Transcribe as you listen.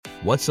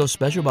What's so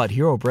special about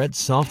Hero Bread's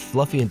soft,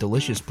 fluffy, and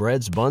delicious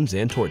breads, buns,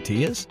 and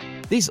tortillas?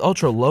 These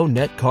ultra-low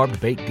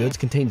net-carb baked goods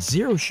contain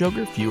zero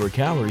sugar, fewer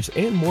calories,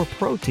 and more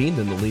protein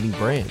than the leading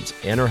brands,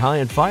 and are high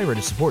in fiber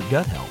to support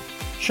gut health.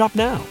 Shop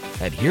now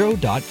at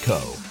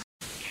Hero.co.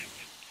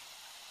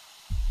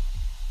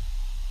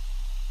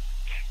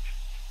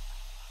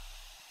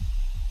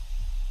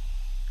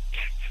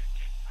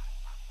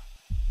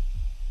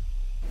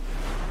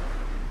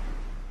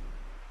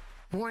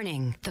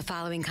 Warning, the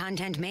following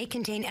content may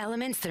contain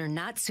elements that are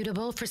not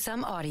suitable for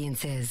some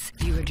audiences.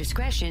 Viewer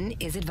discretion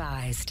is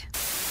advised.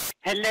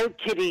 Hello,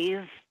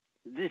 kiddies.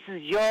 This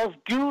is yours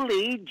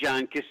duly,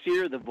 John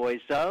Kassir, the voice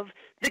of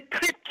The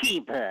Crypt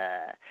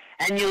Keeper.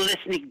 And you're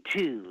listening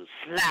to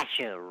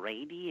Slasher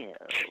Radio.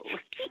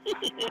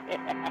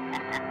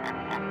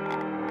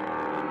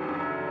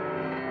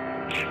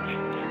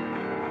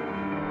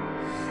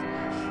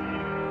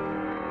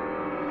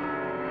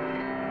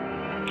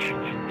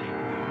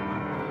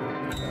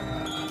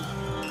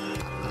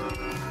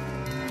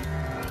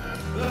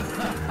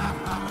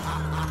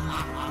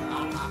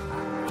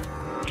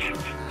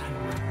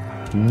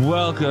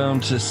 Welcome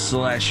to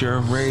Slasher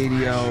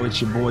Radio.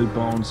 It's your boy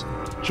Bones,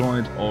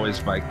 joined always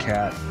by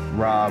Kat.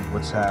 Rob,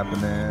 what's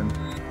happening?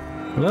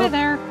 Hi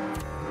there.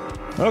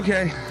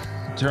 Okay,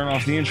 turn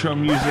off the intro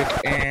music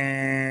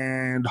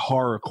and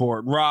horror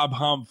court. Rob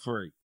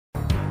Humphrey.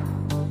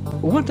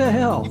 What the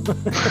hell?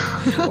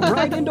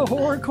 Right into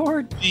horror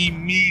court?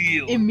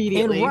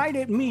 Immediately. And right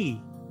at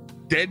me.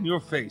 Dead in your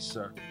face,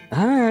 sir.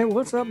 All right,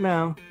 what's up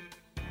now?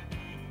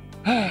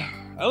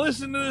 I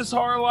listened to this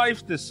Horror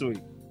Life this week.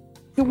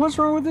 Hey, what's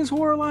wrong with this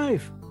Horror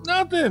Life?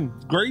 Nothing.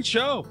 Great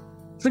show.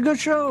 It's a good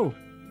show.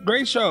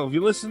 Great show. If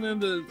you're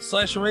listening to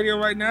Slasher Radio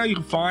right now, you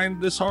can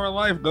find this Horror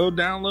Life. Go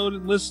download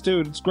it, listen to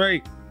it. It's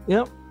great.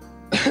 Yep.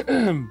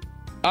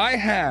 I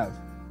have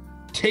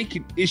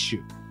taken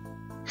issue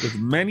with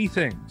many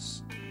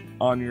things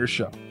on your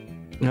show.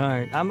 All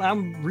right, I'm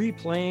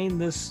replaying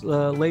this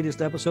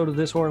latest episode of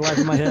This Horror Life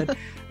in my head.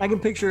 I can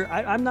picture,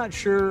 I'm not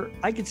sure,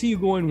 I can see you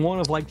going one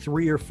of like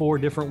 3 or 4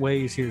 different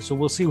ways here, so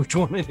we'll see which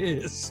one it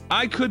is.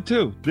 I could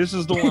too. This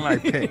is the one I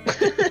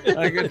picked.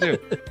 I could too.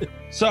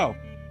 So,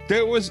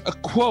 there was a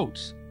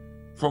quote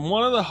from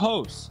one of the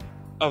hosts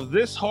of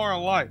This Horror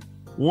Life,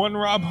 one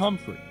Rob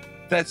Humphrey,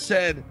 that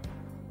said,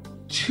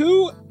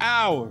 2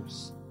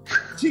 hours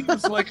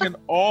seems like an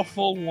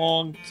awful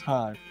long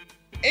time.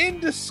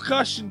 In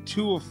discussion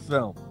to a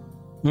film.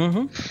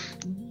 Mm-hmm.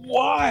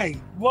 Why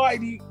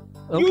do you...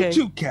 Okay. You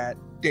two, Kat,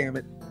 damn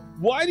it.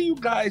 Why do you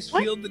guys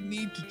feel the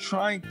need to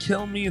try and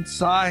kill me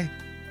inside?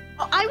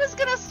 I was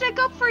gonna stick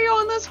up for you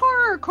on this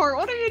horror court.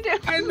 What are you doing?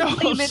 I know,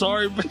 I'm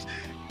sorry, but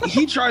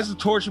he tries to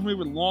torture me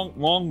with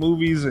long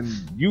movies and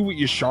you with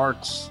your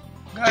sharks.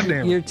 God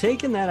damn it. You're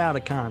taking that out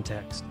of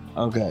context.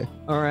 Okay.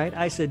 All right,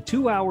 I said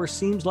 2 hours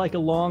seems like a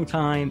long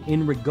time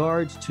in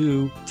regards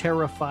to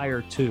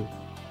Terrifier 2.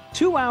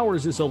 2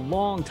 hours is a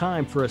long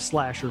time for a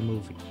slasher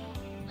movie.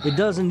 It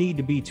doesn't need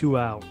to be 2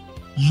 hours.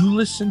 You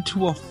listened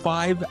to a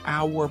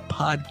 5-hour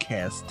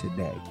podcast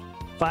today.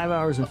 5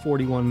 hours and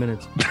 41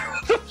 minutes.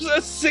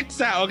 A 6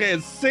 hour, okay, a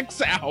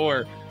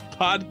 6-hour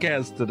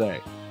podcast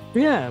today.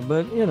 Yeah,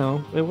 but you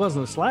know, it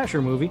wasn't a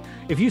slasher movie.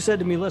 If you said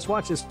to me, let's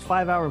watch this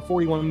 5 hour and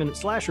 41 minute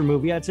slasher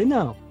movie, I'd say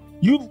no.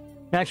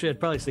 Actually, I'd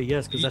probably say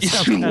yes, because that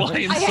sounds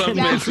lying some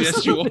bitch.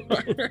 Yes, you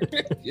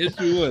are. Yes,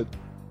 you would.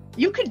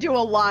 You could do a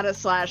lot of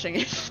slashing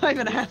in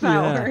 5.5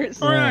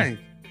 hours. All right.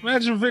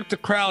 Imagine Victor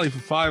Crowley for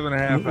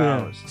 5.5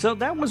 hours. So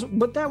that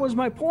was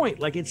my point.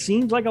 Like, it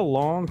seems like a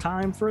long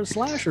time for a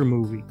slasher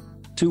movie.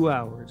 2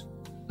 hours.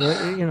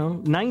 You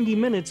know, 90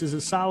 minutes is a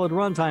solid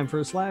runtime for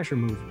a slasher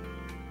movie.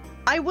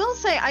 I will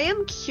say, I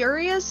am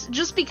curious,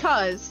 just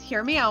because,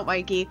 hear me out,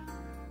 Mikey,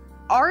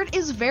 Art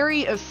is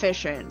very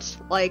efficient.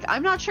 Like,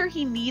 I'm not sure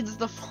he needs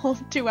the full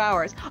 2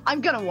 hours. I'm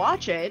gonna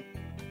watch it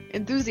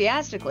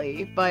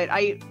enthusiastically, but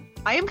I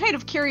am kind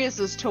of curious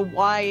as to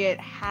why it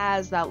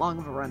has that long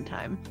of a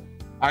runtime.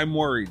 I'm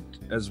worried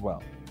as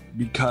well,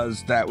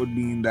 because that would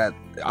mean that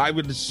I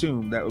would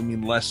assume that would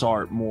mean less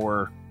art,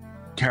 more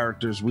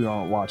characters we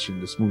aren't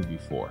watching this movie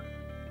for,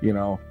 you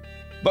know.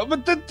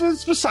 But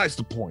that's besides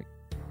the point.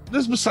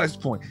 This is besides the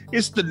point.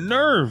 It's the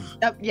nerve.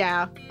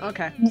 Yeah.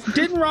 Okay.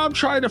 Didn't Rob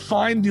try to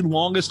find the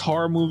longest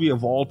horror movie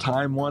of all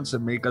time once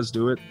and make us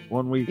do it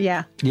one week?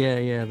 Yeah.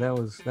 Yeah. That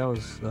was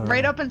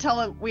right up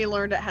until we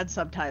learned it had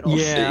subtitles.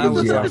 Yeah, I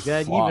was like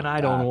that. Even I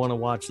don't want to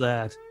watch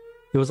that.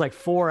 It was like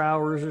 4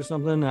 hours or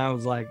something. And I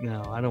was like,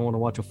 no, I don't want to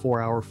watch a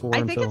 4 hour form.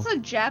 I think it's a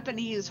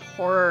Japanese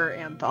horror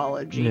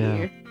anthology.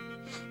 Yeah.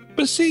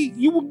 But see,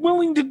 you were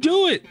willing to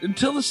do it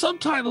until the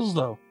subtitles,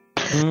 though.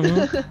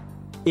 Mm-hmm.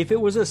 If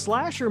it was a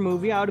slasher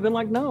movie, I would have been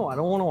like, no, I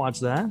don't want to watch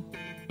that.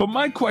 But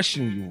my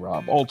question to you,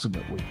 Rob,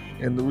 ultimately,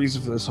 and the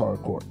reason for this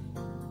hardcore,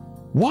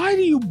 why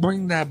do you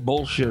bring that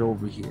bullshit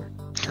over here?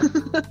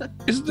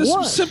 Is this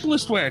the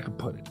simplest way I could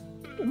put it?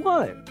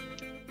 What?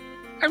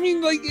 I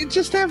mean, like, it's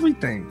just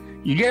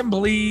everything. You get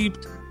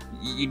bleeped.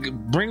 You can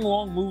bring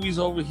along movies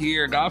over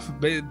here. God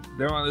forbid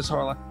they're on this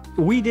horror life.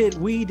 We did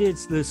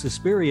the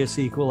Suspiria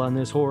sequel on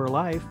This Horror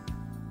Life.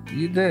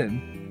 You did.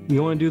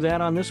 You want to do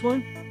that on this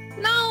one?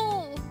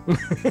 No.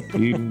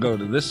 You can go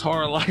to This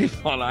Horror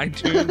Life on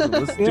iTunes and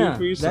listen to it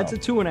for yourself.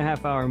 That's a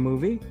 2.5-hour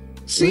movie.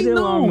 See, There are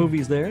no. long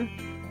movies there.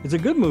 It's a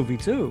good movie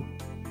too.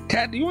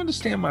 Kat, do you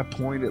understand my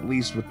point, at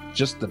least with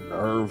just the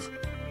nerve?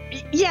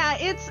 Yeah,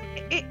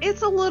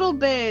 it's a little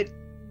bit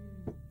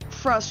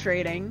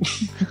frustrating.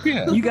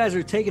 Yeah. You guys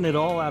are taking it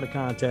all out of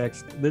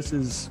context. This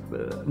is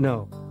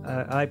no.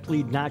 I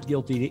plead not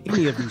guilty to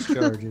any of these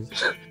charges,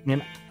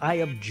 and I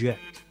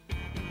object.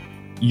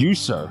 You,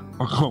 sir,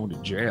 are going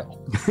to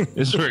jail.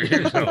 Is where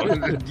you're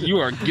going. You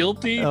are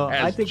guilty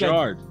as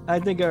charged. I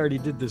think I already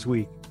did this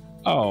week.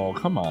 Oh,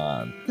 come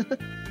on.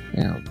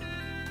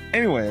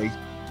 Anyway,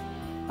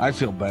 I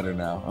feel better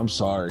now. I'm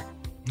sorry.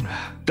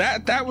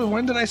 That was,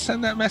 when did I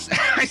send that message?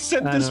 I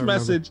sent this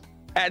message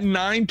at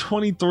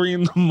 9:23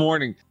 in the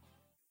morning.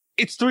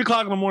 It's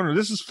 3:00 in the morning.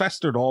 This has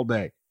festered all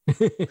day. I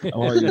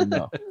want you to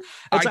know.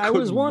 I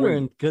was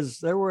wondering because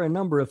there were a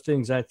number of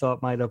things I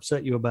thought might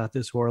upset you about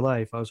This Horror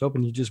Life. I was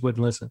hoping you just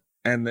wouldn't listen.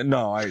 And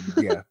no,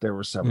 there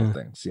were several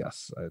things.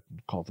 Yes, I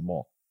called them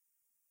all.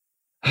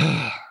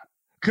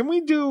 Can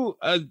we do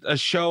a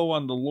show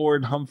on the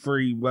Lord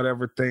Humphrey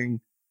whatever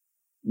thing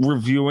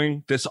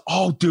reviewing this?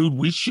 Oh, dude,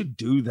 we should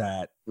do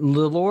that.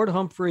 The Lord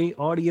Humphrey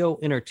Audio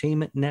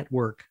Entertainment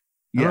Network.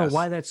 I don't know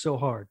why that's so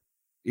hard.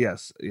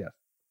 Yes.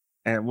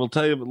 And we'll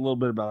tell you a little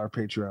bit about our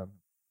Patreon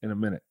in a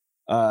minute.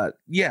 But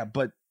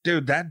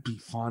dude, that'd be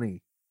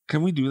funny.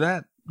 Can we do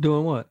that?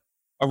 Doing what?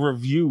 A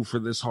review for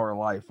This Horror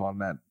Life on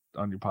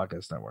your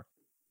podcast network.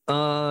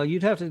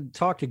 You'd have to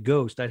talk to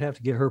Ghost. I'd have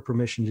to get her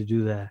permission to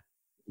do that.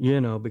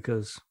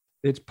 Because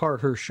it's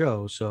part her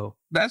show. So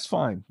that's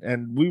fine.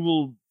 And we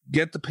will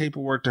get the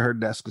paperwork to her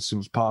desk as soon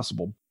as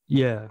possible.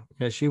 Yeah,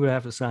 she would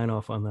have to sign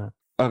off on that.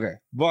 Okay.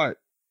 But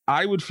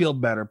I would feel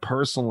better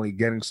personally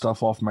getting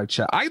stuff off my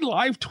chest. I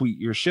live tweet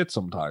your shit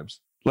sometimes.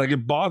 Like,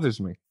 it bothers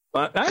me.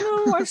 I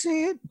know. I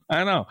see it.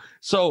 I know.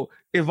 So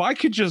if I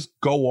could just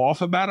go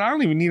off about it, I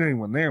don't even need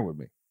anyone there with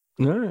me.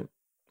 All right.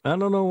 I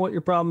don't know what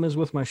your problem is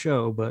with my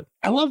show, but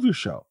I love your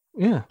show.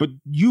 Yeah. But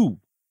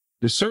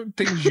there's certain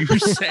things you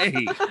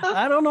say.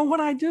 I don't know what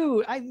I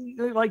do.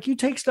 You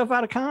take stuff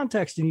out of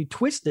context and you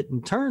twist it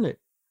and turn it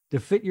to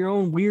fit your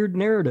own weird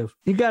narrative.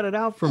 You got it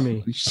out for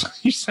me.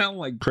 You sound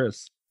like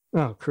Chris.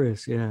 Oh,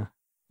 Chris, yeah.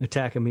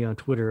 Attacking me on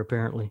Twitter,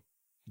 apparently.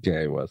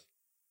 Yeah, he was.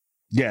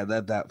 Yeah,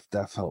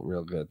 that felt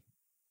real good.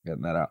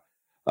 Getting that out.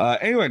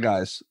 Anyway,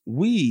 guys,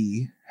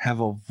 we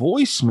have a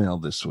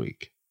voicemail this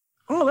week.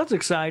 Oh, that's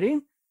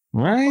exciting.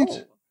 Right?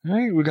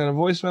 Right. We got a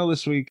voicemail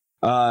this week.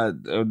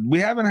 We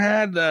haven't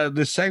had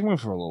this segment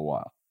for a little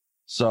while.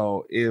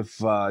 So if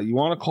you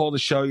want to call the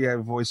show, you have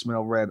a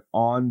voicemail read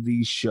on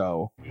the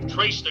show.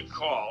 Trace the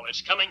call.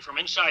 It's coming from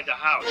inside the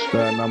house.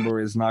 The number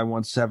is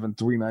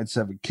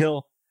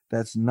 917-397-KILL.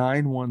 That's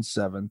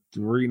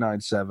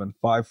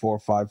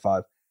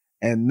 917-397-5455.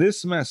 And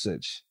this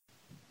message.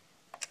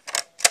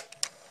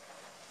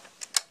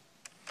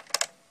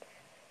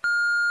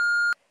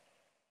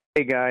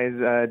 Hey guys,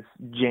 it's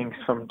Jinx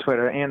from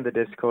Twitter and the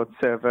Discord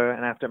server,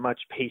 and after much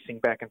pacing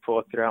back and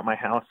forth throughout my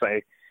house,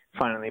 I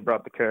finally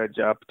brought the courage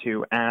up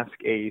to ask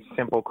a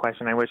simple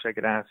question. I wish I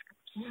could ask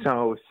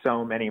so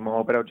many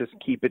more, but I'll just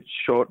keep it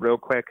short real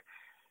quick.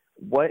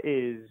 What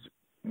is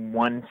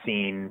one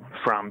scene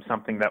from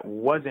something that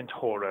wasn't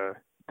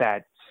horror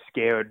that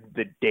scared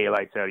the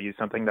daylights out of you,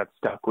 something that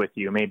stuck with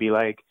you? Maybe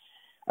like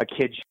a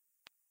kid's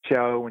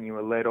show when you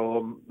were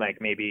little, like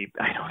maybe,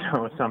 I don't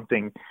know,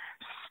 something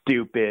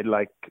stupid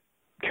like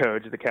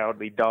Courage the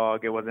Cowardly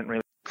Dog. It wasn't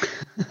really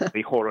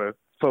horror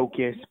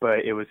focused,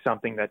 but it was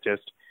something that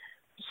just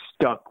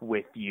stuck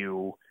with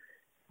you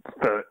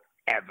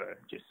forever,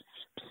 just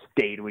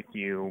stayed with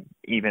you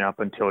even up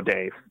until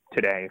today.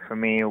 For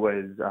me, it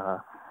was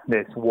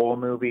this war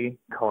movie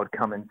called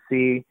Come and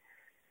See.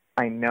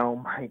 I know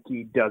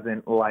Mikey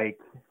doesn't like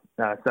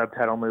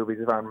subtitle movies,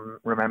 if I'm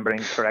remembering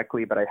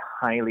correctly, but I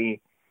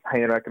highly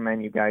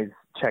recommend you guys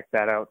check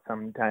that out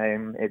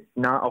sometime. It's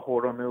not a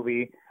horror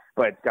movie,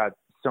 but it's got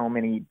so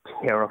many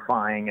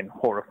terrifying and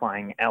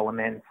horrifying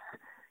elements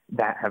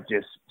that have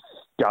just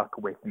stuck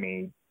with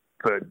me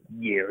for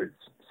years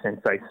since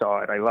I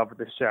saw it. I love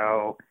the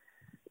show.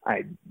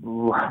 I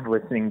love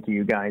listening to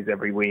you guys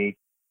every week.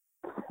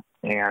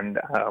 And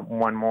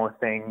one more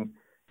thing,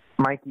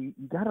 Mikey,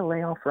 you got to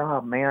lay off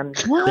Rob, man.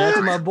 What?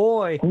 That's my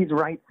boy. He's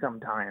right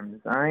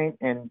sometimes, all right?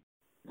 And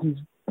he's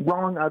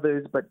wrong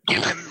others, but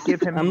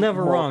give him I'm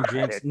never wrong,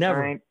 credit, Jinx. Never.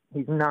 Right?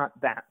 He's not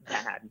that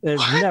bad.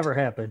 It's never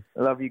happened.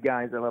 I love you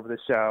guys. I love the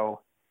show.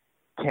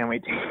 Can't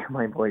wait to hear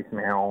my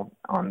voicemail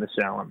on the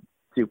show. I'm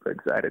super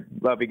excited.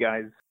 Love you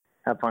guys.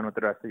 Have fun with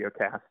the rest of your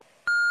cast.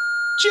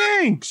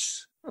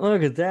 Jinx!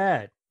 Look at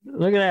that.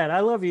 Look at that.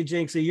 I love you,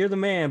 Jinxie. You're the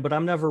man, but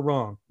I'm never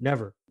wrong.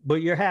 Never.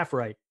 But you're half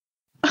right.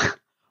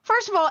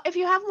 First of all, if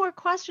you have more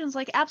questions,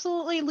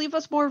 absolutely leave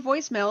us more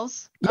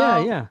voicemails.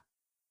 Yeah.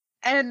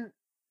 And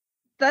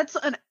it's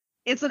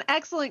an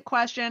excellent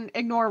question.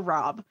 Ignore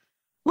Rob.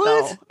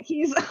 What? So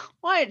he's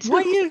what?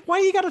 Why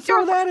you got to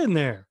throw that in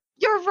there?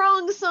 You're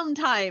wrong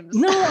sometimes.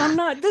 No, I'm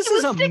not. This He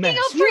is was a sticking mess.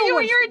 up for know you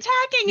what? and you're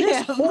attacking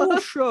This him. whole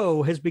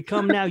show has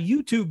become now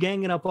you two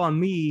ganging up on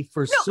me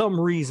for some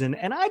reason,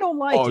 and I don't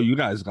like it. You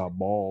guys got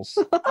balls.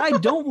 I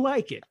don't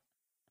like it.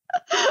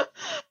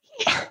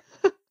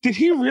 Did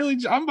he really?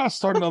 I'm about to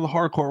start another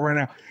hardcore right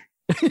now.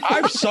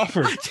 I've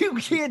suffered. You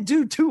can't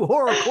do 2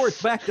 horror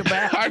courts back to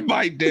back. I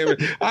might, damn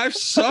it. I've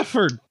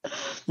suffered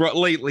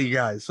lately,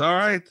 guys. All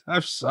right,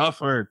 I've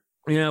suffered.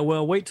 Yeah,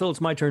 well, wait till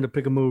it's my turn to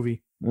pick a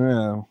movie.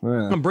 Yeah.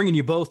 I'm bringing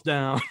you both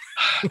down.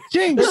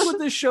 Jinx. That's what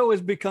this show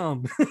has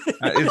become.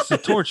 It's a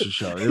torture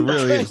show. It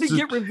really is. Trying to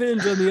get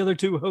revenge on the other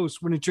 2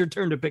 hosts when it's your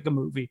turn to pick a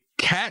movie.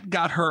 Kat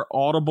got her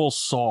audible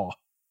saw.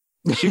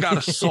 She got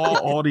a saw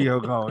audio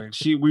going.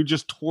 We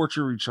just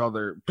torture each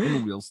other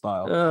pinwheel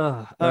style.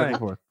 All right.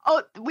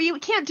 Oh, we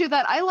can't do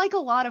that. I like a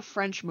lot of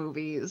French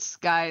movies,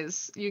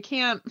 guys. You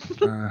can't.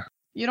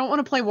 You don't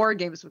want to play war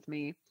games with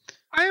me.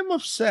 I am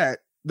upset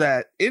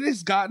that it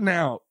has gotten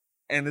out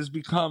and has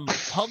become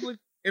public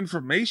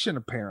information,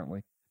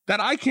 apparently,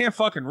 that I can't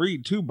fucking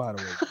read too, by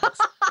the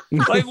way.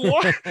 Like,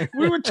 what?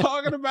 We were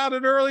talking about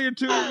it earlier,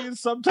 too. And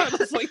sometimes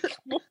it's like,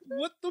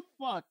 what the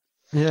fuck?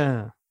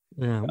 Yeah.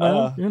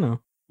 Well, you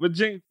know. But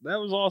Jinx, that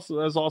was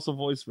also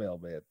voicemail,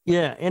 man.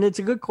 Yeah, and it's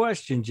a good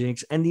question,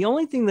 Jinx. And the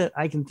only thing that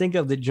I can think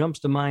of that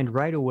jumps to mind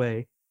right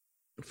away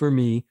for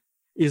me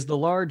is the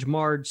Large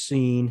Marge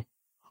scene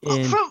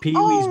in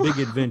Pee-wee's Big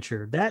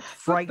Adventure. That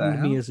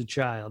frightened me as a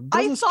child.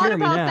 I thought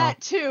about that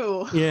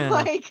too.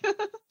 Yeah.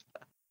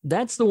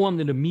 That's the one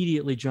that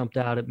immediately jumped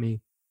out at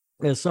me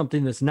as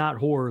something that's not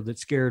horror that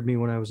scared me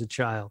when I was a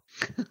child.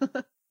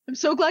 I'm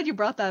so glad you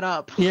brought that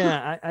up.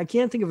 Yeah, I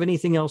can't think of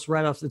anything else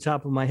right off the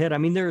top of my head. I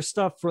mean, there's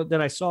stuff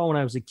that I saw when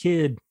I was a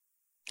kid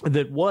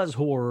that was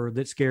horror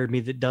that scared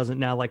me that doesn't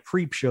now, like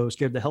Creep Show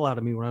scared the hell out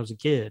of me when I was a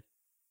kid.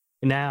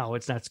 And now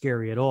it's not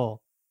scary at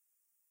all.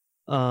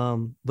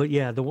 But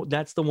yeah,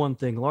 that's the one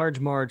thing. Large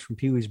Marge from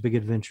Pee-wee's Big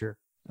Adventure,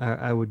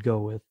 I would go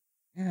with.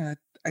 Yeah,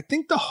 I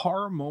think the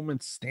horror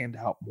moments stand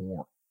out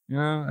more.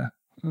 Yeah,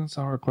 that's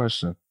a hard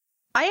question.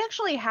 I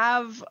actually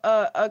have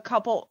a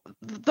couple.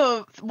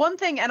 The one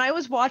thing, and I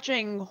was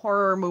watching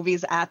horror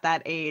movies at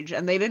that age,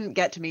 and they didn't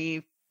get to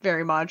me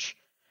very much,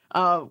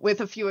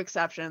 with a few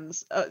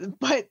exceptions.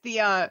 But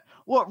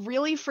what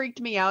really freaked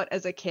me out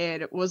as a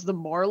kid was the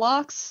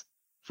Morlocks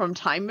from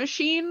Time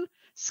Machine.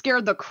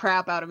 Scared the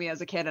crap out of me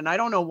as a kid, and I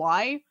don't know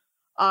why.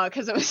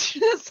 Because it was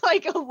just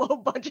like a low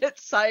budget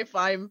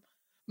sci-fi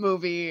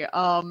movie,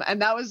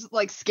 and that was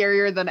like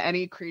scarier than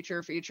any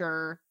creature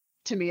feature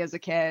to me as a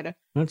kid.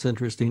 That's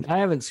interesting. I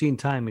haven't seen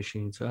Time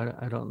Machine, so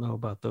I don't know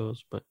about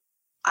those, but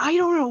I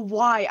don't know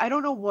why. I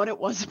don't know what it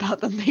was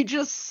about them. They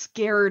just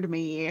scared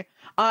me.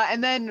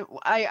 And then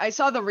I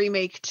saw the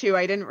remake too.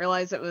 I didn't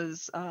realize it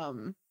was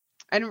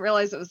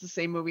the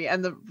same movie,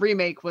 and the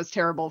remake was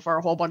terrible for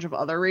a whole bunch of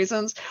other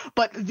reasons.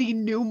 But the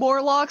new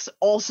Morlocks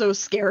also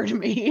scared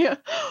me.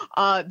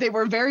 They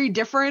were very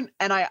different,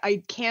 and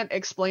I can't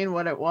explain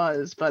what it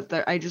was, but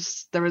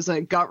there was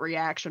a gut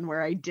reaction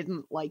where I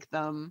didn't like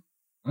them.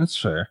 That's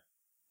fair.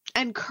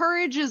 And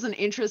courage is an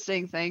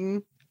interesting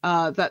thing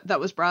that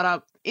was brought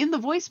up in the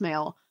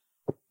voicemail,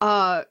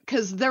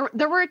 because there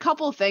were a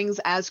couple of things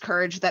as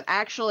courage that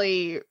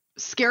actually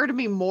scared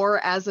me more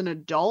as an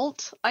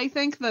adult, I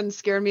think, than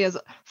scared me as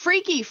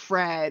Freaky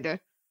Fred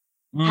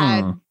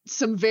had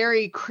some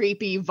very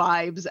creepy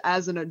vibes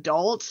as an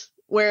adult,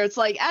 where it's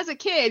like, as a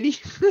kid,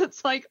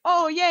 it's like,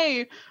 oh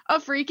yay, a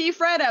Freaky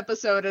Fred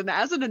episode, and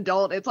as an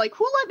adult, it's like,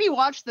 who let me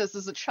watch this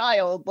as a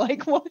child?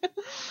 Like, what?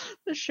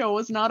 The show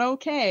was not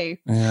okay.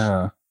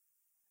 Yeah,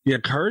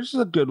 courage is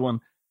a good one.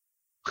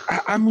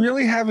 I'm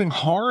really having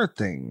horror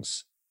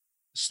things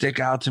stick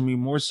out to me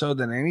more so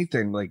than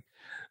anything. Like,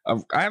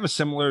 I have a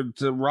similar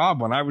to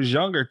Rob. When I was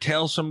younger,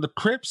 Tales from the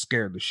Crypt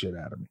scared the shit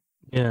out of me.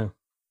 Yeah.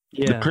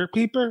 The Crypt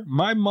Keeper,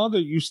 my mother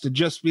used to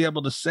just be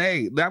able to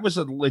say, that was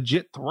a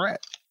legit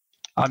threat.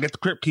 I'll get the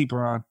Crypt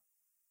Keeper on.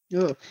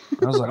 Ugh.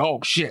 I was like, oh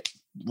shit,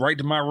 right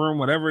to my room,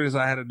 whatever it is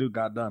I had to do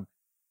got done.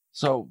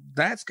 So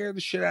that scared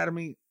the shit out of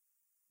me.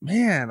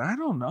 Man, I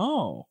don't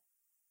know.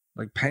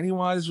 Like,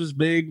 Pennywise was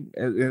big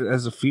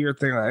as a fear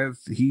thing.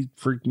 He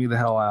freaked me the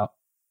hell out.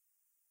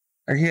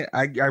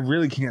 I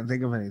really can't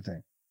think of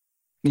anything.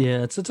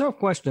 Yeah, it's a tough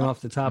question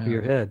off the top of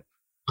your head.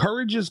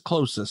 Courage is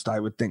closest, I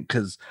would think,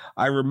 because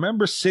I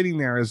remember sitting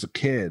there as a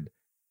kid,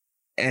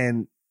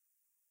 and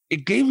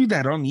it gave you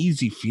that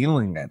uneasy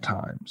feeling at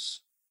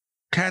times.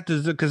 Kat,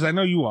 because I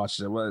know you watched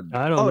it.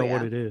 I don't know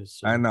what it is.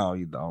 So. I know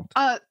you don't.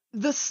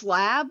 The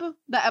Slab,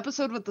 the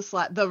episode with the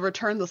slab, the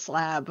Return the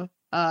Slab,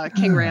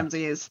 King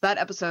Ramses, that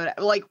episode,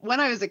 like,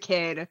 when I was a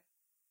kid,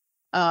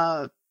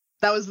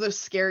 that was the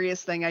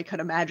scariest thing I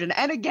could imagine.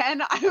 And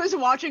again, I was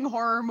watching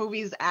horror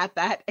movies at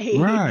that age.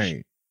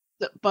 Right.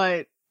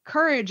 But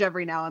Courage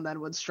every now and then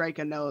would strike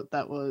a note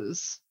that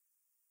was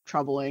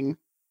troubling.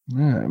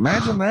 Yeah,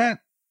 imagine that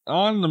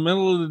on the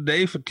middle of the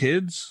day for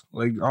kids,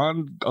 like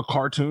on a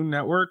Cartoon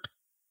Network.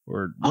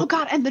 Oh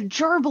god, and the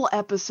Gerbil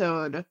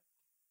episode.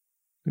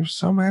 There's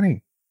so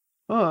many.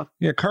 Oh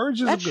yeah,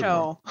 Courage is that a good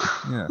show.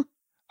 One. Yeah,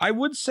 I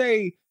would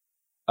say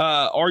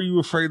Are You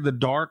Afraid of the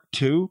Dark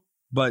too?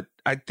 But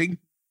I think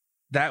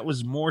that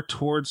was more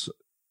towards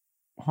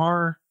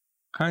horror,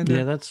 kind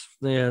of.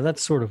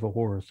 That's sort of a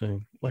horror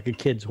thing, like a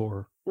kid's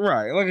horror,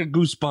 right? Like a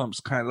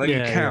Goosebumps kind of, like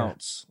it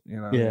counts, you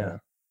know. Yeah.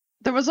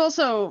 There was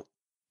also,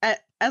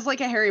 as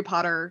like a Harry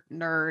Potter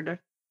nerd,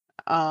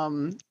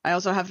 I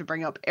also have to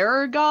bring up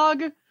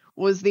Aragog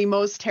was the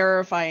most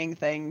terrifying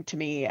thing to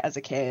me as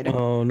a kid.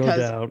 Oh, no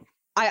doubt.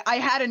 I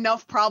had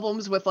enough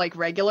problems with like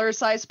regular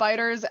size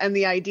spiders, and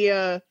the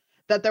idea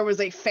that there was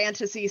a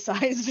fantasy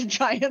sized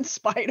giant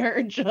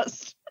spider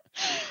just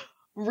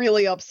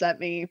really upset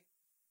me.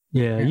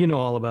 Yeah, you know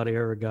all about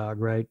Aragog,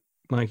 right,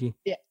 Mikey?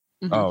 Yeah.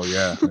 Oh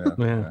yeah.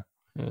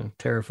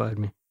 Terrified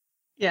me.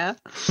 Yeah.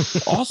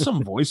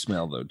 Awesome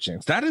voicemail though,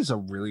 Jinx. That is a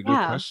really good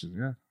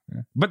question.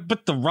 Yeah.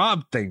 But the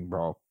Rob thing,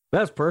 bro.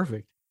 That's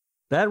perfect.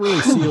 That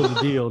really sealed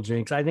the deal,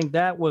 Jinx. I think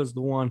that was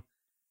the one.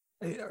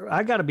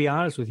 I got to be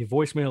honest with you.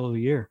 Voicemail of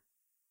the year.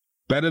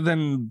 Better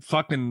than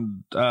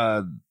fucking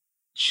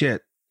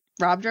shit.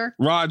 Roger.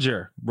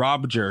 Yeah,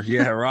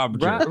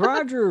 Roger.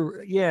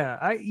 Roger.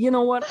 Yeah. You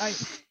know what?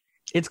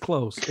 It's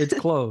close. It's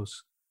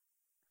close.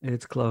 I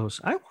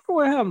wonder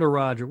what happened to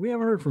Roger. We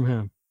haven't heard from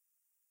him.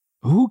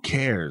 Who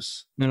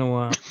cares? You know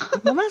what?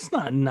 Well, that's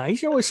not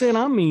nice. You're always saying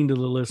I'm mean to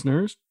the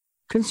listeners.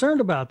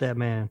 Concerned about that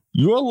man.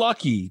 You're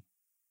lucky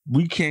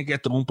we can't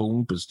get the Oompa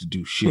Loompas to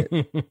do shit.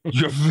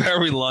 You're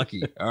very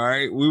lucky. All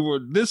right. We were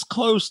this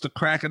close to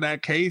cracking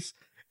that case,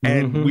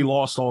 and we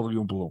lost all the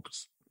Oompa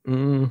Loompas.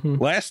 Mm-hmm.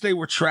 Last day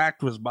we're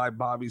tracked was by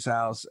Bobby's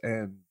house,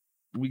 and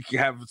we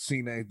haven't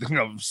seen anything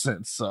of him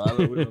since. So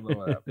we don't know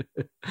what happened.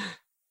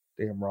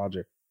 Damn,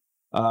 Roger.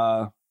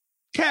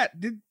 Kat,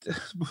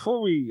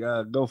 before we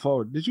go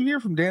forward, did you hear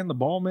from Dan the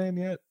Ball Man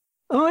yet?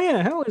 Oh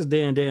yeah, how is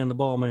Dan the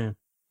Ball Man?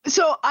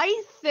 So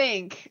I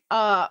think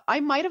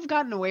I might have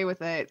gotten away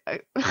with it.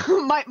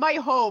 my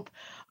hope,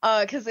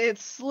 because it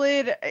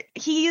slid.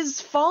 He's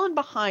fallen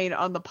behind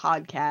on the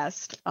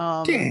podcast.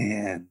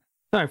 Dan.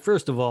 All right,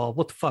 first of all,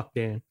 what the fuck,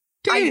 Dan?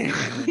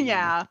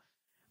 Yeah.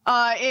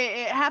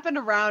 It happened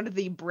around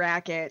the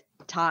bracket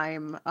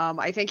time.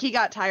 I think he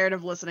got tired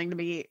of listening to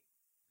me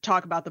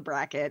talk about the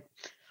bracket.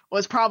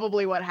 Was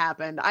probably what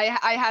happened. I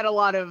had a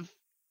lot of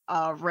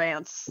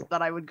rants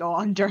that I would go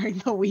on during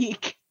the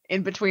week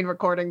in between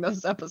recording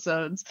those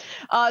episodes.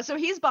 So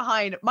he's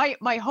behind.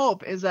 My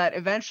hope is that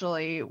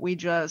eventually we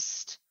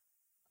just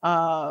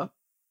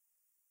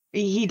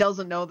he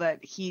doesn't know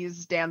that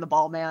he's Dan the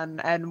Ball Man,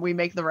 and we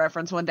make the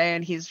reference one day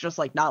and he's just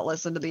like not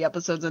listened to the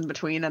episodes in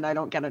between, and I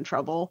don't get in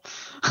trouble.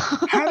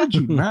 How did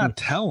you not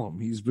tell him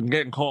he's been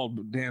getting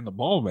called Dan the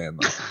Ball Man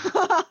though?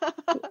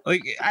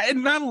 Like,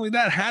 and not only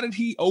that, how did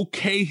he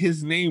okay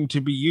his name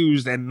to be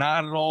used and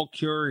not at all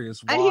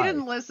curious why? And he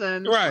didn't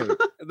listen. Right.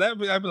 I'd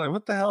be like,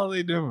 what the hell are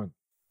they doing?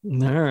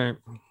 All right.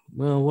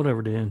 Well,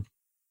 whatever, Dan.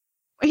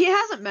 He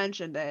hasn't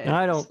mentioned it.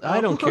 I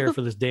don't care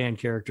for this Dan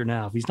character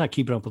now. If he's not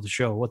keeping up with the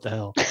show, what the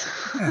hell?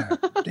 Yeah,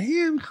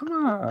 Dan, come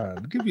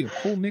on. Give you a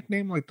cool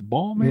nickname like the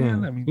Ball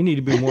Man. Yeah. I mean, you need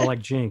to be more like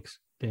Jinx,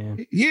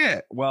 Dan.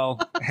 Yeah, well,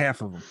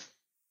 half of them.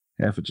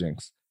 Half of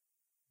Jinx.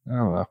 I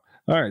don't know.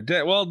 All right.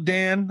 Well,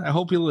 Dan, I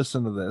hope you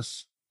listen to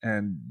this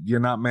and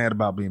you're not mad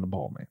about being a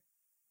ball man.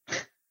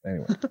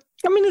 Anyway.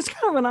 I mean, it's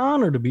kind of an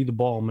honor to be the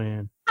ball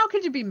man. How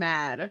could you be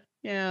mad?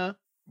 Yeah.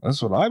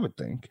 That's what I would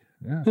think.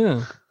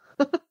 Yeah.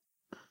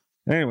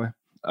 Anyway,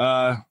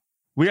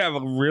 we have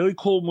a really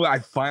cool movie. I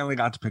finally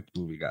got to pick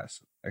the movie, guys.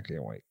 I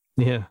can't wait.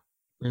 Yeah.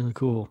 Really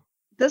cool.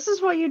 This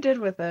is what you did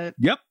with it.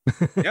 Yep.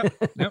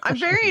 I'm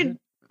very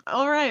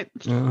all right.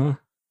 Uh-huh.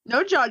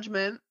 No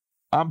judgment.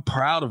 I'm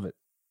proud of it.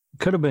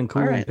 Could have been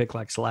cool to pick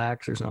like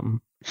Slacks or something.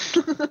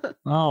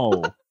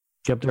 Oh.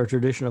 Kept our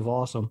tradition of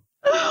awesome.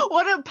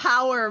 What a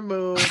power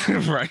move.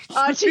 Right.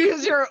 To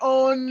use your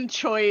own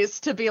choice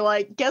to be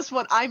like, guess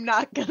what I'm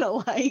not gonna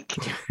like?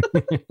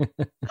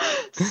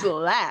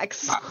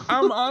 Slacks.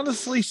 I'm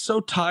honestly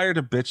so tired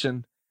of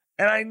bitching.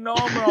 And I know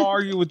I'm going to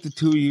argue with the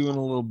two of you in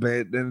a little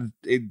bit. And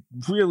it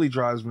really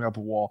drives me up a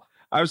wall.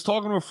 I was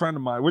talking to a friend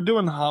of mine. We're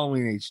doing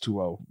Halloween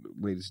H2O,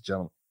 ladies and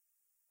gentlemen.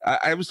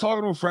 I was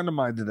talking to a friend of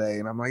mine today,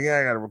 and I'm like, yeah,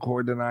 I got to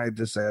record tonight. I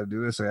got to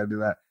do this. I got to do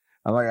that.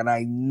 I'm like, and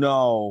I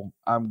know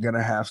I'm going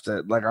to have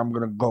to, like, I'm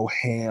going to go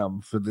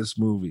ham for this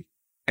movie.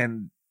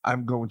 And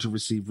I'm going to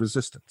receive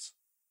resistance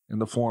in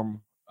the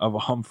form of a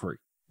Humphrey.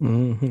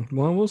 Mm-hmm.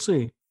 Well, we'll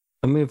see.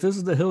 I mean, if this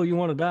is the hill you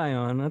want to die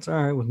on, that's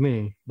all right with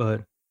me,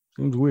 but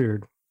seems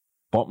weird.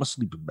 Bought my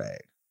sleeping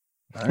bag.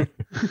 All right.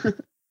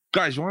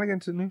 Guys, you want to get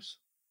into the news?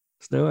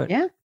 Let's do it.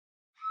 Yeah.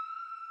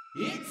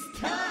 It's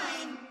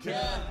time to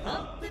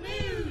hump the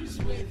news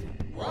with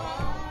Rob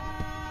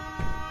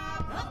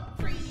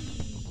Humphrey.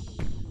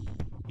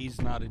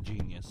 He's not a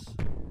genius.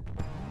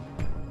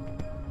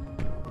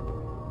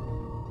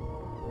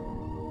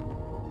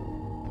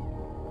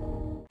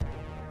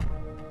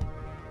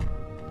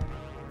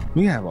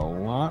 We have a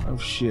lot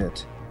of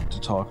shit to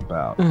talk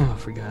about. Oh,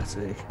 for God's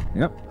sake.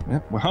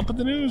 Yep. We're humping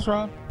the news,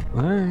 Rob.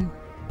 All right.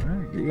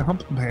 Get your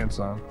humping pants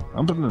on.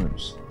 Humping the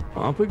news.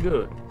 Humping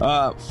good.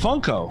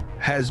 Funko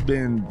has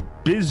been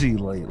busy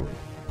lately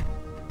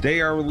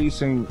they are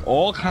releasing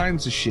all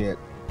kinds of shit.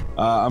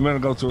 I'm gonna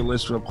go through a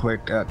list real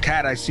quick.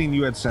 Kat, I seen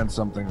you had sent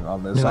something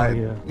on this.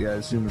 Yeah,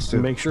 I seen this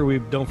too. Make sure we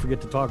don't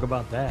forget to talk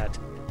about that.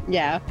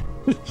 Yeah.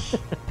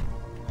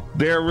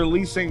 They're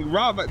releasing,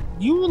 Rob,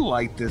 you would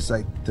like this,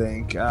 I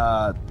think.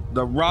 The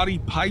Roddy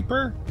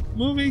Piper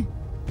movie,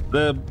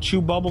 the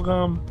chew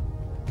bubblegum.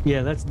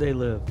 Yeah, that's They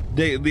Live.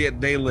 They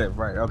Live,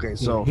 right? Okay,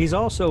 so he's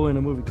also in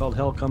a movie called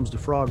Hell Comes to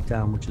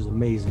Frogtown, which is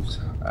amazing.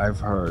 I've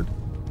heard.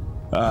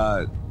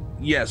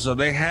 Yeah, so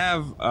they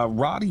have a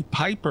Roddy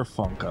Piper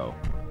Funko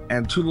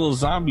and 2 little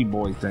zombie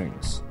boy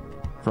things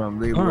from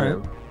They Live.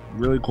 Right.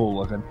 Really cool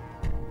looking.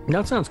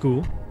 That sounds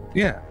cool.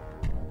 Yeah.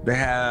 They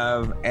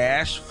have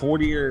Ash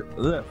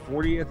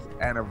 40th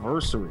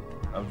anniversary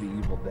of the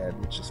Evil Dead,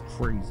 which is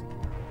crazy.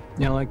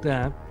 Yeah, like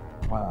that.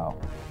 Wow.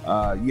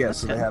 Yeah,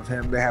 so they have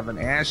him. They have an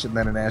Ash and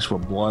then an Ash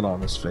with blood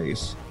on his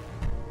face.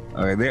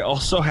 Okay, they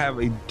also have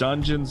a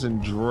Dungeons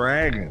and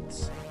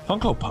Dragons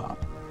Funko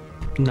Pop.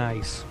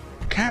 Nice.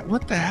 Kat,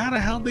 how the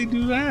hell they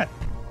do that?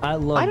 I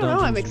don't know.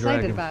 I'm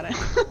excited about it.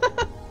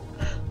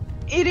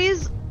 It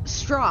is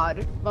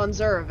Strahd von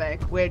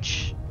Zurevik,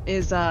 which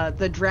is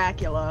the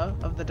Dracula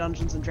of the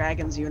Dungeons and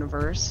Dragons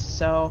universe.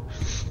 So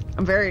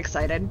I'm very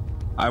excited.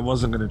 I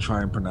wasn't going to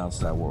try and pronounce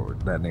that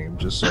name,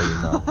 just so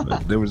you know.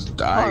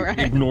 I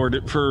ignored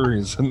it for a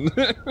reason.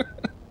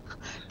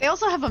 They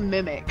also have a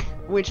Mimic,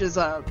 which is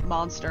a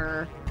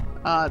monster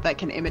that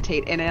can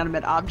imitate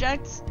inanimate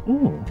objects.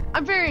 Ooh.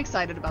 I'm very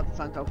excited about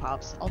the Funko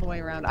Pops all the way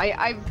around.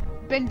 I've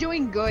been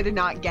doing good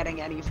not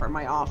getting any for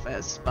my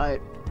office, but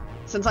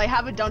since I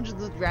have a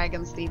Dungeons and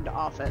Dragons themed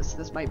office,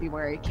 this might be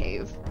where I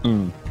cave.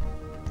 Mm.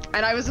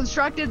 And I was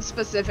instructed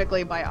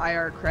specifically by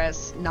IR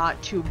Chris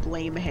not to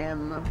blame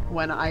him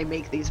when I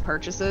make these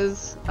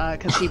purchases,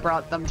 because he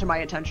brought them to my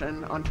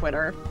attention on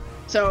Twitter.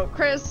 So,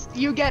 Chris,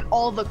 you get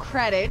all the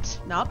credit,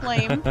 not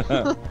blame,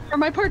 for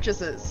my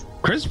purchases.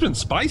 Chris been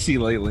spicy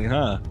lately,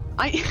 huh?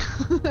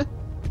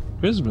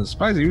 Chris been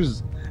spicy. He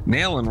was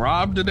nailing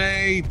Rob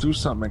today, threw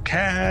something at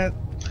Kat.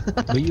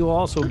 But you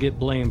also get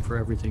blamed for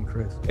everything,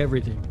 Chris.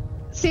 Everything.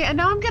 See, and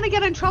now I'm gonna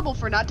get in trouble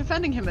for not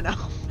defending him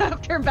enough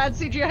after bad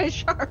CGI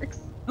sharks.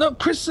 No,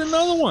 Chris is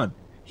another one.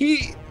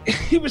 He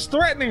was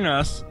threatening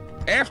us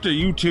after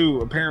you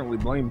two apparently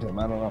blamed him.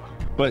 I don't know.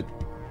 But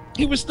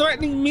he was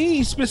threatening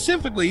me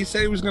specifically. He said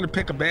he was going to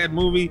pick a bad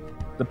movie.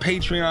 The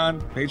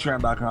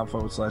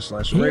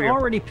patreon.com//radio. He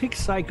already picked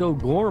Psycho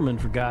Gorman,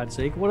 for God's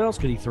sake. What else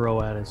could he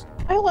throw at us?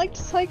 I liked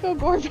Psycho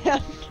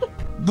Gorman.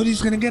 But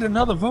he's going to get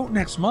another vote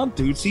next month,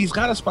 dude. See, he's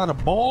got us by the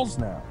balls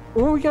now.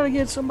 Well, we got to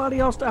get somebody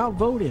else to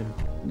outvote him.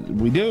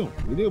 We do.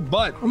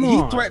 But he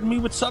threatened me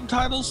with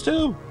subtitles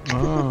too.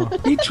 Oh.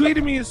 He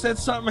tweeted me and said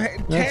something,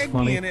 tagged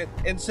me in it,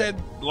 and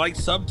said, like,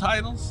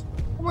 subtitles.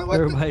 I'm like,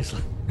 everybody's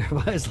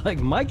like,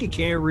 Mikey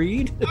can't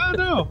read. I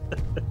know.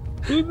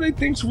 Who do they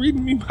think's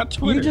reading me by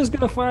Twitter? You're just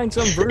gonna find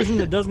some version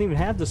that doesn't even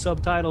have the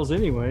subtitles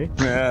anyway.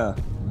 Yeah,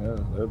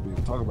 that'd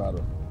be talk about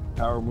a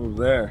power move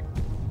there.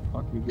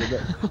 Fuck me good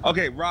there.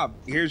 Okay, Rob,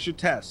 here's your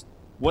test.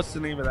 What's the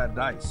name of that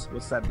dice?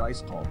 What's that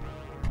dice called?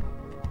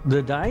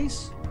 The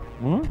dice?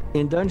 Hmm?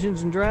 In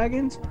Dungeons and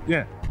Dragons?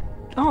 Yeah.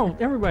 Oh,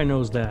 everybody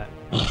knows that.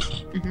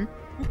 Mm-hmm.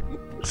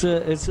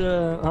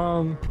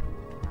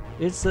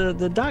 It's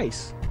the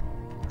dice.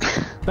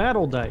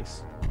 Battle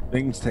dice.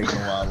 Things taking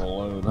a while to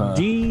load, huh?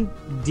 D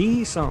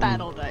something.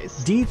 Battle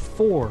dice.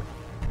 D4.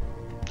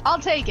 I'll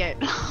take it.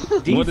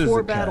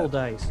 D4 battle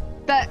dice.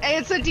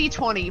 It's a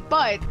D20,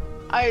 but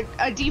a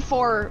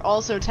D4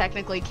 also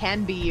technically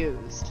can be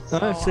used. So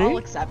I'll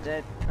accept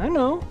it. I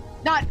know.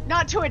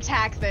 Not to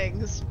attack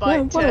things,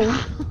 but to,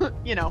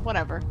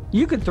 whatever.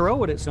 You could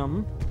throw it at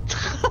something.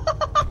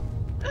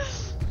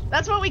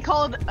 That's what we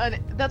call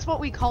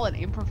an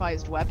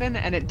improvised weapon,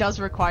 and it does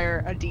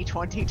require a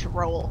D20 to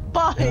roll.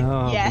 But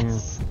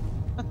yes.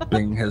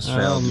 Bing has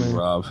failed you,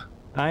 Rob.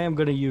 I am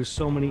going to use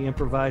so many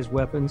improvised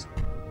weapons.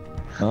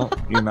 Well,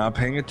 you're not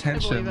paying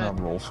attention. I'll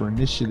roll for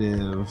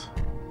initiative.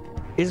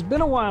 It's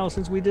been a while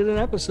since we did an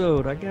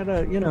episode. I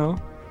gotta,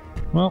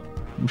 Well,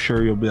 I'm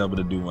sure you'll be able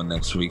to do one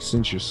next week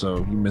since you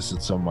miss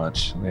it so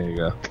much. There you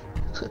go.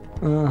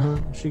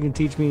 She can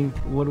teach me,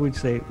 what do we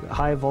say,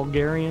 High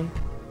Vulgarian?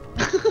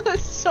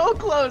 So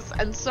close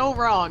and so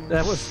wrong.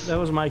 That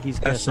was Mikey's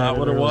guess. That's not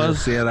what it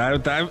was. Yeah,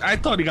 I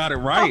thought he got it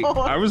right.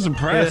 Oh. I was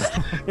impressed.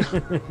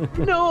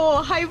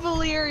 No, High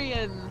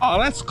Valyrian. Oh,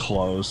 that's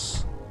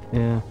close.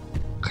 Yeah.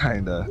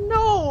 Kinda.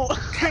 No.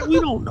 We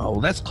don't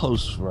know. That's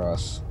close for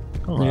us.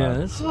 Come on.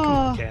 That's a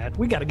good cat.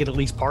 We got to get at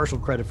least partial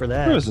credit for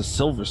that. There's a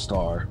silver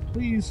star,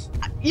 please.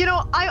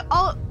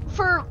 I'll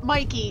for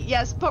Mikey,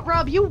 yes, but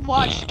Rob, you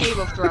watched Game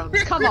of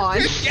Thrones. Come on.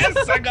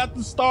 Yes, I got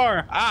the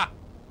star.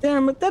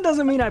 Damn it, that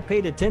doesn't mean I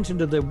paid attention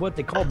to what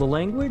they call the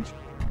language.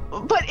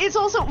 But it's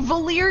also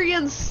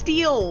Valyrian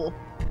steel.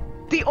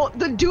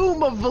 The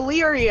doom of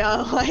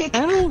Valyria. Like,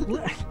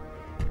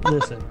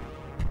 listen.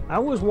 I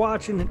was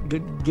watching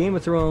Game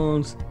of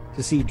Thrones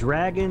to see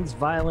dragons,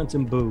 violence,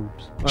 and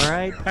boobs. All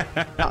right?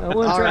 I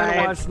wasn't trying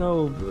to watch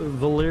no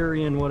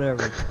Valyrian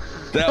whatever.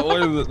 That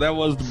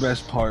was the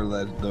best part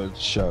of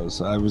those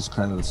shows. I was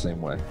kind of the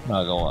same way.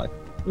 Not gonna lie.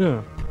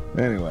 Yeah.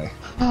 Anyway.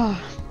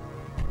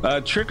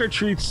 Trick or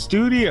Treat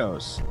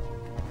Studios.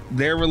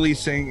 They're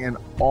releasing an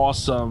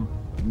awesome,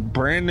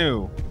 brand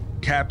new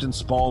Captain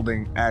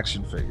Spaulding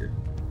action figure.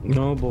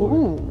 No boy.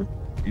 Ooh.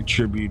 In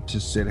tribute to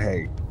Sid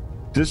Haig.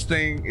 This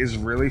thing is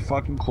really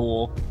fucking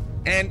cool.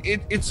 And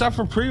it's up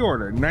for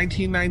pre-order,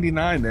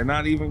 $19.99. They're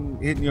not even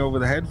hitting you over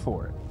the head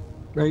for it.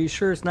 Are you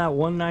sure it's not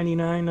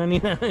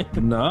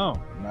 $199.99?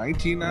 No,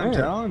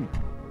 $19.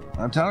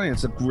 I'm telling you,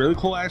 it's a really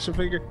cool action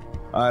figure.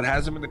 It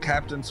has him in the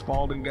Captain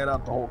Spaulding get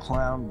up, the whole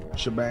clown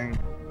shebang.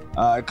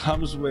 It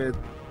comes with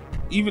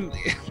even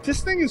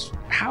this thing is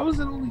how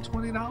is it only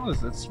 $20?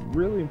 That's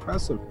really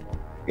impressive.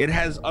 It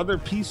has other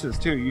pieces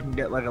too. You can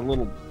get like a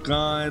little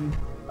gun,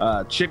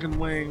 chicken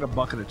wing, a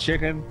bucket of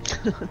chicken.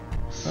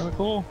 Kind of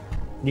cool.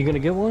 You gonna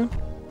get one?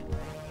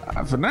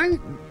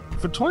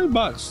 For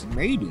 $20,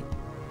 maybe.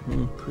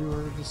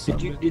 Pre-order this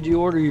Sunday. Did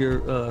you order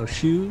your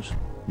shoes?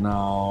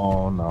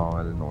 No,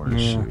 I didn't order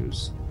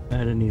shoes. I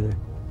didn't either.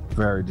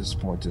 Very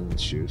disappointed in the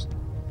shoes.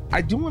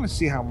 I do want to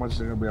see how much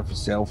they're gonna be up for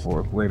sale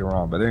for later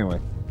on. But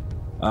anyway,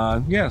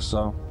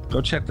 so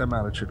go check them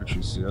out at Trick or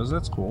Treat Studios.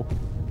 That's cool.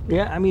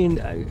 Yeah, I mean,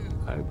 I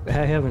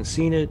haven't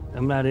seen it.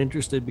 I'm not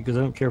interested because I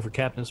don't care for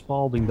Captain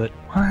Spaulding. But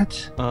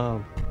what?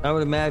 I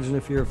would imagine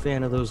if you're a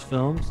fan of those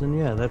films, then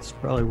yeah, that's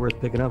probably worth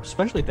picking up,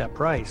 especially at that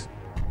price.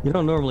 You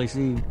don't normally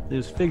see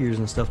those figures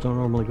and stuff. Don't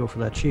normally go for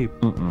that cheap.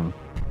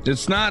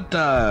 It's not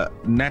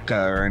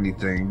NECA or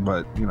anything,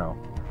 but you know,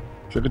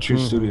 Trick or Treat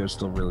Studio is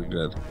still really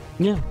good.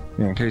 Yeah.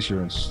 In case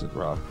you're interested,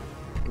 Rob.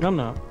 I'm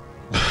not.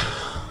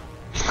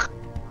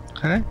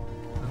 Okay,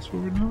 that's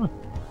what we're doing.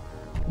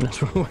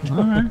 That's what we're doing.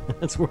 All right.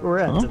 That's where we're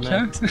at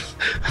tonight.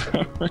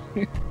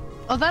 Right.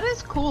 Oh, that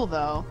is cool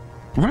though.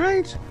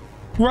 Right?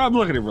 Rob,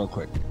 look at it real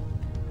quick.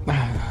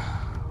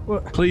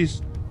 What?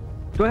 Please.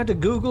 Do I have to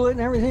Google it and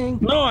everything?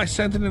 No, I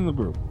sent it in the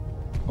group.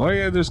 All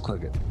you gotta do is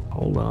click it.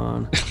 Hold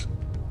on.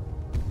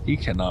 He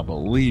cannot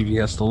believe he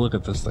has to look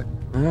at this thing.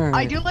 Right.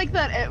 I do like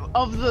that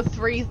of the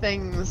three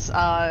things,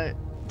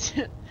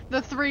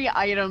 the three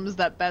items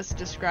that best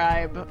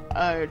describe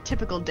a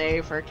typical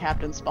day for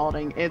Captain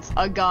Spaulding. It's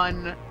a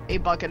gun, a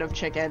bucket of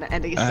chicken,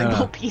 and a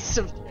single piece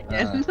of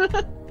chicken.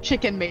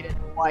 Chicken made it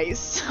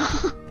twice.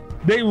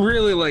 They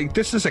really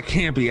this is a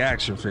campy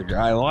action figure.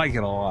 I like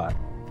it a lot.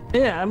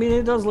 Yeah, I mean,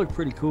 it does look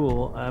pretty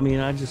cool. I mean,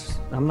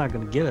 I'm not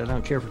going to get it. I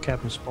don't care for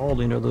Captain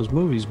Spaulding or those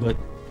movies, but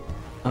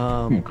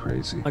you're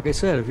crazy. Like I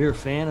said, if you're a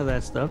fan of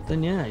that stuff,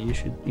 then yeah, you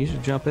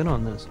should jump in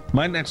on this.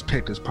 My next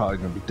pick is probably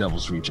going to be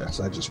Devil's Rejects.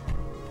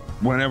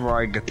 Whenever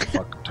I get the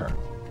fucking turn,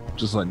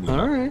 just letting you know.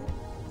 All right,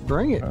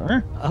 bring it. All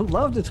right. I'd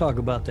love to talk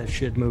about that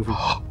shit movie.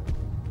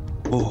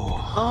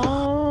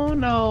 Oh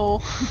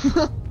no.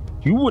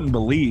 You wouldn't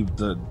believe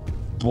the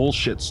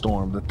bullshit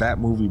storm that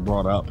movie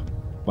brought up,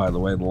 by the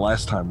way, the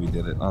last time we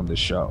did it on this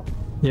show.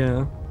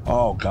 Yeah.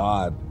 Oh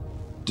God.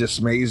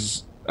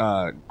 Dismay's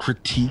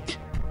critique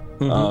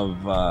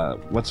of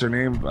what's her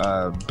name?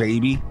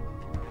 Baby.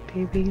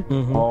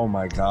 Mm-hmm. Oh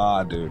my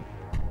God, dude.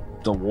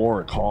 The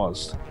war it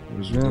caused. It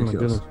was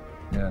ridiculous.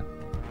 Yeah.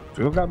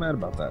 People got mad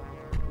about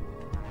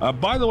that.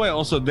 By the way,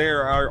 also they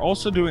are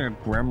also doing a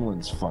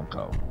Gremlins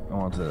Funko.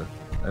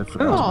 I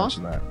forgot to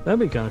mention that. That'd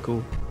be kind of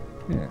cool.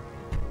 Yeah.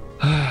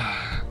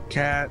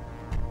 Cat.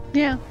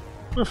 Yeah.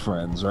 We're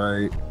friends,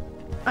 right?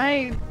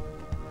 I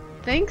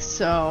think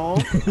so.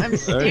 I'm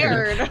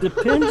scared.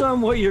 Depends on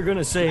what you're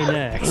gonna say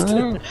next.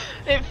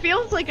 It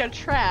feels like a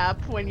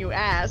trap when you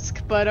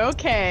ask, but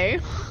okay.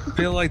 I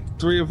feel like the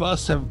three of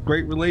us have a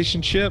great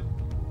relationship,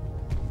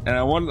 and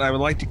I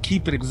would like to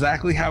keep it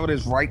exactly how it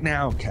is right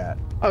now, Kat.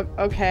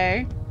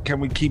 Okay. Can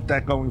we keep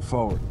that going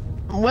forward?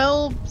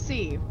 We'll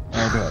see.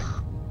 Okay.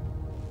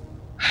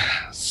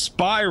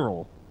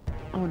 Spiral.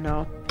 Oh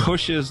no.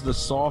 Pushes the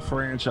Saw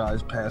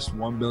franchise past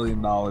 $1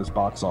 billion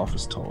box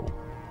office total.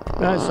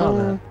 I saw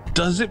that.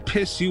 Does it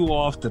piss you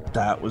off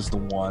that was the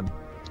one?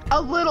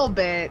 A little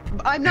bit.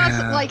 I'm not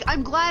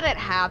I'm glad it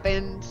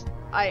happened.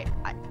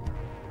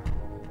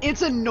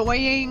 It's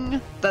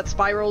annoying that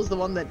Spiral's the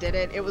one that did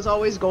it. It was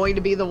always going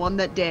to be the one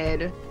that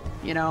did,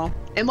 you know,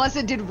 unless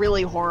it did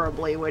really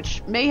horribly,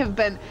 which may have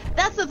been.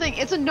 That's the thing.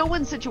 It's a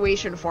no-win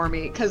situation for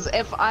me, because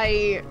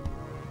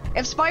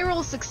if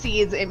Spiral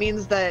succeeds, it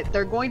means that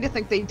they're going to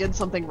think they did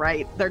something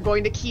right. They're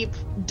going to keep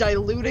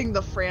diluting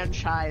the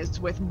franchise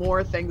with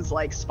more things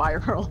like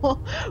Spiral,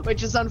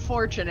 which is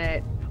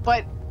unfortunate.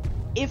 But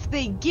if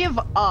they give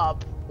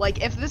up,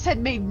 like if this had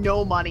made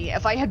no money,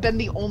 if I had been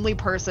the only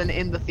person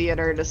in the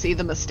theater to see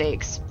the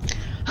mistakes,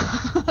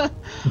 and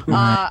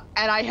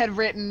I had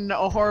written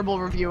a horrible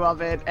review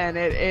of it and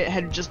it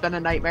had just been a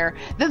nightmare,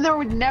 then there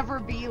would never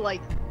be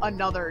like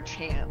another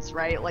chance,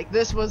 right? Like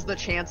this was the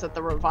chance at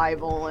the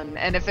revival,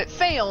 and if it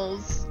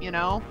fails, you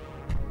know,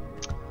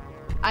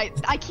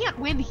 I can't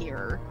win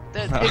here.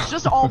 It's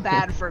just all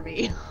bad for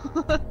me.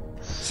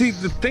 See,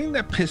 the thing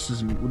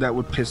that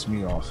would piss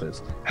me off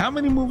is how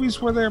many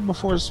movies were there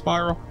before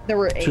Spiral? There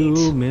were 8.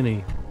 Too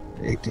many.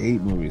 8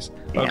 movies.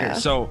 Yeah. Okay,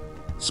 so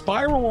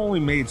Spiral only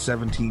made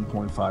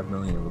 17.5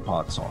 million in the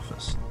box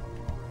office.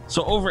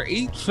 So over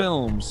 8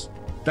 films,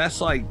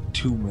 that's like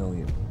 2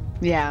 million.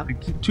 Yeah.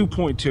 Like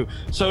 2.2.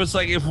 So it's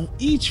like if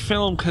each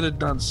film could have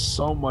done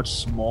so much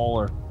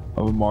smaller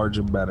of a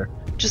margin better.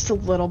 Just a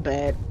little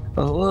bit.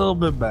 A little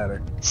bit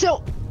better.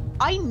 So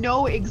I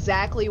know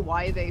exactly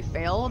why they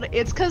failed.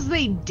 It's because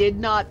they did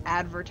not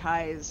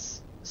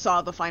advertise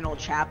Saw the Final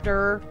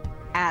Chapter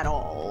at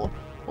all.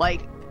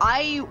 Like,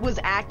 I was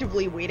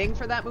actively waiting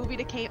for that movie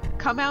to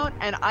come out,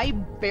 and I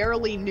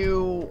barely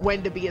knew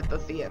when to be at the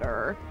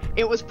theater.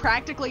 It was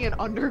practically an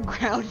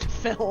underground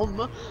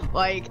film.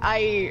 Like,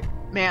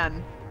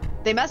 man,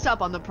 they messed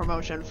up on the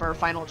promotion for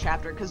Final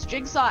Chapter, because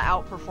Jigsaw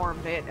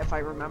outperformed it, if I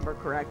remember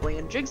correctly,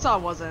 and Jigsaw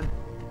wasn't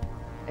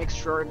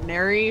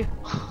extraordinary.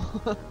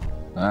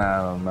 I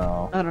don't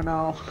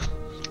know.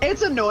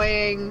 It's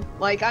annoying.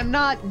 Like, I'm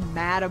not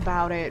mad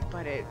about it,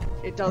 but it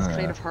does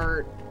kind of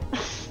hurt.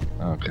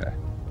 Okay.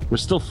 We're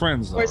still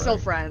friends, though. We're still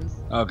right? friends.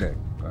 Okay.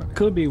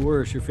 Could be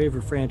worse. Your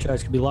favorite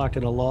franchise could be locked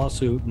in a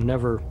lawsuit and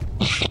never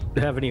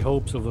have any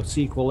hopes of a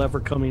sequel ever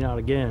coming out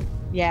again.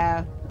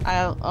 Yeah.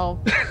 I'll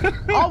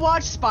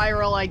watch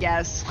Spiral, I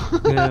guess.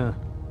 Yeah.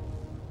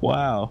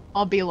 Wow.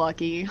 I'll be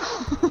lucky.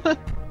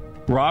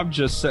 Rob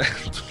just said,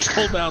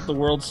 pulled out the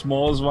world's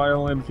smallest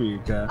violin for you,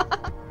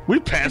 Kat. We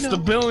passed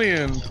 $1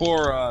 billion.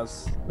 Poor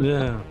us.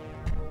 Yeah.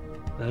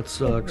 That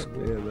sucks.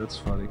 Yeah, that's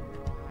funny.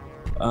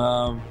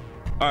 All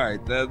right.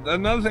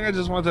 Another thing I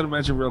just wanted to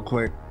mention real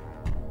quick.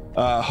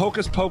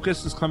 Hocus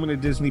Pocus is coming to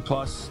Disney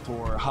Plus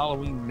for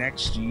Halloween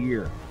next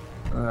year.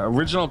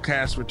 Original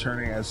cast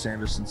returning as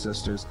Sanderson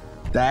sisters.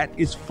 That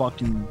is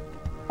fucking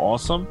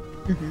awesome.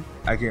 Mm-hmm.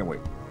 I can't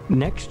wait.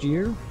 Next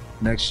year?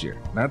 Next year.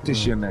 Not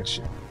this year, next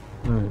year.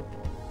 All right.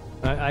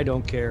 I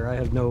don't care. I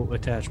have no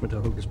attachment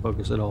to Hocus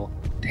Pocus at all.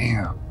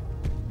 Damn.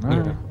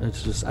 Yeah,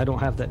 it's just I don't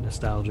have that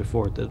nostalgia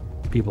for it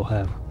that people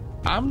have.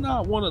 I'm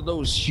not one of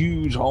those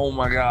huge, oh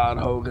my god,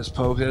 Hocus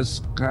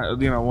Pocus,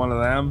 one of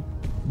them.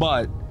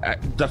 But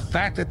the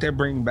fact that they're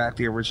bringing back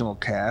the original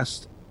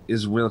cast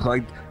is really,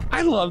 like,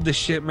 I love this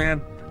shit,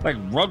 man. Like,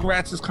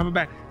 Rugrats is coming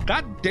back.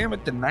 God damn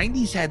it, the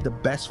 90s had the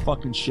best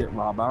fucking shit,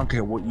 Rob. I don't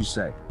care what you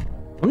say.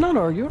 I'm not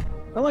arguing.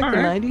 I like the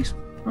 90s.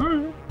 All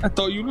right. I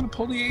thought you were going to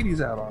pull the 80s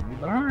out on me,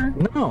 but all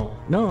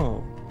right.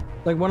 No.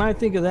 Like, when I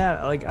think of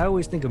that, like, I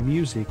always think of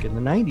music, and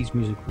the 90s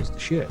music was the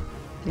shit.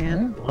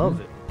 Yeah. I love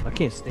it. I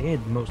can't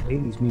stand most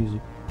 80s music.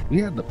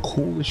 We had the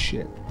coolest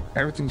shit.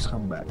 Everything's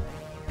coming back.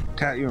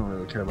 Kat, you don't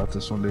really care about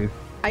this one, do you?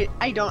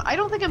 I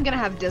don't think I'm gonna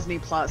have Disney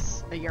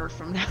Plus a year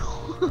from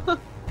now.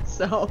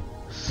 So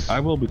I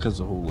will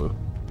because of Hulu,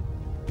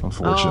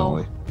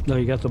 unfortunately. No,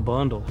 you got the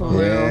bundle.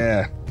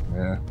 Yeah.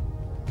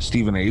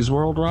 Stephen A's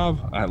World,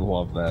 Rob? I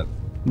love that.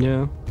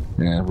 Yeah,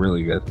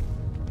 really good.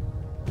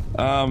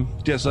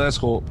 Yeah, so that's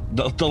cool.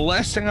 The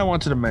last thing I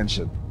wanted to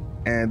mention,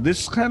 and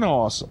this is kind of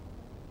awesome.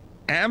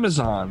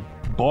 Amazon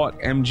bought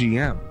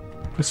MGM.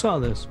 I saw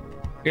this.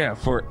 Yeah,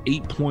 for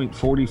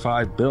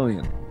 $8.45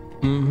 billion.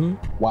 Mm-hmm.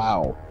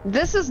 Wow.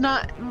 this is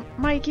not,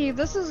 Mikey.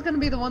 This is gonna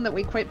be the one that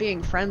we quit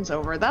being friends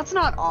over. That's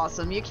not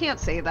awesome. You can't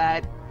say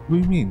that. What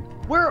do you mean?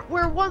 We're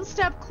one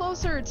step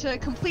closer to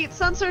complete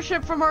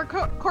censorship from our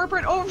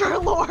corporate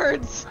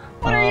overlords.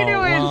 What are you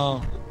doing?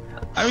 Well,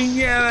 I mean,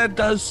 yeah, that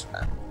does.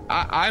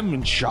 I'm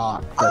in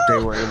shock that they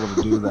were able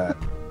to do that.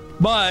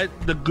 But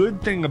the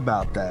good thing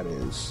about that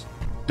is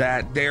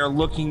that they are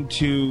looking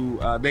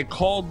to. They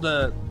called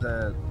the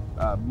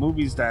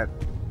movies that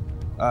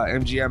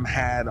MGM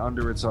had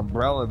under its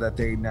umbrella that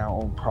they now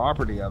own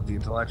property of, the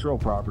intellectual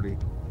property,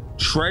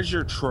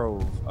 treasure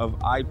trove of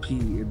IP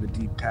in the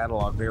deep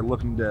catalog. They're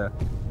looking to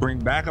bring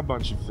back a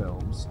bunch of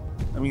films.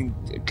 I mean,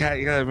 Kat,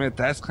 you gotta admit,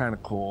 that's kind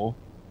of cool.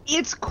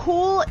 It's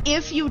cool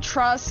if you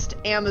trust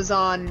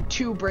Amazon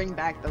to bring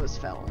back those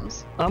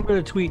films. I'm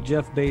gonna tweet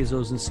Jeff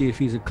Bezos and see if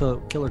he's a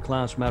Killer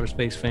Clowns from Outer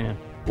Space fan.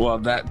 Well,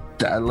 I'm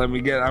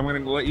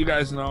gonna let you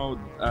guys know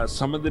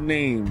some of the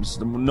names,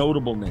 the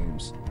notable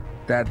names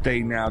that they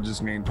now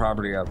just gained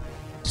property of.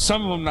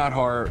 Some of them not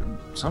hard,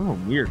 some of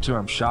them weird too.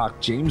 I'm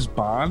shocked. James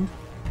Bond.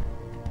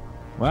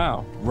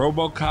 Wow.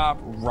 RoboCop,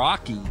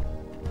 Rocky,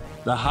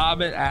 The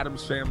Hobbit,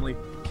 Addams Family,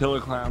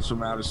 Killer Clowns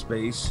from Outer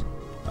Space,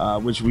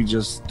 which we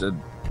just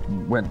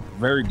went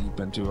very deep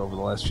into over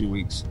the last few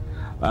weeks.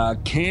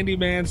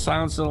 Candyman,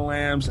 Silence of the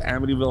Lambs,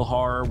 Amityville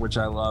Horror, which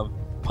I love,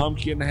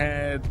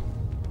 Pumpkinhead,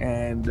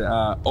 and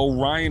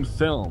Orion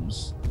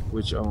Films,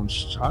 which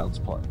owns Child's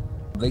Play.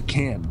 They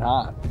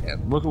cannot,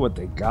 man. Look at what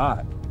they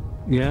got.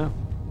 Yeah.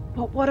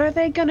 But what are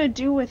they gonna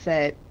do with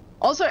it?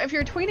 Also, if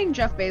you're tweeting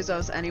Jeff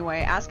Bezos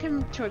anyway, ask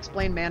him to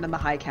explain Man in the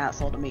High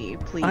Castle to me,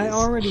 please. I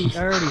already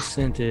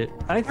sent it.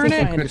 I think I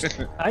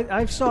understand.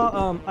 I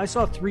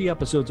saw 3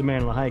 episodes of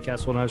Man in the High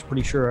Castle, and I was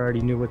pretty sure I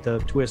already knew what the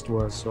twist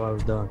was, so I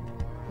was done.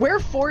 We're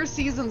 4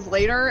 seasons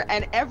later,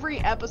 and every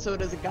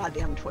episode is a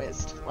goddamn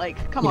twist.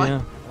 Like, come on.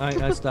 Yeah,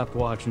 I stopped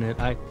watching it.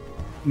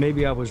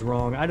 maybe I was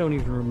wrong. I don't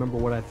even remember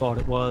what I thought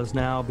it was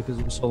now because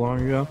it was so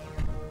long ago.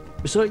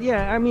 So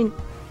yeah, I mean,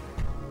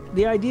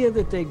 the idea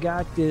that they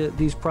got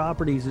these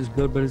properties is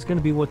good, but it's going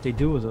to be what they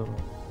do with them,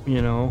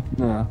 you know?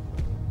 Yeah.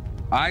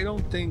 I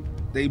don't think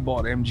they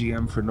bought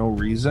MGM for no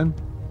reason.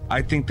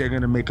 I think they're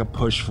going to make a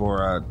push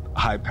for a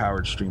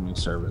high-powered streaming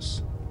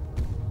service.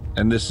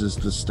 And this is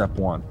the step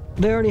one.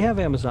 They already have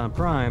Amazon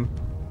Prime.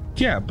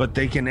 Yeah, but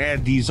they can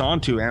add these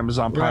onto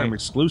Amazon Prime Right.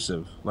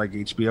 exclusive, like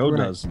HBO Right.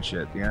 does and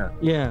shit. Yeah.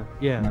 Yeah,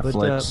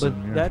 Netflix but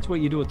and, yeah. that's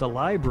what you do with the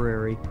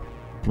library.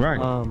 Right.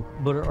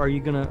 But are you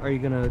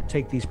gonna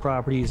take these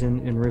properties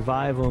and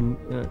revive them,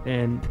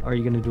 and are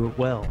you gonna do it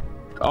well?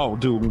 Oh,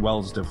 doing well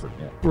is different.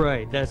 Yeah.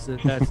 Right. That's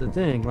the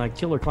thing. Like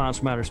Killer Clowns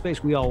from Outer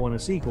Space, we all want a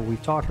sequel.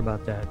 We've talked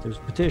about that. There's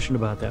a petition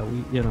about that.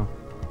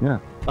 Yeah.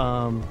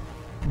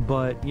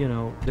 But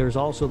there's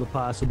also the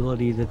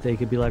possibility that they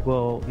could be like,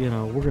 well,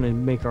 we're gonna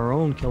make our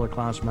own Killer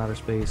Clowns from Outer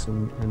Space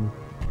and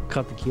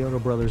cut the Kyoto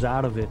brothers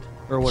out of it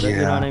or whatever.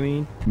 You know what I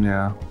mean?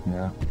 Yeah.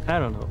 Yeah. I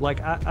don't know.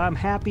 Like I'm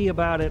happy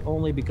about it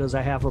only because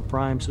I have a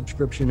Prime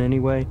subscription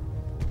anyway.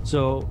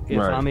 So if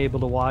Right. I'm able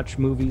to watch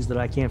movies that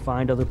I can't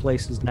find other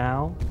places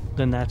now,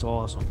 then that's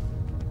awesome.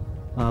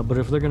 But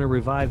if they're going to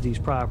revive these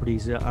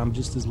properties, I'm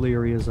just as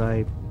leery as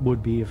I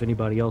would be if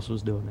anybody else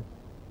was doing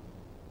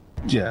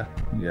it. Yeah.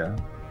 Yeah.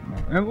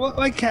 And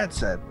like Kat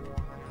said,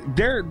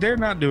 they're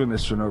not doing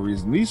this for no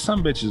reason. These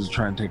some bitches are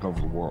trying to take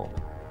over the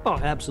world. Oh,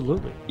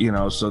 absolutely.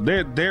 So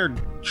they're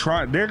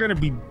trying. They're going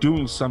to be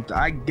doing something.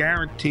 I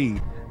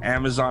guarantee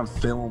Amazon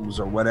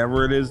Films or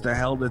whatever it is the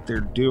hell that they're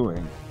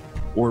doing,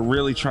 or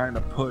really trying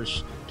to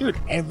push. Dude,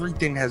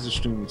 everything has a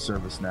streaming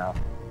service now,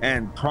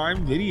 and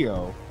Prime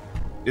Video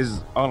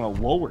is on a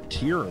lower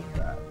tier of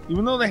that.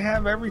 Even though they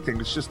have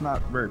everything, it's just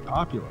not very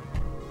popular.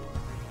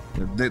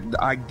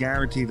 I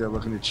guarantee they're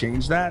looking to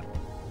change that,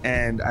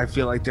 and I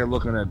feel like they're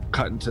looking to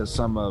cut into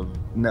some of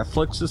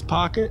Netflix's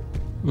pocket.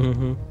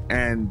 Mm-hmm.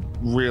 And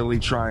really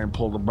try and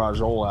pull the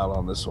brajol out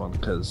on this one,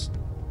 because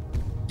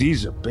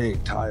these are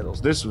big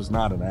titles. This was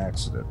not an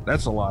accident.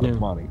 That's a lot of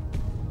money.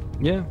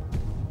 Yeah.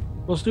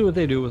 Let's do what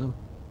they do with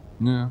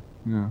them.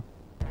 Yeah.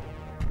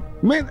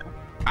 Man,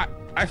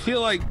 I feel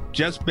like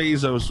Jeff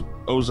Bezos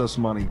owes us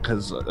money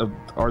because of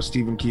our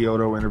Stephen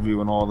Kyoto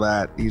interview and all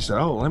that. He said,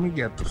 "Oh, let me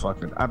get the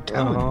fucking." I'm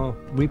telling you,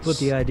 we put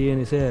the idea in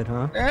his head,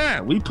 huh?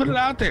 Yeah, we put it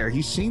out there.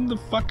 He's seen the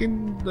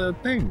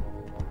thing.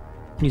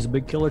 He's a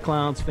big Killer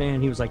Clowns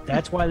fan. He was like,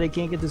 that's why they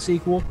can't get the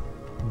sequel.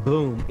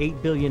 Boom,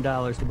 $8 billion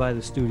to buy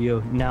the studio.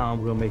 Now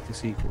I'm going to make the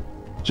sequel.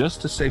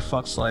 Just to say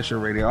fuck Slasher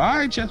Radio. All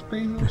right, Jeff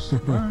Bezos.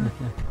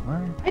 All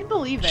right. I'd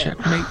believe it.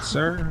 Checkmate,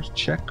 sir.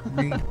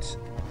 Checkmate.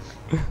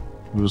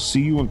 We'll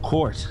see you in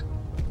court.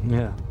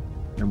 Yeah.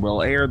 And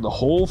we'll air the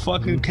whole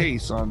fucking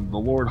case on the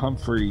Lord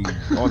Humphrey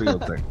audio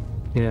thing.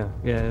 Yeah.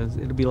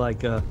 It'll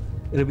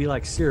be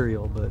like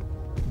Serial, but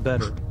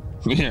better.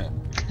 Yeah.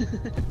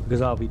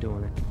 Because I'll be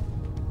doing it.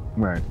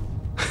 Right.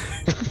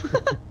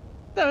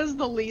 That was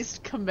the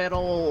least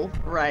committal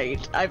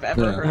right I've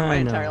ever heard in my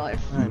entire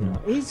life. I know.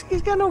 He's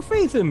got no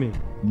faith in me.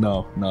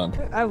 No, none.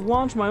 I've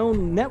launched my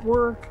own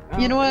network.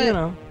 You know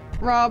what?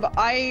 Rob,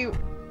 I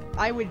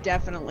would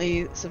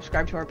definitely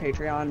subscribe to our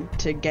Patreon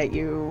to get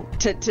you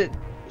to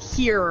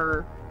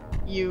hear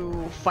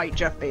you fight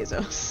Jeff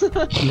Bezos.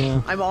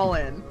 Yeah. I'm all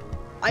in.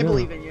 I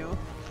believe in you.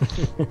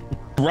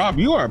 Rob,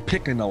 you are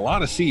picking a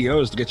lot of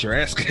CEOs to get your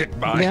ass kicked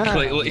by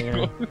lately.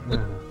 Yeah.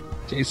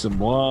 Jason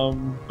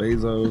Blum,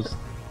 Bezos.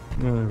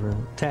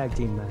 Tag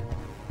team man.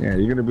 Yeah,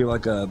 you're gonna be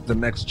like the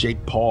next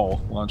Jake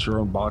Paul, launch your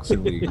own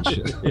boxing league and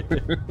shit.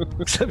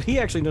 Except he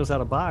actually knows how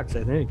to box,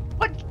 I think.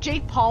 Put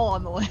Jake Paul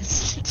on the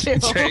list too.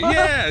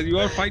 Yeah, you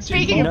want to fight Jake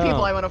Paul? Speaking of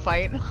people I want to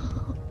fight.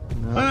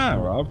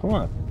 Rob, come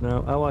on.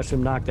 No, I watched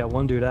him knock that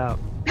one dude out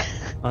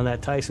on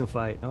that Tyson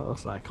fight. I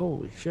was like,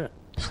 holy shit.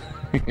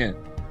 Yeah.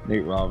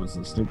 Nate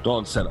Robinson, Snoop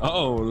Dogg said,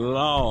 "Oh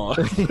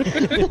Lord."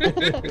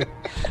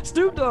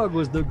 Snoop Dogg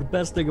was the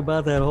best thing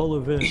about that whole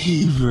event.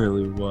 He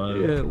really was.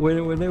 Yeah,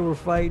 when they were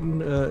fighting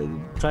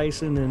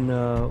Tyson and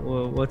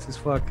what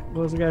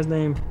was the guy's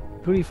name?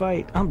 Who did he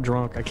fight? I'm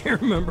drunk. I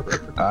can't remember.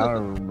 I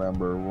don't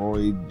remember.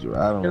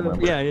 I don't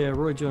remember. Yeah,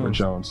 Roy Jones. Roy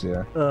Jones,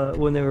 yeah.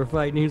 When they were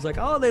fighting, he was like,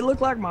 "Oh, they look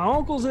like my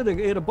uncles at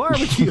a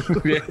barbecue."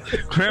 Yeah.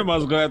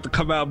 Grandma's gonna have to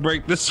come out and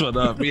break this one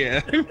up.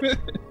 Yeah.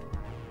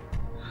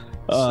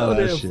 So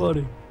damn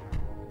funny.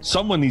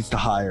 Someone needs to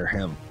hire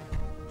him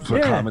for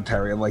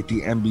commentary on like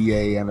the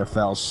NBA,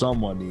 NFL.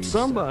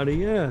 Somebody,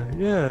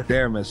 yeah.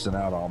 They're missing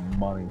out on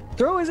money.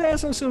 Throw his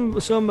ass on some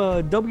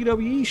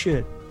WWE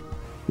shit.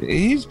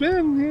 He's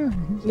been,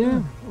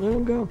 yeah. Let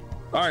him go.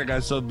 All right,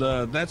 guys. So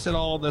that's it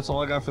all. That's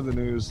all I got for the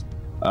news.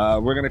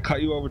 We're gonna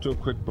cut you over to a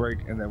quick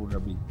break, and then we're gonna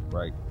be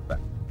right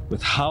back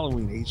with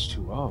Halloween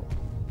H2O.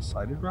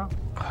 Excited, Rob?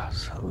 Oh,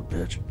 son of a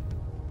bitch.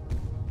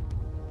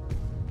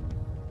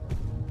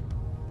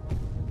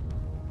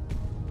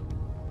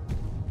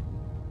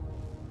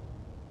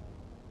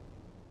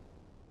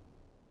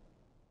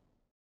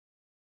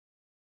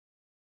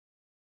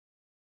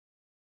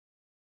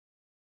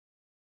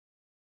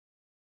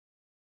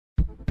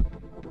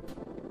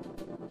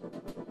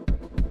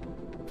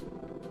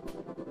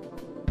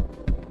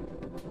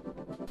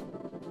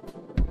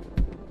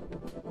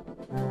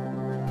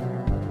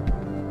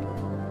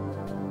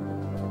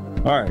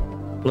 All right.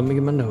 Let me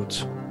get my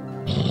notes.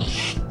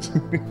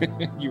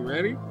 You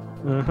ready?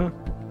 Uh-huh.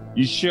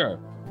 You sure?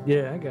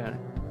 Yeah, I got it.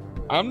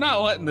 I'm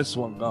not letting this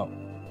one go.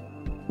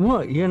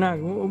 What? You're not?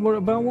 What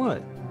about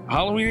what?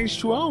 Halloween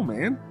H2O,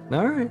 man.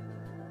 All right.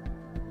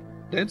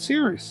 Dead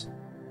serious.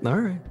 All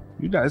right.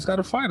 You guys got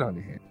a fight on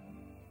your hand.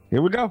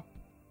 Here we go.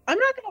 I'm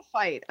not gonna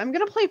fight. I'm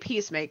gonna play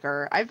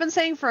Peacemaker. I've been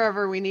saying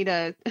forever we need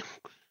to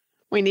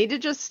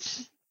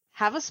just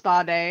have a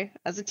spa day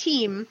as a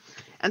team.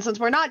 And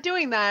since we're not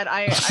doing that,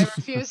 I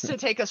refuse to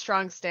take a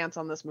strong stance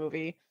on this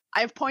movie.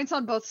 I have points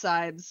on both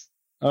sides.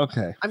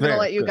 Okay. I'm gonna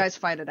let you guys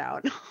fight it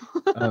out.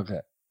 Okay.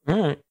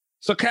 All right.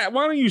 So, Kat,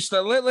 why don't you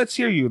start? Let's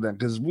hear you then,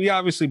 because we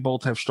obviously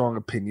both have strong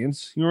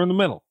opinions. You're in the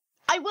middle.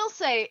 I will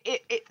say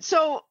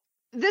so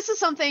this is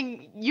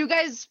something you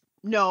guys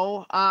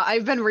know.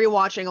 I've been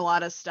rewatching a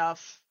lot of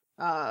stuff,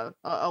 a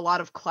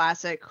lot of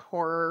classic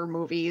horror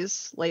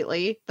movies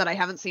lately that I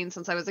haven't seen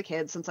since I was a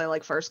kid, since I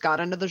first got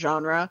into the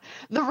genre.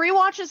 The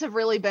rewatches have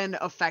really been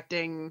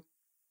affecting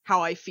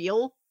how I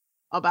feel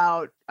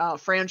about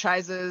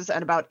franchises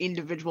and about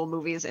individual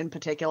movies in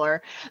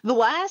particular. The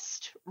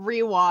last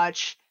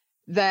rewatch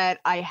that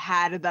I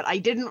had that I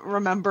didn't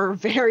remember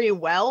very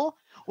well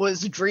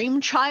was Dream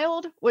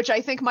Child, which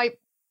I think might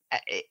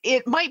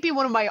be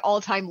one of my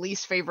all-time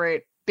least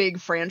favorite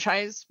big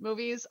franchise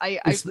movies.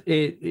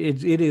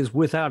 It is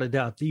without a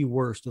doubt the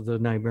worst of the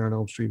Nightmare on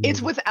Elm Street movies.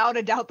 It's without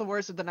a doubt the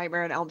worst of the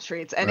Nightmare on Elm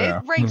Streets, and it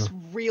ranks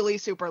really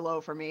super low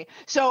for me.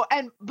 So,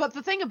 but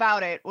the thing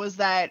about it was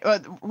that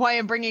why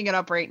I'm bringing it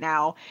up right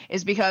now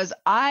is because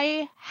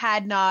I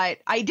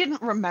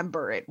didn't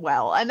remember it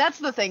well, and that's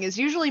the thing is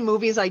usually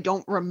movies I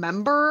don't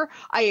remember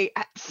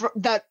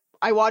that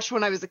I watched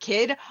when I was a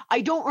kid,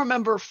 I don't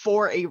remember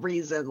for a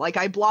reason. Like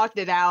I blocked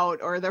it out,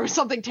 or there was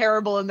something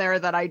terrible in there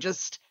that I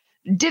just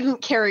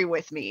didn't carry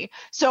with me.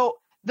 So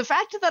the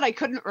fact that I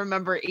couldn't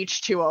remember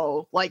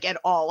H2O at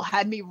all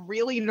had me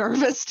really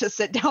nervous to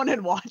sit down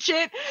and watch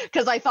it,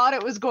 because I thought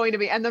it was going to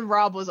be. And then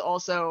Rob was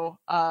also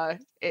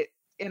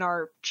in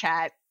our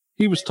chat.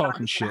 He was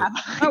talking shit.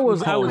 I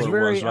was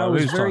very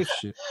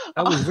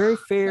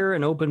fair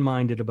and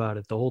open-minded about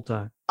it the whole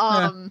time.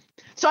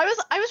 So I was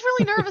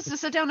really nervous to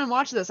sit down and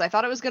watch this. I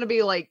thought it was going to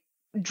be like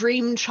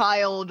Dream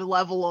Child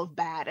level of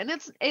bad, and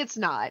it's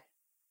not.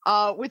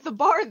 With the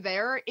bar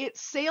there, it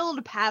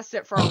sailed past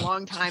it for a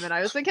long time, and I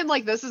was thinking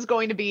this is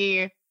going to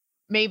be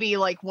maybe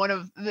one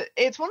of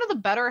the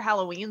better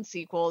Halloween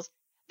sequels.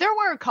 There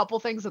were a couple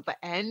things at the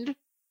end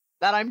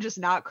that I'm just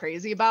not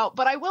crazy about,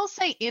 but I will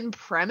say in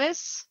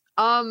premise,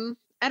 and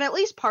at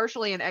least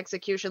partially in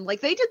execution,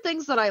 they did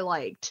things that I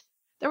liked.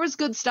 There was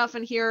good stuff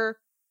in here.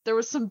 There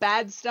was some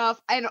bad stuff,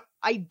 and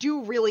I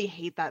do really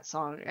hate that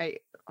song.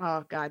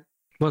 Oh God.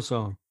 What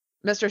song?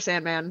 Mr.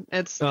 Sandman.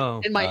 It's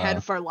in my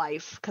head for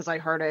life because I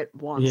heard it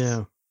once.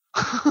 Yeah.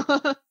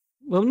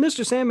 Well,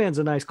 Mr. Sandman's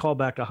a nice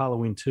callback to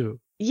Halloween too.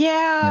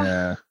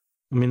 Yeah.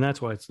 I mean,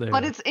 that's why it's there.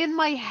 But it's in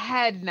my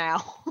head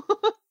now.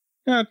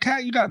 Yeah,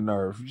 Kat, you got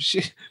nerve.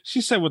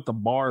 She said with the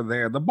bar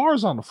there. The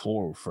bar's on the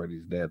floor with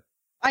Freddy's dead.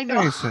 I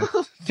know.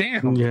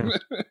 Damn. Yeah.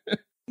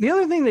 The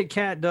other thing that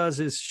Kat does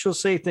is she'll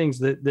say things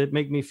that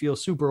make me feel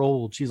super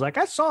old. She's like,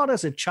 I saw it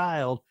as a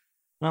child.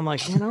 And I'm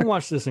like, man, I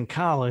watched this in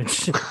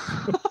college.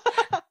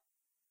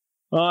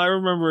 Well, I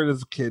remember it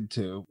as a kid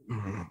too.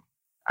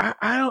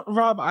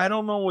 Rob, I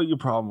don't know what your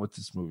problem with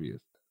this movie is.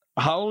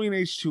 Halloween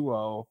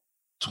H2O,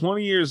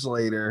 20 years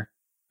later,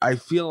 I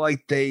feel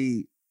like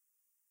they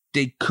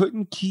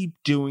couldn't keep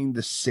doing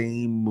the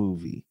same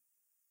movie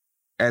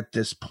at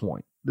this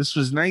point. This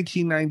was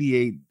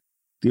 1998.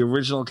 The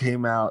original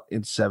came out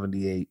in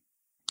 78.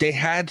 They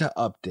had to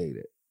update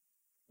it,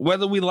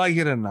 whether we like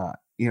it or not,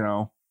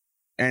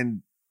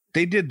 and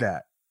they did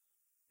that.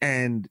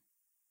 And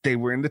they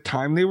were in the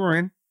time they were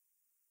in.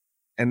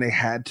 And they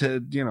had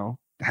to,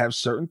 have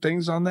certain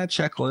things on that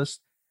checklist.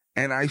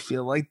 And I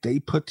feel like they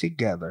put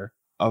together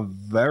a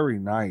very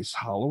nice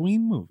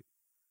Halloween movie.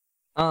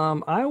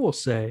 I will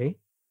say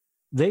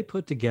they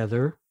put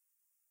together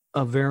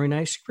a very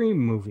nice Scream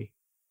movie.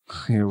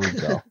 Here we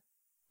go.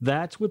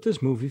 That's what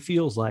this movie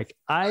feels like.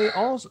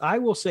 I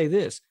will say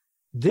this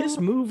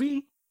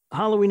movie,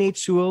 Halloween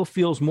H2O,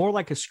 feels more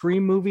like a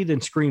Scream movie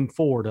than Scream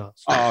 4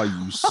 does. Oh,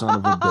 you son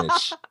of a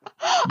bitch.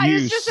 I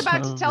was just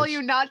about to tell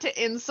you not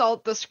to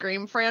insult the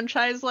Scream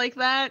franchise like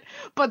that,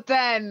 but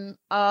then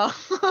the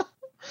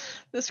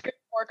Scream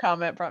 4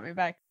 comment brought me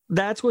back.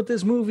 That's what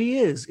this movie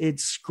is.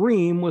 It's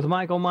Scream with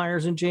Michael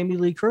Myers and Jamie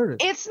Lee Curtis.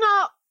 It's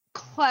not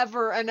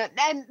clever, and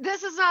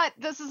this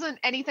isn't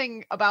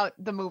anything about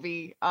the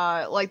movie.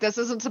 This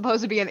isn't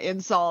supposed to be an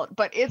insult,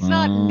 but it's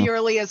not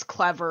nearly as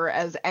clever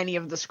as any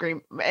of the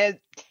Scream as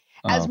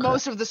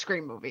most of the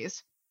Scream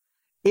movies.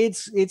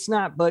 It's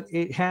not, but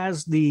it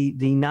has the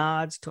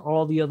nods to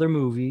all the other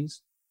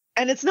movies,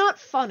 and it's not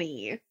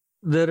funny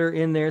that are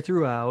in there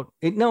throughout.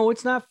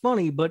 It's not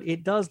funny, but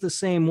it does the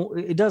same.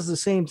 It does the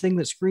same thing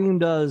that Scream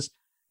does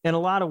in a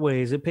lot of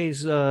ways. It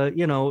pays,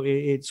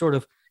 it sort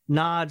of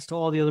nods to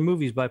all the other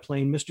movies by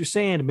playing Mr.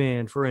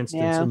 Sandman, for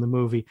instance, in the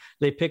movie.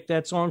 They picked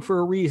that song for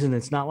a reason.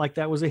 It's not like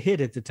that was a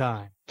hit at the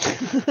time.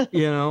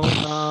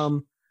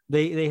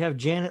 They have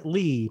Janet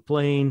Leigh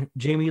playing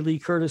Jamie Lee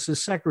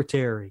Curtis's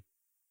secretary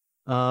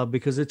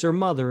because it's her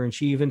mother, and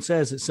she even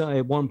says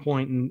at one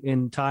point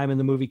in time in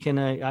the movie, "Can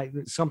I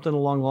something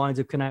along the lines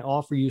of, can I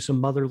offer you some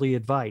motherly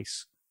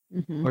advice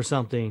or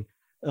something?"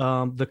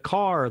 The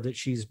car that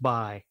she's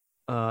by,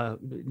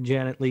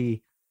 Janet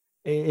Leigh,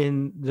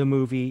 in the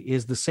movie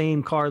is the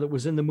same car that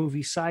was in the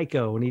movie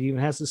Psycho, and it even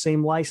has the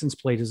same license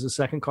plate as the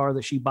second car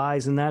that she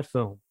buys in that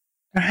film.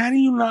 How do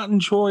you not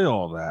enjoy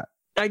all that?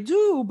 I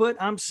do,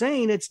 but I'm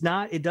saying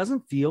it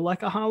doesn't feel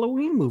like a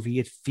Halloween movie.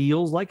 It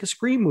feels like a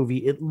Scream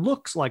movie. It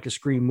looks like a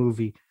Scream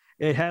movie.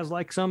 It has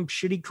like some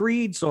shitty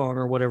Creed song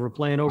or whatever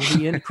playing over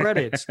the end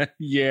credits.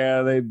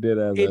 Yeah, they did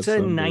have that. It's a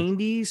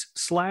 90s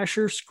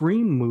slasher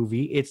Scream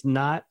movie. It's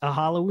not a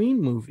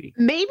Halloween movie.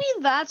 Maybe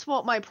that's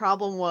what my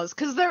problem was,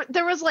 because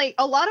there was like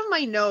a lot of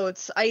my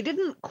notes, I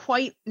didn't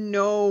quite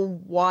know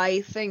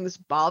why things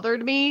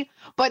bothered me,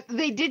 but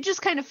they did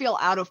just kind of feel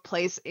out of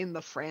place in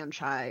the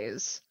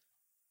franchise.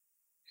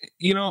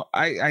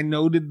 I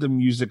noted the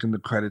music in the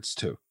credits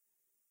too.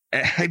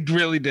 I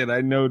really did.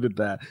 I noted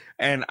that.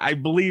 And I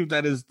believe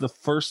that is the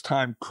first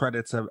time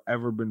credits have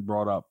ever been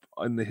brought up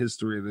in the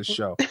history of this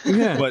show.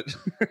 Yeah. But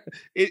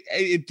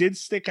it did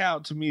stick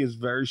out to me as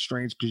very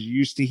strange, because you're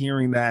used to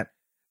hearing that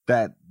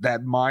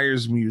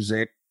Myers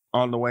music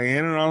on the way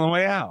in and on the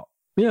way out.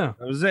 Yeah.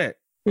 That was it.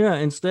 Yeah.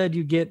 Instead,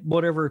 you get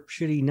whatever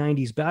shitty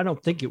 90s, but I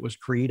don't think it was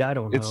Creed. I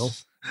don't know.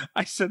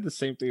 I said the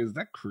same thing. Is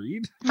that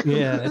Creed?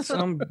 Yeah. It's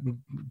some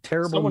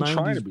terrible Someone 90s,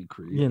 trying to be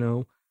Creed.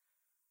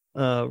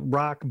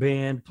 Rock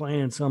band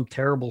playing some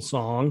terrible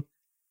song.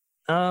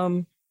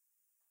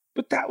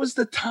 But that was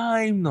the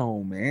time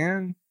though,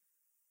 man.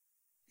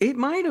 It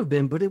might have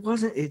been, but it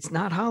wasn't. It's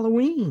not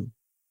Halloween.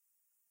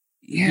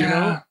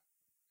 Yeah.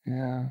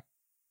 Yeah.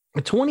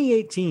 In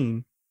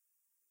 2018,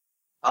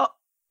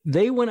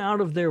 they went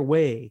out of their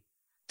way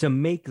to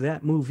make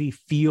that movie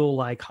feel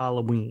like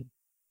Halloween.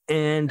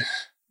 And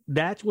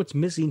that's what's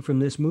missing from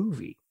this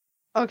movie.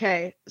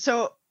 Okay,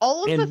 so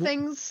all of the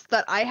things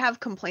that I have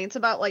complaints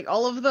about, like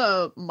all of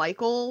the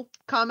Michael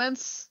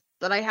comments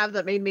that I have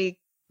that made me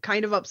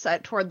kind of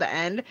upset toward the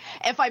end,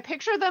 if I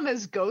picture them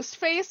as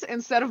Ghostface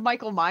instead of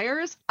Michael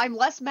Myers, I'm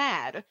less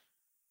mad.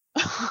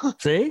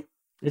 See?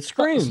 It's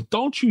Scream.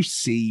 Don't you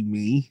see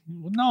me?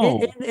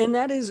 No. And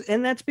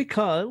that's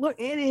because look,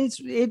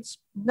 it's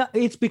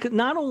because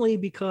not only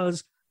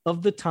because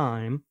of the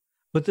time,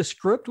 but the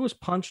script was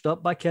punched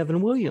up by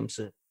Kevin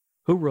Williamson,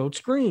 who wrote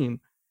Scream.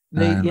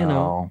 I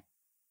know.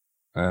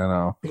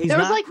 There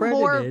was like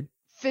credited. More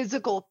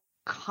physical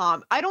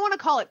I don't want to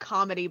call it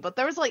comedy, but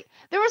there was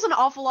an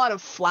awful lot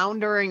of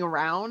floundering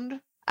around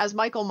as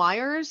Michael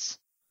Myers.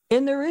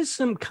 And there is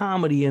some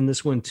comedy in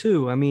this one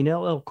too. I mean,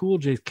 LL Cool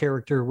J's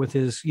character with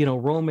his,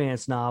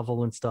 romance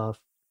novel and stuff.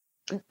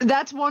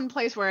 That's one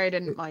place where I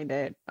didn't mind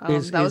it. That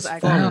was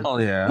actually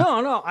fun. Yeah.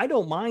 No, I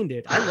don't mind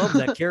it. I love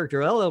that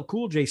character. LL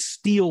Cool J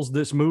steals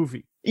this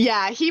movie.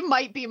 Yeah, he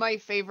might be my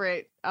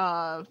favorite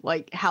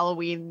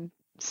Halloween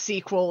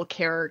sequel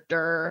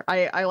character.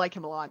 I like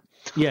him a lot.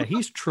 Yeah,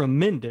 he's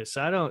tremendous.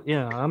 I'm not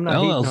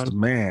LL's hating on the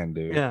man,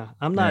 dude. Yeah,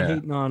 I'm not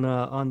hating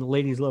on the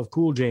ladies love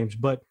Cool James,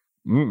 but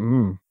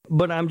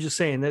I'm just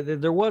saying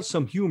that there was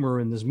some humor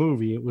in this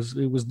movie. It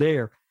was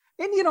there.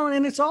 And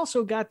and it's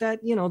also got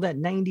that, that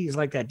 90s,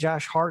 like that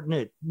Josh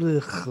Hartnett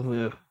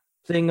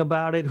thing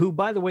about it, who,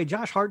 by the way,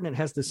 Josh Hartnett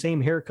has the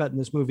same haircut in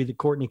this movie that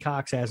Courtney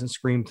Cox has in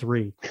Scream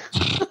 3.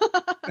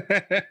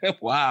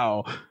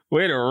 Wow.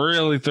 Way to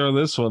really throw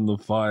this one to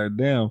fire.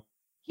 Damn.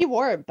 He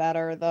wore it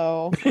better,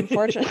 though,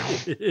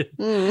 unfortunately.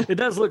 It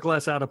does look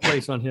less out of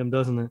place on him,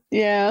 doesn't it?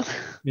 Yeah.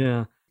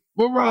 Yeah.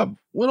 Well, Rob,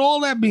 with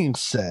all that being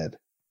said,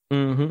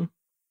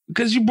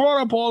 because you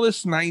brought up all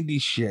this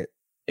 90s shit,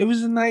 it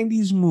was a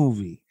 90s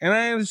movie. And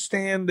I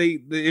understand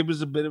it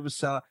was a bit of a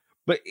sellout,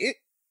 but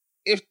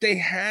if they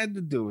had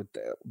to do it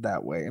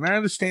that way, and I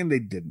understand they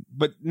didn't,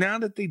 but now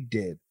that they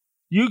did,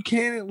 you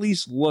can at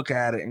least look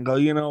at it and go,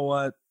 you know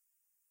what?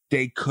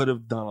 They could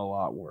have done a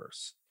lot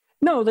worse.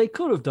 No, they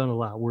could have done a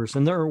lot worse,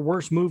 and there are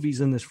worse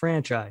movies in this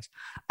franchise.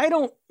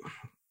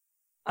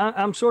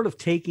 I'm sort of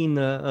taking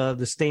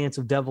the stance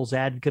of devil's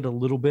advocate a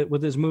little bit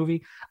with this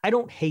movie. I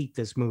don't hate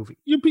this movie.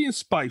 You're being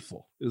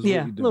spiteful. Is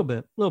yeah, what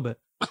a little bit.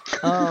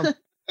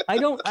 I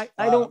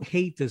don't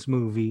hate this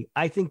movie.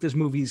 I think this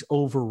movie's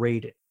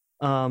overrated.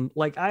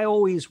 Like I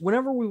always,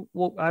 whenever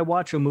I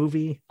watch a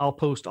movie, I'll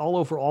post all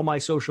over all my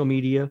social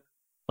media,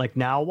 like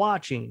now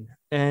watching.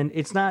 And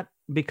it's not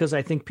because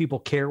I think people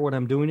care what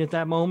I'm doing at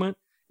that moment.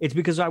 It's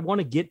because I want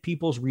to get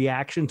people's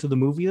reaction to the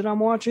movie that I'm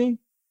watching.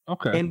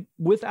 Okay. And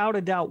without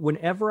a doubt,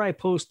 whenever I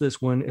post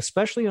this one,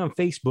 especially on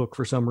Facebook,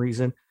 for some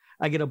reason,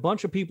 I get a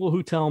bunch of people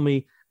who tell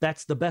me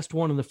that's the best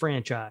one in the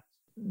franchise.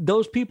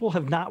 Those people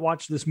have not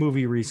watched this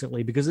movie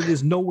recently because it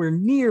is nowhere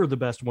near the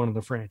best one in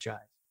the franchise.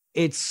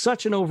 It's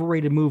such an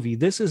overrated movie.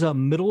 This is a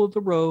middle of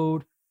the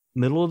road,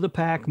 middle of the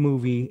pack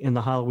movie in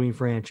the Halloween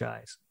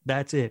franchise.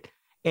 That's it.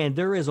 And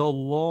there is a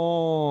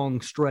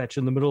long stretch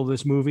in the middle of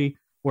this movie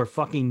where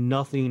fucking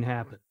nothing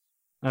happens.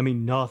 I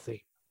mean, nothing.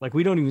 Like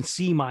we don't even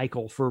see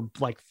Michael for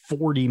like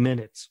 40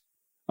 minutes.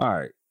 All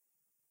right.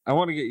 I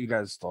want to get you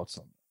guys' thoughts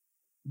on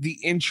the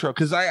intro,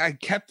 because I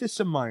kept this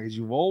in mind, as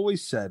you've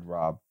always said,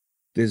 Rob,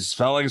 this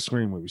felt like a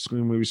Scream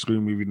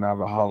movie,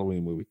 not a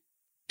Halloween movie.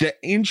 The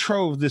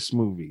intro of this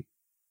movie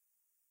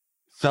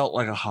felt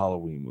like a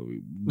Halloween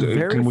movie. The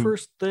very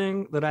first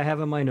thing that I have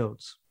in my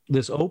notes,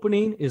 this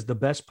opening is the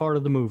best part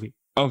of the movie.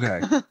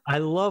 Okay. I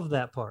love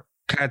that part.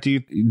 Kat, do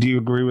you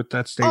agree with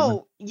that statement?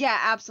 Oh, yeah,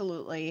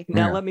 absolutely.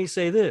 Now, let me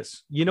say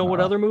this. You know what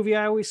other movie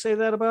I always say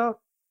that about?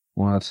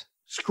 What?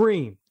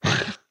 Scream.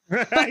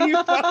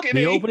 You fucking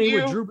The opening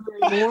with Drew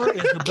Barrymore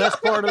is the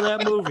best part of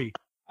that movie.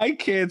 I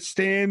can't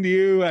stand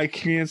you. I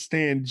can't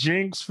stand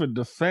Jinx for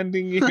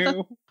defending you.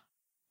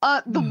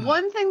 The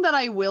one thing that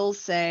I will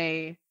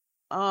say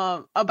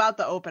about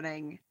the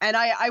opening, and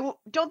I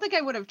don't think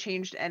I would have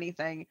changed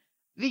anything,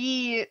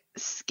 the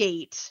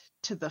skate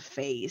to the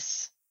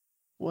face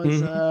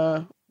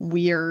was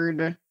weird.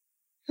 You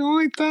don't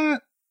like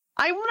that?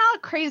 I'm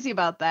not crazy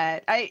about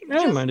that. I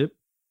don't mind it.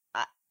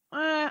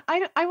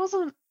 I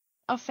wasn't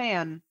a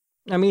fan.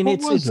 I mean,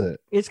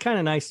 it's kind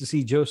of nice to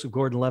see Joseph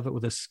Gordon-Levitt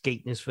with a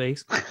skate in his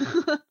face.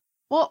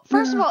 Well,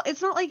 first of all,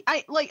 it's not like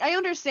I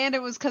understand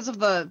it was because of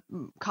the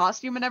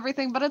costume and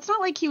everything, but it's not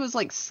like he was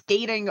like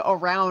skating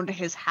around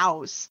his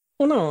house.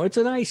 Well, no, it's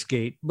an ice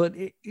skate, but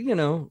he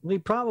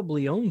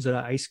probably owns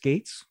ice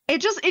skates.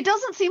 It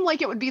doesn't seem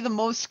like it would be the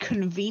most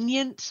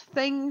convenient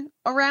thing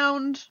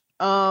around.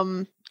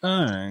 All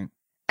right.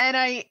 And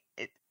I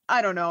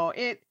don't know.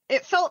 It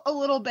felt a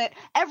little bit.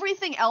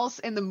 Everything else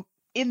in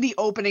the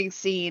opening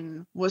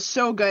scene was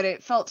so good.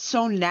 It felt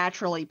so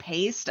naturally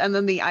paced, and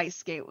then the ice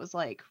skate was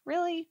like,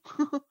 really?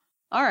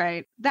 All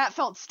right. That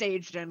felt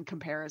staged in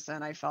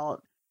comparison, I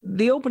felt.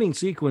 The opening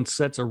sequence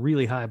sets a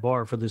really high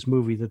bar for this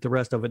movie that the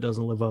rest of it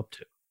doesn't live up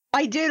to.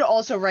 I did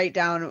also write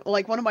down,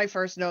 like, one of my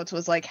first notes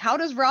was like, how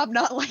does Rob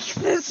not like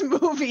this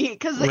movie?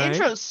 Because the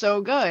intro's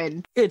so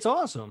good. It's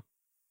awesome.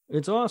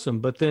 It's awesome.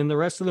 But then the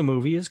rest of the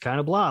movie is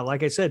kind of blah.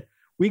 Like I said,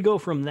 we go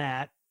from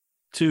that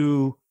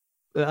to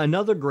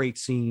another great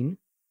scene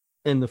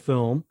in the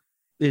film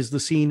is the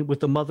scene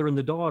with the mother and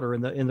the daughter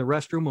in the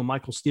restroom when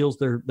Michael steals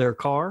their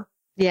car.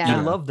 Yeah.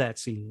 I love that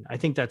scene. I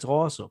think that's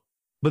awesome.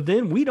 But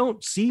then we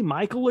don't see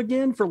Michael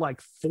again for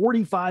like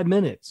 45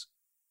 minutes.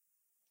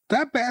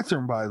 That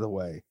bathroom, by the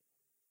way,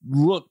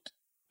 looked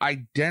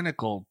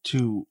identical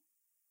to,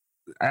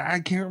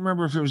 I can't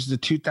remember if it was the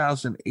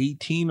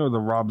 2018 or the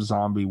Rob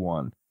Zombie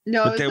one.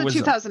 No, it was the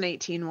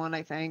 2018 one,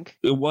 I think.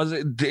 It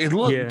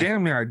looked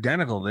damn near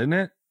identical, didn't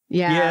it?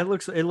 Yeah. It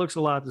looks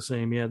a lot the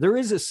same. Yeah. There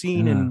is a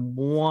scene in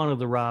one of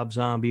the Rob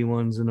Zombie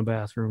ones in the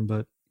bathroom,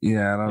 but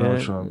yeah, I don't know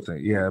which one I'm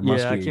thinking. Yeah, it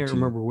must be I can't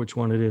remember which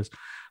one it is.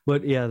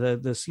 But yeah,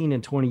 the scene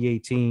in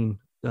 2018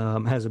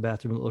 has a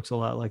bathroom that looks a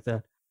lot like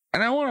that.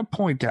 And I want to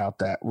point out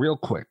that real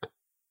quick,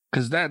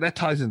 because that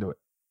ties into it.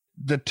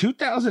 The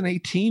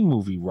 2018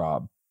 movie,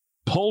 Rob,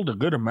 pulled a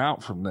good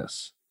amount from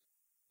this,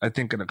 I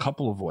think, in a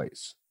couple of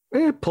ways.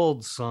 It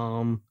pulled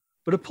some,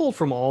 but it pulled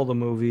from all the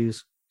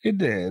movies. It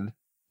did.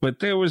 But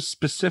there was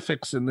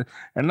specifics and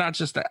not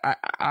just that.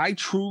 I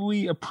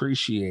truly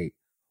appreciate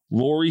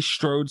Laurie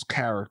Strode's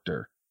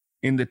character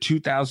in the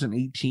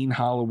 2018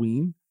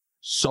 Halloween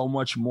so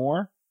much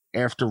more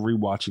after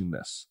rewatching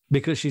this.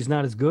 Because she's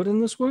not as good in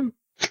this one?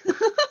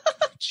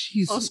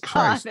 Jesus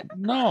Christ.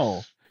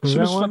 No. She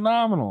was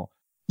phenomenal.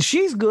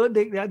 She's good.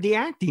 The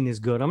acting is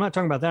good. I'm not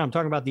talking about that. I'm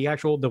talking about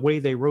the way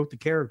they wrote the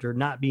character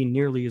not being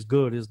nearly as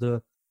good as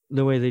the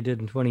way they did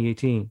in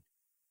 2018.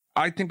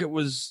 I think it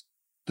was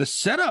the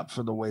setup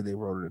for the way they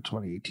wrote it in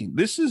 2018.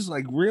 This is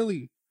like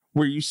really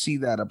where you see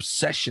that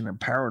obsession and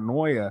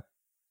paranoia,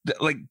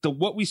 like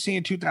what we see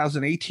in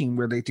 2018,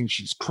 where they think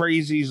she's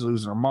crazy, she's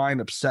losing her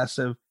mind,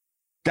 obsessive.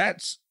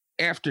 That's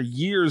after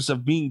years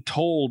of being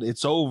told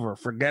it's over,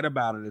 forget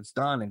about it, it's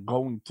done, and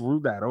going through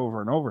that over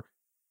and over,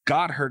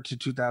 got her to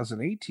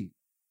 2018.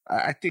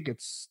 I think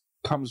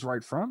comes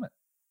right from it.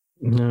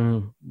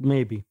 No,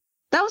 maybe.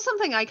 That was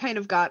something I kind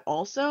of got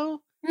also.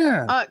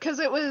 Yeah. Because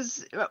it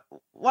was,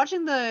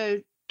 watching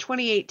the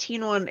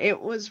 2018 one,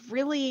 it was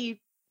really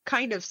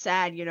kind of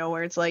sad,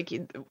 where it's like,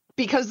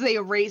 because they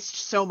erased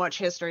so much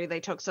history,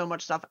 they took so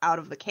much stuff out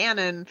of the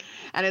canon,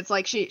 and it's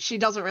like she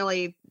doesn't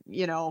really,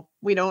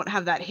 we don't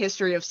have that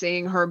history of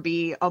seeing her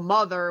be a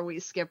mother. We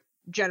skip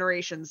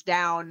generations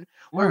down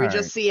where we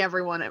just see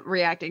everyone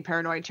reacting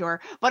paranoid to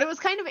her. But it was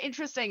kind of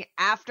interesting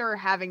after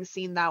having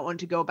seen that one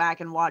to go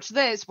back and watch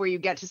this, where you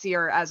get to see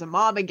her as a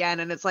mom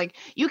again, and it's like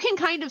you can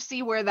kind of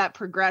see where that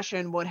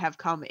progression would have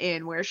come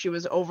in, where she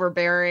was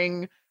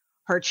overbearing,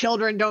 her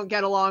children don't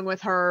get along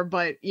with her,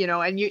 but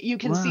and you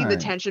can see the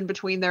tension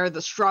between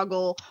the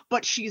struggle,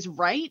 but she's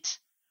right,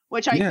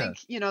 which I think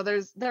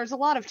there's a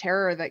lot of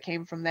terror that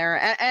came from there,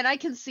 and I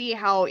can see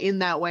how in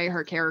that way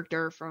her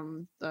character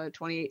from the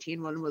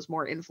 2018 one was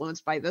more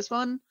influenced by this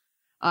one,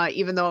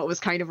 even though it was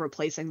kind of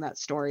replacing that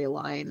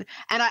storyline.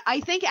 And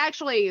I think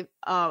actually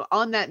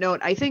on that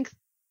note, I think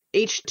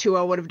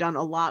H2O would have done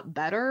a lot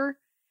better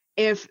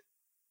if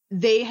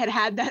they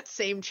had that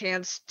same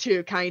chance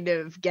to kind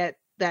of get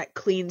that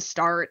clean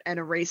start and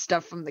erase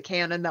stuff from the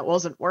canon that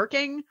wasn't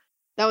working.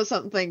 That was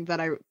something that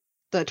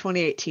the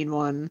 2018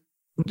 one.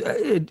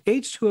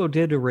 H2O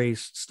did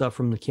erase stuff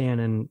from the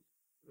canon,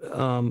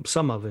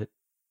 some of it.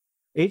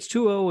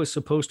 H2O is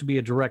supposed to be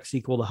a direct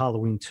sequel to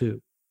Halloween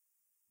 2.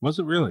 Was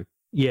it really?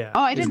 Yeah.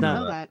 Oh, I didn't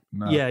know that.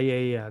 No. Yeah.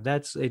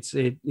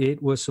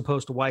 It was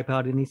supposed to wipe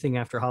out anything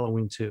after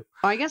Halloween 2.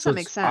 Oh, I guess that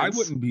makes sense. I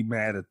wouldn't be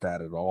mad at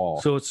that at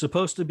all. So it's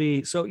supposed to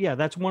be,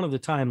 that's one of the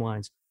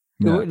timelines.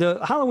 Yeah. The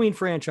Halloween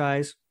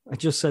franchise, I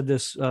just said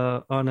this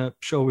on a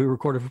show we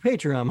recorded for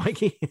Patreon,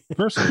 Mikey. Of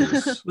course it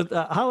is. But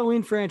the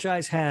Halloween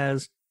franchise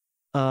has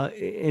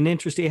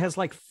it has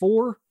like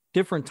 4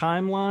 different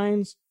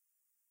timelines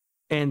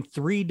and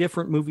 3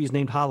 different movies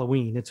named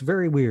Halloween. It's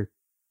very weird.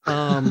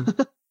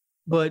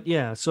 But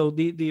yeah, so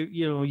the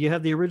you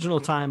have the original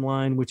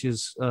timeline, which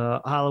is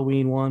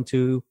Halloween 1,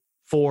 2,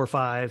 4,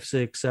 5,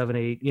 6, 7,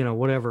 8,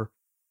 whatever.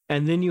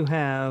 And then you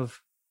have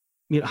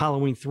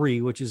Halloween 3,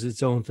 which is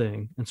its own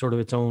thing and sort of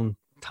its own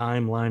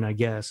timeline, I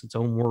guess, its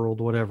own world,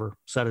 whatever,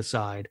 set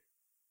aside.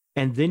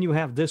 And then you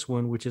have this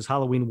one, which is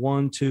Halloween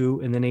 1,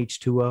 2, and then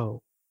H2O.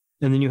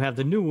 And then you have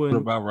the new one.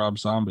 What about Rob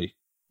Zombie?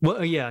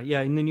 Well, yeah.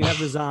 And then you have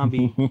the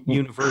zombie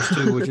universe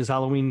 2, which is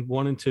Halloween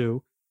 1 and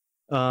 2.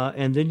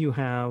 And then you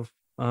have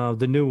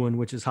the new one,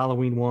 which is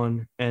Halloween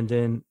 1, and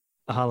then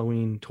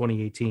Halloween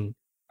 2018.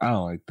 I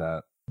don't like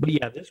that. But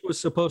yeah, this was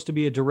supposed to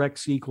be a direct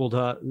sequel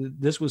to,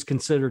 this was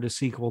considered a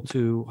sequel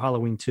to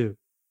Halloween 2.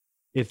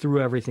 It threw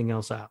everything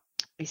else out.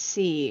 I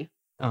see.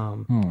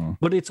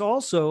 But it's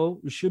also,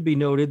 should be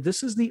noted,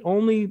 this is the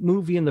only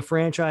movie in the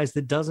franchise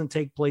that doesn't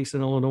take place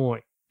in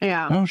Illinois.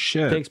 Yeah. Oh,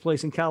 shit. It takes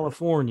place in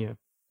California,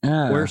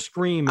 Yeah. where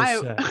Scream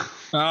is set.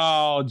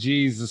 Oh,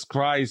 Jesus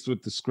Christ,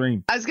 with the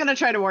Scream. I was going to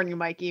try to warn you,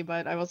 Mikey,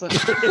 but I wasn't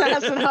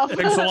fast enough.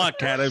 Thanks a lot,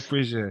 Kat. I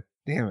appreciate it.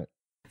 Damn it.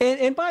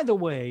 And by the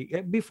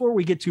way, before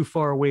we get too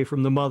far away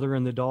from the mother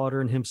and the daughter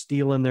and him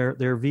stealing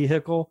their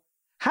vehicle,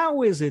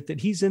 how is it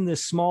that he's in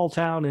this small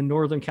town in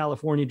Northern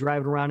California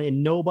driving around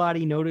and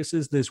nobody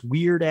notices this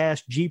weird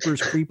ass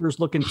Jeepers Creepers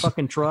looking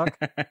fucking truck?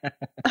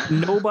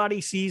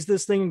 Nobody sees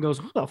this thing and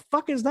goes, what the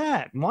fuck is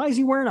that? Why is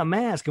he wearing a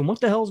mask? And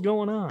what the hell's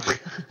going on?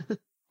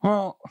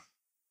 Well,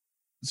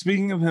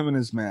 speaking of him and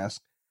his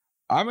mask,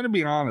 I'm going to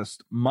be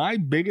honest. My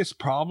biggest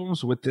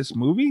problems with this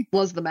movie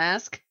was the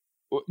mask.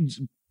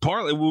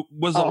 Partly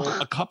was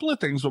a couple of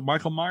things with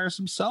Michael Myers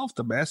himself,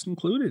 the mask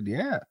included.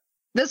 Yeah.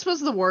 This was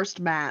the worst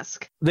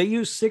mask. They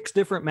used 6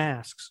 different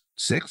masks.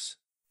 6?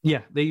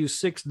 Yeah, they used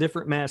 6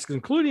 different masks,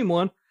 including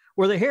one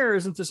where the hair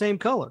isn't the same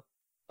color.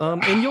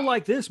 And you'll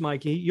like this,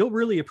 Mikey. You'll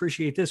really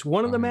appreciate this.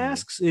 One of the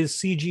masks is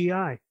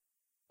CGI.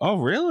 Oh,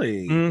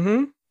 really?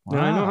 Mm-hmm. Wow.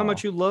 I know how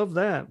much you love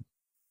that.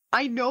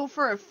 I know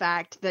for a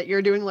fact that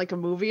you're doing like a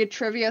movie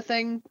trivia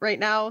thing right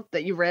now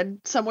that you read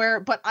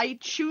somewhere, but I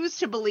choose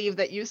to believe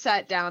that you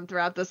sat down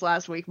throughout this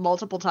last week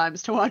multiple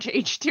times to watch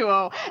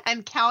H2O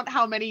and count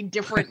how many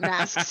different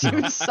masks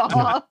you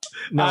saw.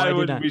 No, I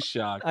wouldn't not. be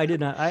shocked. I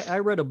did not. I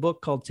read a book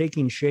called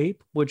Taking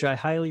Shape, which I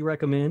highly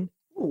recommend.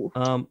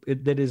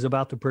 That is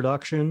about the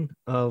production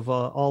of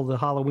all the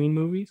Halloween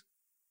movies,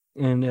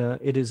 and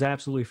it is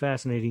absolutely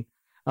fascinating.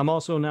 I'm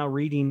also now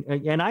reading,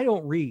 and I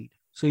don't read.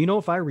 So,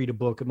 if I read a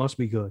book, it must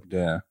be good.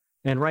 Yeah.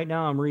 And right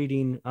now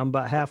I'm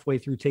about halfway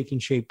through Taking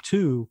Shape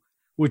 2,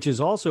 which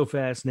is also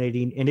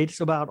fascinating. And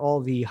it's about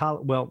all the,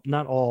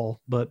 not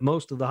all, but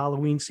most of the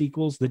Halloween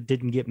sequels that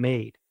didn't get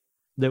made,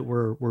 that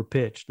were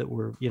pitched, that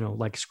were,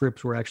 like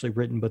scripts were actually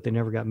written, but they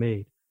never got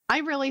made.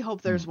 I really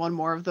hope there's one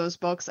more of those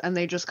books and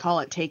they just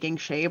call it Taking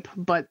Shape,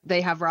 but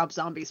they have Rob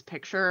Zombie's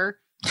picture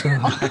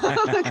on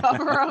the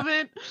cover of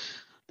it.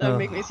 That would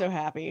make me so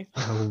happy.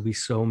 I will be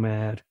so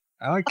mad.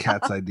 I like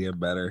Kat's idea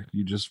better.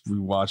 You just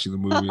rewatching the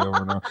movie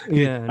over and over.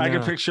 Yeah, I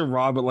can picture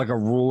Rob with like a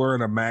ruler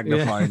and a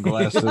magnifying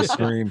glass to the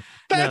screen.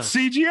 That's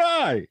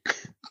CGI.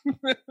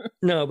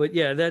 No, but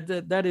yeah,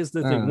 that is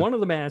the thing. One of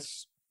the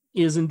masks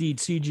is indeed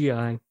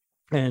CGI,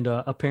 and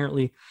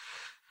apparently,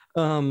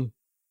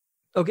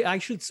 okay, I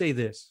should say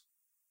this.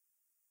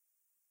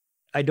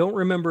 I don't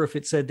remember if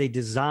it said they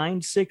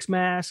designed 6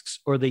 masks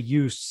or they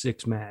used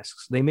 6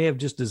 masks. They may have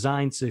just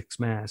designed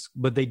 6 masks,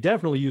 but they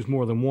definitely used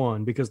more than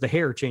one because the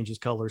hair changes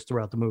colors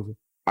throughout the movie.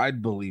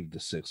 I'd believe the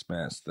 6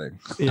 mask thing.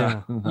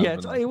 Yeah. Yeah.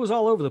 It was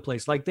all over the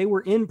place. Like they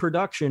were in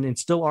production and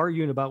still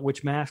arguing about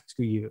which masks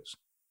to use.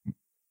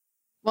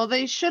 Well,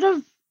 they should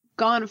have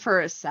gone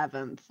for a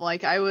 7th.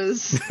 Like I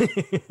was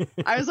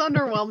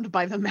underwhelmed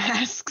by the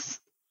masks.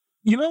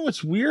 You know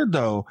what's weird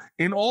though?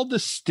 In all the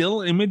still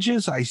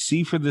images I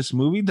see for this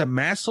movie, the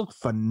masks look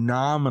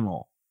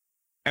phenomenal.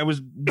 I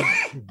was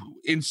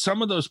in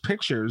some of those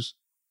pictures,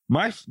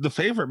 the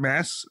favorite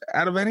masks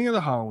out of any of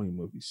the Halloween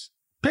movies.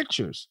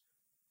 Pictures.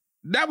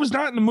 That was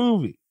not in the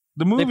movie.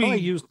 The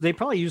movie they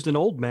probably used an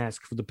old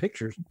mask for the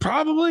pictures.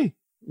 Probably.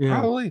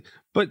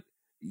 But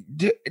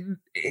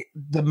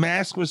the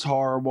mask was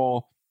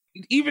horrible.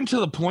 Even to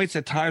the points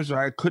at times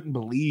where I couldn't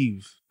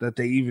believe that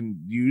they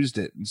even used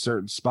it in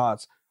certain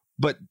spots.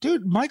 But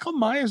dude, Michael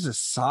Myers'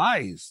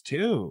 size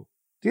too.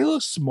 Do he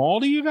look small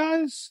to you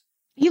guys?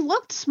 He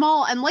looked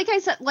small, and like I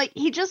said, like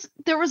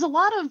there was a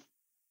lot of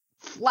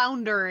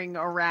floundering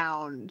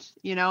around,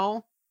 you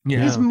know? Yeah.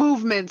 His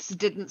movements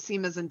didn't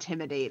seem as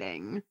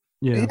intimidating.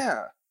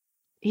 Yeah.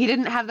 He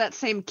didn't have that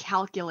same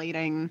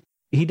calculating.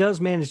 He does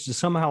manage to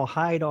somehow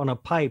hide on a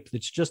pipe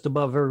that's just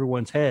above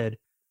everyone's head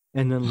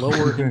and then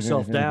lower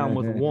himself down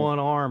with one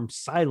arm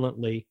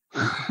silently.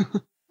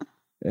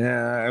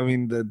 Yeah, I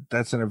mean,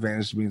 that's an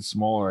advantage to being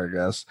smaller, I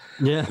guess.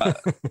 Yeah.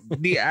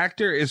 The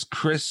actor is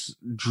Chris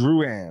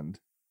Druand,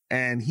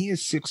 and he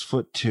is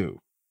 6'2".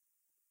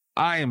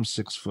 I am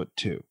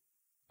 6'2".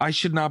 I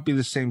should not be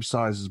the same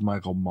size as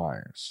Michael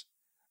Myers.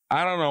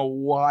 I don't know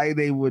why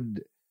they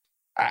would.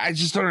 I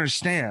just don't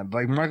understand.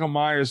 Like Michael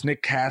Myers,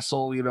 Nick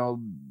Castle, you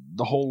know,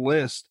 the whole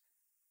list.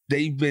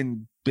 They've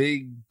been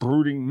big,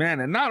 brooding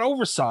men, and not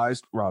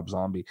oversized, Rob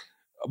Zombie,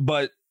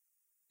 but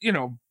you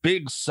know,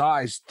 big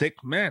sized, thick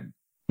men.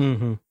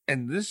 Mm-hmm.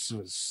 And this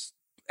was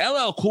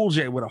LL Cool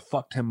J would have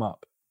fucked him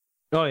up.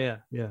 Oh yeah.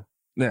 Yeah,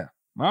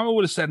 Mama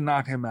would have said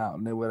knock him out,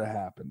 and it would have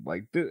happened.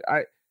 Like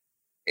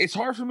it's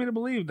hard for me to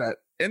believe that,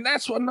 and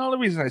that's another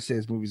reason I say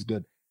this movie's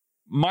good.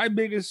 My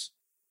biggest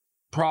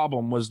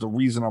problem was the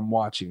reason I'm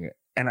watching it,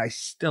 and I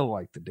still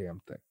like the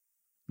damn thing.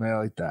 I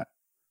like that.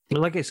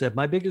 Like I said,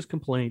 my biggest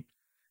complaint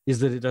is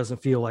that it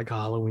doesn't feel like a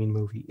Halloween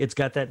movie. It's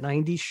got that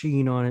 90s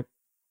sheen on it.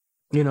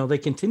 You know, they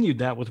continued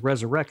that with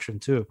Resurrection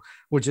too,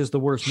 which is the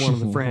worst one of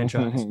the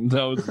franchise.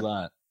 No, it's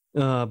not.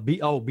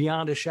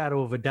 Beyond a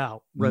shadow of a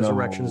doubt,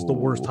 Resurrection is the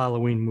worst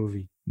Halloween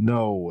movie.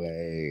 No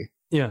way.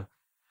 Yeah.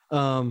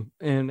 I'm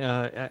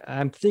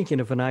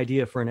thinking of an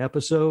idea for an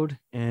episode,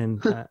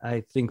 and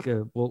I think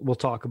we'll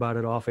talk about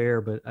it off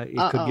air, but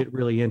it could get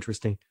really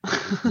interesting.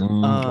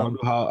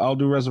 I'll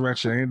do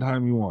Resurrection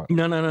anytime you want.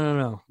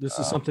 No. This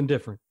is something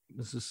different.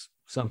 This is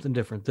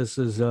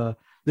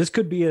This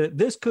could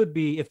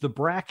be if the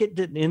bracket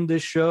didn't end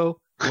this show,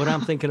 what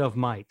I'm thinking of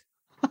might.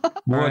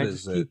 What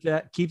is it?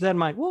 Keep that in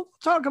mind. We'll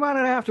talk about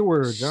it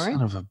afterwards. All right.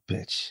 Son of a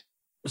bitch.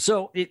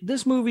 So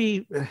this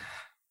movie,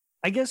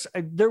 I guess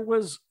there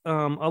was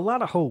a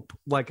lot of hope.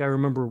 Like I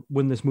remember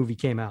when this movie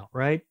came out,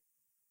 right?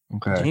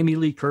 Okay. Jamie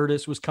Lee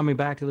Curtis was coming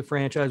back to the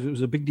franchise. It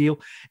was a big deal.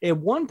 At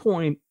one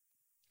point,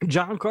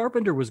 John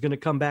Carpenter was going to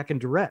come back and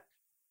direct.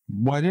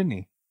 Why didn't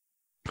he?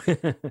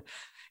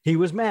 He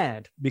was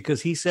mad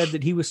because he said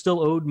that he was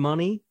still owed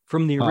money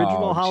from the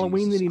original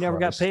Halloween Jesus that he never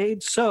got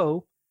paid.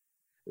 So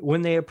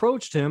when they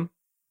approached him,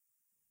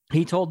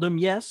 he told them,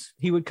 yes,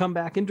 he would come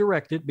back and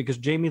direct it because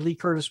Jamie Lee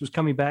Curtis was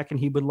coming back and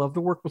he would love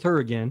to work with her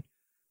again.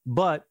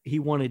 But he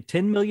wanted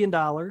 $10 million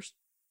to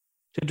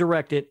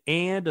direct it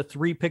and a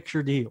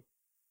 3-picture deal.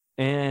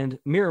 And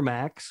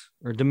Miramax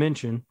or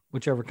Dimension,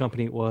 whichever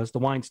company it was, the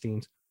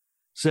Weinsteins,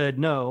 said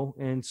no.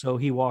 And so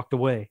he walked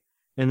away.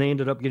 And they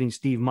ended up getting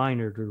Steve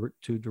Miner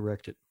to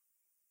direct it.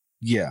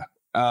 Yeah.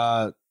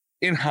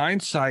 In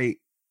hindsight,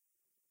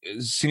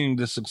 seeing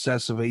the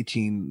success of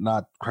 18,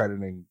 not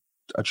crediting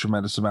a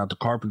tremendous amount to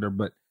Carpenter,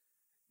 but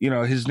you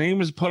know, his name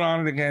was put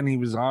on it again. He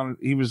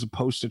was a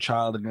poster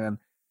child again.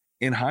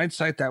 In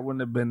hindsight, that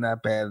wouldn't have been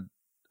that bad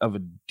of a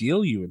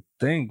deal, you would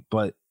think.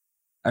 But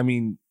I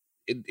mean,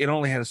 it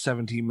only had a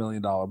 $17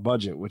 million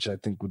budget, which I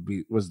think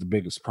was the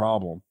biggest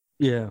problem.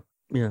 Yeah.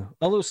 Yeah.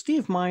 Although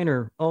Steve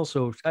Miner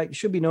also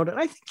should be noted,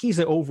 I think he's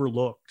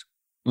overlooked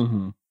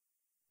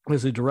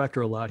as a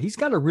director a lot. He's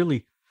got a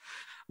really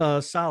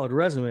solid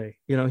resume.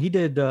 You know, he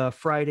did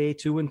Friday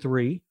 2 and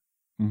 3,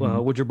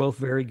 which are both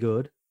very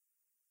good.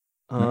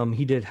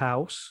 He did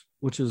House,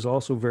 which is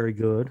also very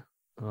good.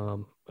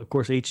 Of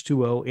course,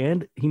 H2O,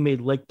 and he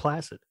made Lake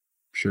Placid.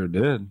 Sure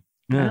did.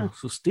 Yeah.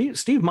 So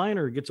Steve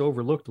Miner gets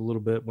overlooked a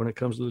little bit when it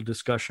comes to the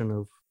discussion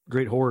of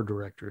great horror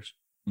directors.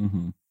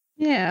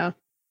 Yeah.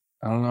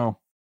 I don't know.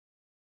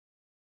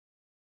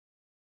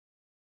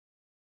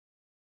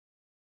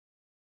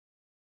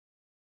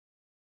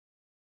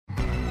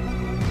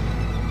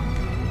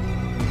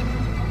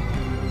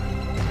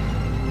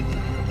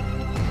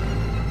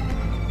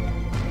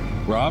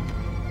 Rob?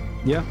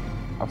 Yeah?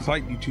 I'll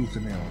fight you tooth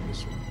and nail on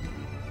this one.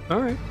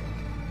 All right.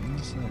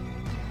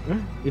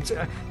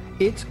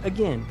 It's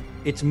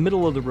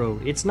middle of the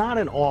road. It's not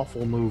an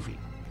awful movie,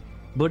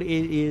 but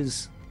it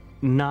is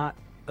not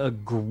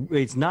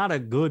it's not a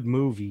good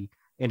movie,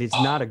 and it's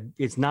not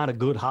a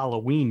good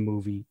Halloween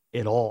movie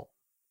at all.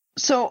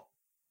 So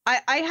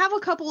I have a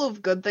couple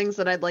of good things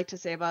that I'd like to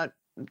say about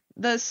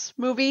this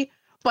movie,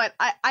 but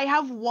I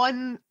have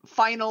one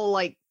final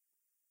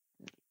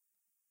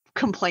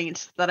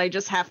complaint that I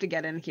just have to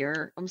get in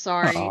here. I'm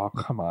sorry. Oh,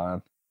 come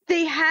on.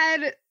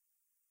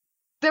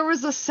 There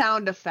was a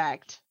sound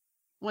effect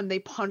when they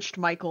punched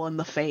Michael in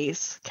the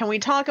face. Can we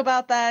talk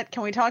about that?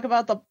 Can we talk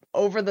about the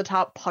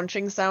over-the-top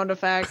punching sound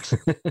effect?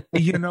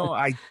 You know,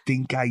 I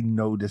think I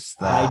noticed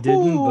that. I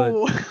didn't,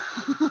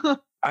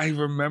 but I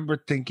remember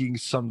thinking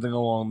something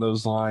along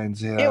those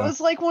lines. Yeah. It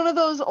was like one of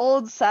those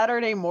old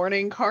Saturday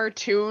morning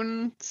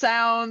cartoon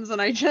sounds,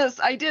 and I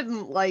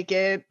didn't like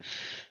it.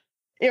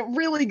 It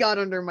really got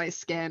under my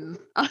skin.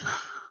 I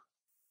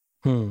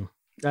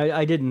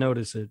didn't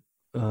notice it.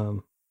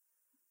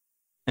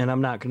 And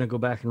I'm not going to go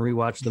back and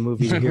rewatch the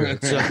movie to hear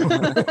it. So.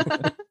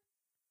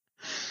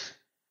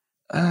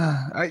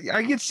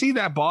 I could see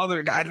that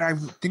bothering. I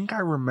think I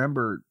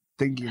remember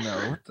thinking,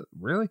 what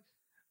really?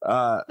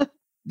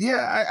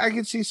 Yeah, I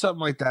could see something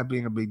like that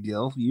being a big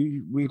deal.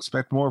 We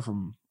expect more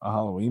from a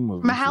Halloween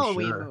movie. From a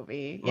Halloween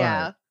movie,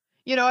 yeah. Right.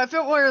 You know, if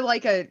it were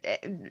like a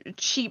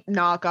cheap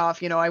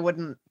knockoff, you know, I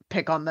wouldn't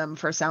pick on them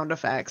for sound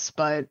effects,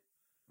 but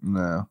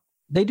no.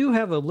 They do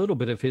have a little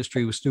bit of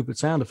history with stupid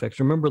sound effects.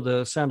 Remember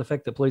the sound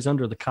effect that plays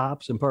under the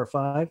cops in part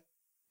 5?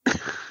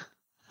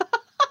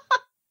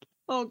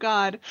 Oh,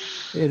 God.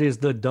 It is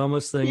the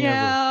dumbest thing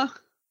ever.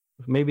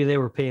 Maybe they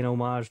were paying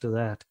homage to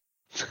that.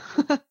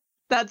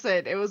 That's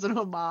it. It was an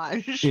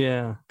homage.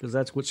 Yeah, because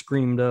that's what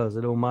Scream does.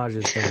 It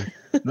homages things.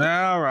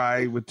 All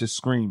right, with the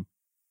Scream.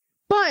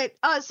 But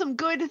some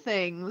good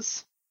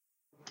things.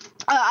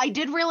 I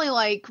did really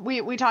like,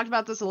 we talked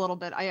about this a little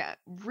bit. I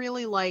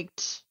really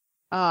liked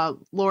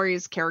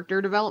Laurie's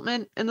character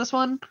development in this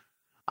one.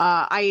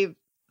 I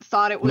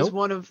thought it was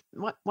one of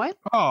what?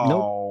 Oh,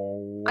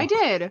 nope. I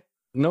did.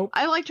 Nope.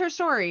 I liked her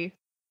story.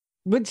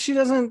 But she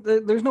doesn't,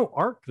 there's no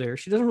arc there.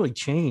 She doesn't really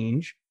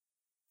change.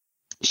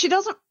 She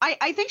doesn't,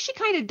 I think she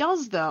kind of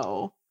does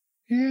though.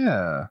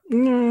 Yeah.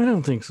 No, I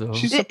don't think so.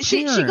 She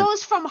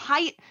goes from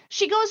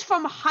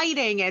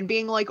hiding and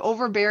being like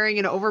overbearing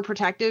and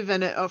overprotective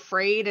and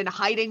afraid and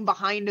hiding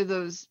behind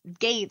those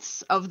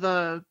gates of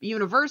the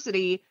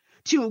university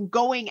to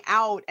going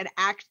out and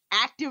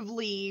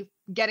actively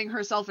getting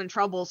herself in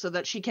trouble so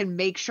that she can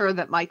make sure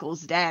that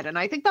Michael's dead. And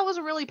I think that was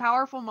a really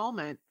powerful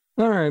moment.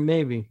 All right,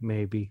 maybe.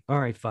 All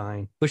right,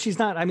 fine. But she's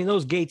not, I mean,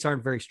 those gates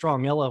aren't very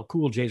strong. LL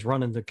Cool J's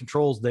running the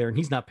controls there and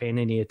he's not paying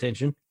any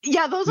attention.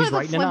 Yeah, those are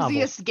the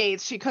flimsiest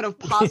gates she could have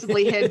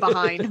possibly hid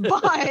behind.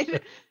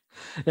 But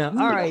yeah,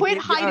 all right. Quit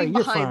hiding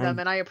behind them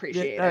and I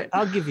appreciate it.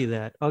 I'll give you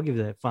that.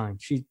 Fine.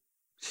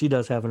 She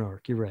does have an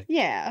arc. You're right.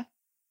 Yeah.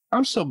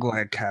 I'm so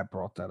glad Kat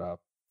brought that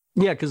up.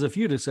 Yeah, because if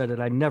you'd have said it,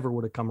 I never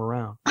would have come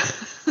around.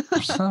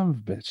 Son of a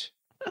bitch.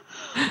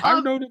 I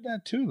noted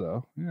that too,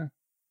 though. Yeah.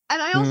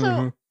 And I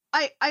also,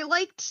 I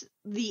liked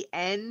the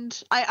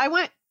end. I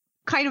went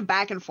kind of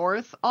back and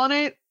forth on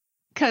it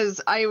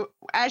because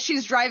as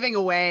she's driving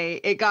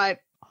away, it got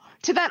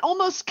to that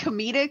almost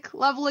comedic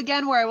level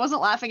again where I wasn't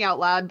laughing out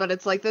loud, but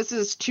it's like, this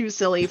is too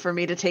silly for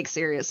me to take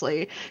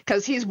seriously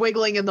because he's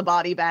wiggling in the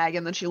body bag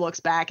and then she looks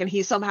back and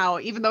he somehow,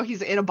 even though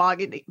he's in a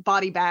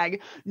body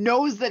bag,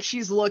 knows that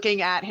she's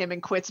looking at him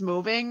and quits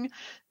moving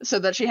so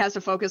that she has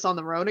to focus on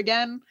the road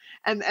again.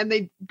 And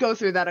they go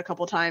through that a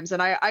couple times.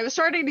 And I was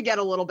starting to get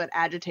a little bit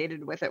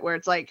agitated with it where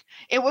it's like,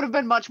 it would have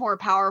been much more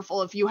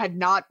powerful if you had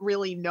not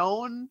really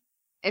known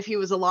if he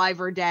was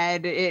alive or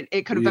dead.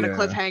 It could have been a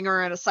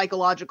cliffhanger and a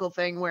psychological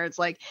thing where it's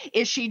like,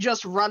 is she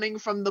just running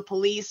from the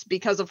police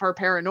because of her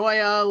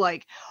paranoia?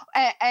 Like,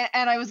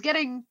 and I was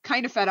getting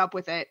kind of fed up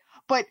with it,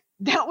 but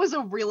that was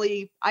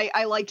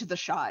I liked the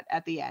shot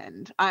at the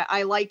end.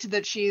 I liked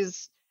that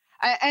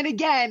and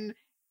again,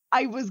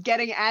 I was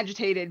getting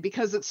agitated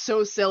because it's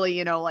so silly,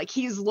 you know, like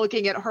he's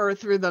looking at her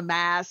through the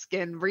mask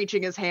and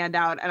reaching his hand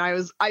out. And I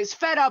was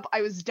fed up.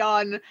 I was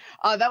done.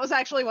 That was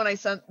actually when I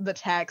sent the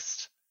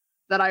text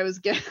that I was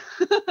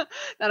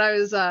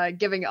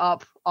giving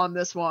up on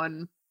this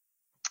one.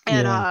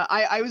 And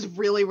I was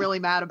really, really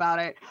mad about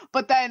it.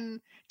 But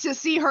then to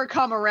see her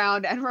come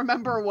around and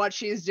remember what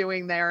she's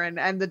doing there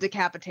and the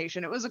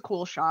decapitation, it was a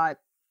cool shot.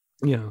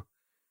 Yeah.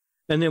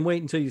 And then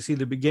wait until you see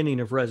the beginning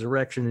of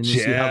Resurrection and you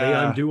see how they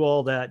undo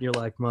all that. And you're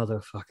like,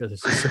 motherfucker,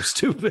 this is so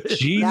stupid.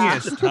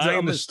 Genius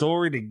tying the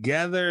story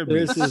together.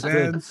 This is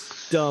the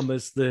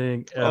dumbest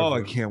thing ever. Oh,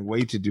 I can't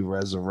wait to do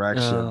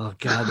Resurrection. Oh,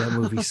 God, that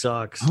movie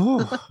sucks.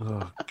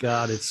 Oh,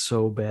 God, it's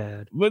so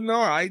bad. But no,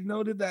 I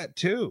noted that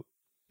too.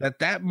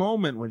 That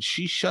moment when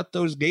she shut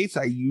those gates,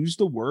 I used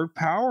the word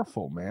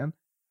powerful, man.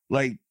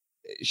 Like,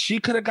 she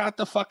could have got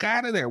the fuck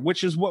out of there,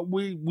 which is what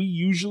we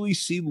usually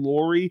see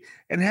Laurie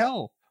and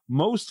hell.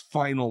 Most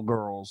final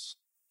girls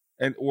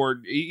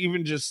or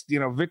even just, you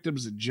know,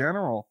 victims in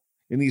general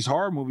in these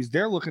horror movies,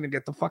 they're looking to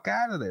get the fuck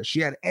out of there. She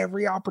had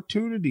every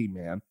opportunity,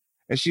 man.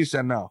 And she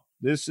said, no,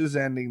 this is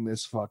ending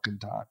this fucking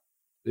time.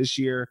 This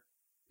year,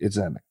 it's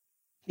ending.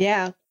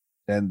 Yeah.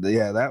 And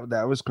yeah,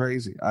 that was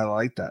crazy. I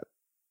like that.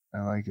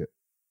 I like it.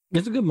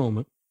 It's a good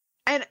moment.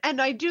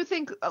 And I do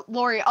think,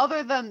 Laurie,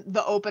 other than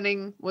the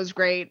opening was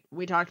great,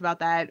 we talked about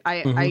that.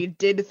 I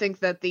did think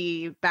that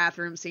the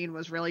bathroom scene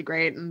was really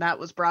great, and that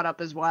was brought up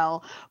as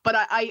well. But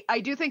I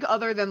do think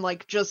other than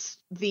like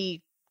just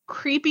the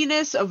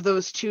creepiness of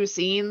those two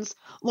scenes,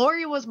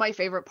 Laurie was my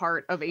favorite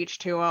part of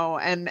H2O,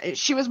 and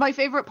she was my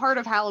favorite part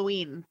of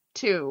Halloween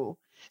too.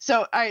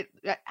 So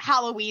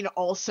Halloween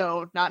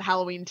also, not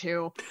Halloween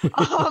 2.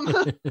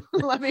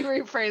 Let me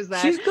rephrase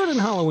that. She's good in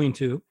Halloween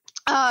 2.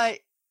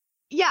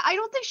 Yeah, I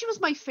don't think she was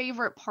my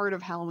favorite part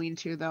of Halloween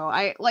 2, though.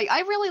 I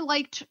really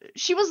liked,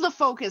 she was the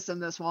focus in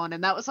this one,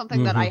 and that was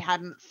something that I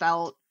hadn't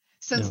felt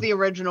since the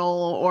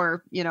original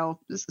or, you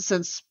know,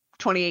 since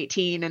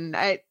 2018, and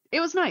it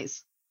was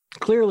nice.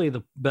 Clearly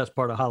the best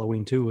part of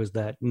Halloween 2 is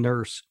that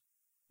nurse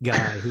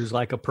guy who's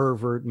like a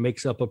pervert and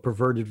makes up a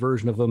perverted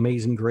version of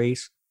Amazing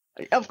Grace.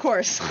 Of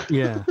course.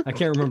 Yeah, I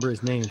can't remember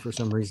his name for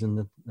some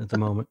reason at the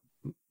moment.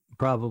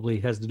 Probably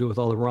has to do with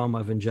all the rum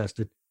I've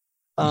ingested.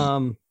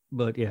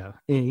 But yeah,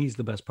 he's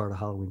the best part of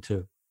Halloween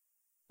too.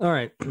 All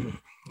right.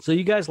 So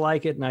you guys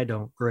like it and I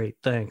don't. Great.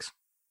 Thanks.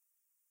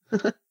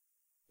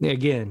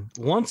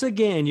 Once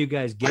again, you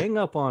guys gang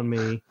up on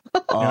me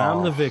and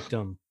I'm the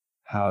victim.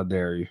 How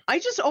dare you? I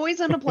just always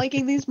end up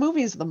liking these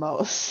movies the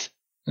most.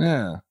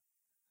 Yeah.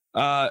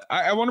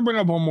 I want to bring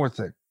up one more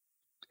thing.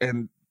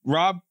 And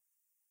Rob,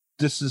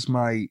 this is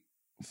my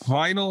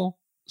final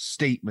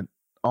statement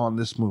on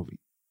this movie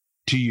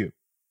to you.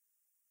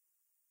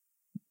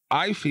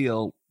 I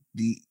feel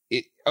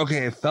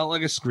it felt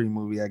like a Scream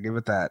movie. I give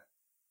it that.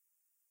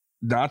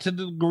 Not to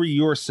the degree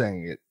you're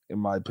saying it, in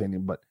my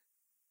opinion, but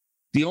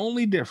the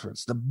only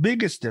difference, the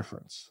biggest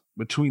difference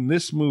between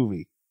this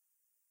movie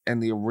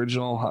and the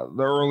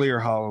earlier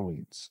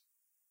Halloweens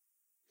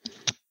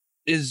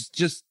is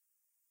just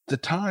the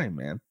time,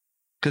 man.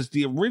 Because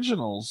the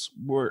originals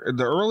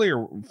the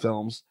earlier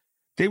films,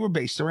 they were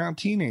based around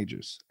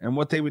teenagers and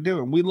what they would do.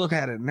 And we look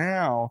at it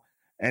now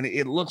and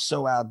it looks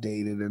so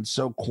outdated and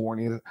so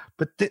corny.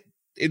 But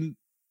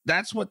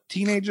that's what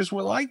teenagers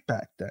were like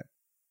back then.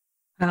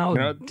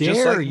 How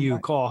dare you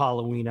call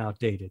Halloween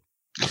outdated?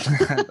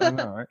 I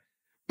know, right?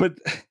 But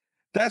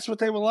that's what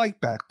they were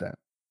like back then.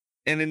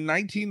 And in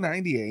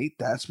 1998,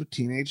 that's what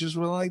teenagers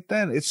were like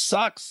then. It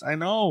sucks. I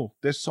know.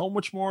 They're so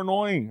much more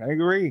annoying. I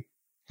agree.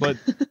 But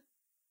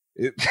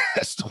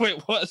that's the way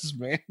it was,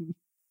 man.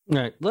 All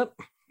right.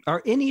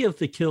 Are any of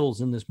the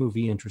kills in this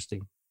movie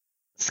interesting?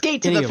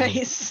 Skate to the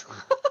face.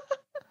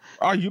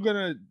 Are you going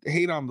to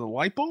hate on the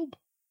light bulb?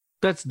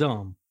 That's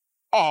dumb.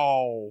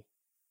 Oh.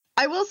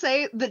 I will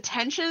say the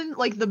tension,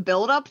 like the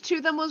build up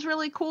to them was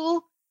really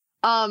cool.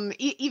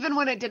 Even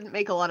when it didn't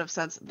make a lot of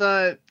sense.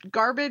 The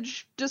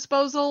garbage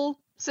disposal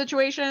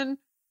situation,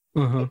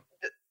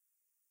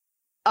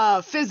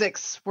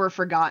 physics were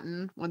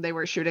forgotten when they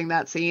were shooting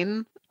that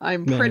scene.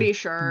 I'm pretty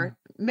sure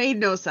made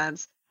no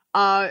sense.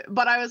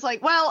 But I was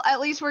like, well,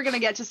 at least we're going to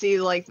get to see,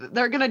 like,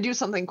 they're going to do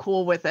something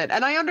cool with it.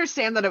 And I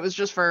understand that it was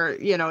just for,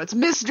 it's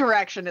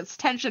misdirection, it's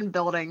tension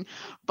building.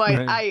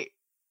 But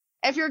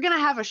if you're going to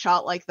have a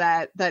shot like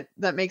that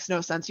makes no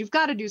sense. You've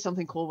got to do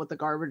something cool with the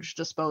garbage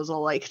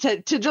disposal. Like,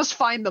 to just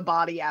find the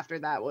body after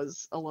that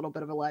was a little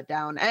bit of a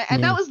letdown.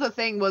 And that was the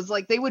thing, was,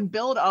 like, they would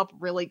build up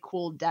really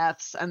cool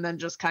deaths and then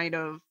just kind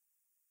of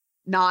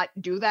not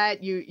do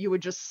that. You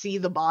would just see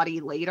the body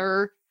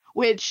later,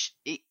 which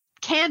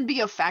can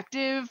be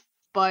effective,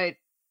 but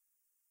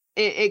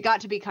it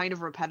got to be kind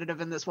of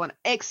repetitive in this one,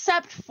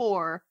 except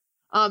for,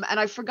 and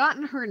I've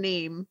forgotten her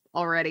name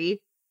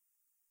already.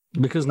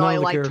 Because none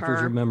of the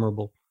characters are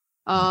memorable.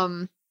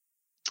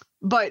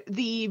 But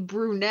the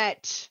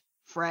brunette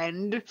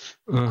friend,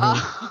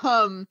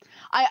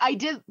 I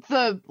did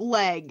the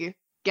leg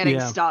getting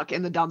stuck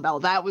in the dumbbell.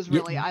 That was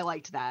really, I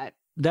liked that.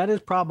 That is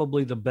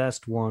probably the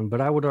best one,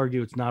 but I would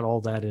argue it's not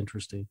all that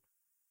interesting.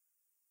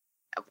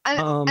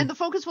 And the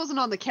focus wasn't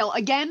on the kill.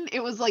 Again,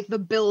 it was like the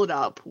build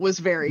up was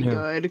very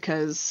good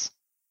because.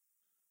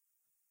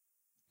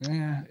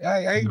 Yeah,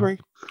 I agree.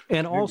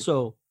 And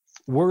also,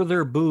 were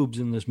there boobs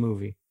in this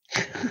movie?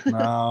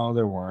 No,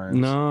 there weren't.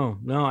 No.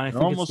 I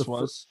think almost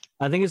was.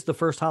 I think it's the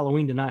first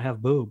Halloween to not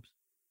have boobs.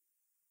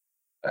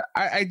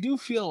 I do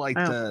feel like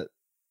and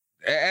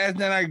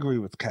then I agree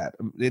with Kat.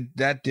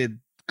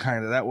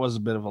 That was a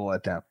bit of a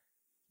letdown.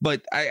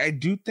 But I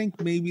do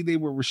think maybe they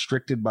were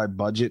restricted by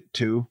budget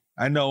too.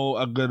 I know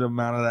a good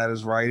amount of that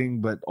is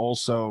writing, but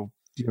also,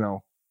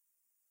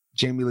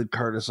 Jamie Lee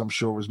Curtis, I'm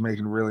sure, was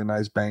making really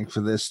nice bank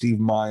for this. Steve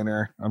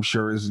Miner, I'm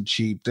sure, isn't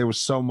cheap. There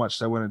was so much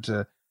that went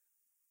into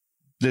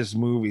this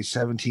movie,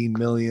 17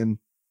 million.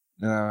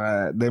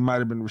 They might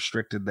have been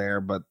restricted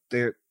there, but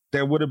there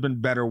would have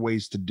been better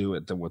ways to do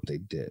it than what they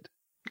did,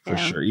 for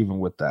sure, even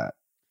with that.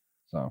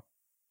 So,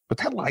 but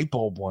that light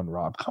bulb one,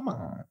 Rob, come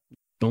on.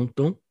 Don't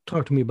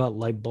talk to me about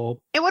light bulb.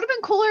 It would have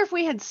been cooler if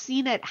we had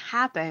seen it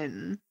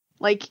happen.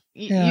 Like,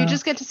 you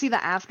just get to see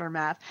the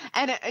aftermath.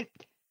 And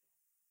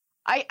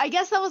I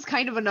guess that was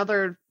kind of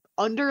another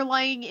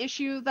underlying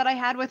issue that I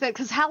had with it,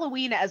 because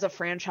Halloween as a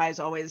franchise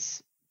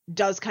always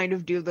does kind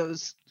of do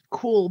those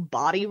cool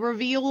body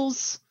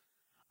reveals.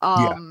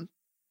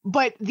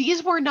 But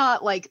these were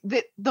not like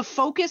the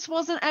focus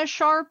wasn't as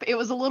sharp. It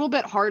was a little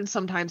bit hard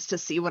sometimes to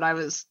see what I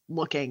was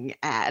looking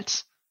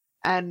at.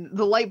 And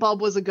the light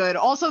bulb was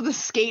also the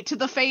skate to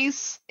the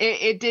face.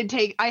 It did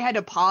take, I had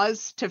to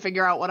pause to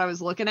figure out what I was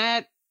looking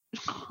at.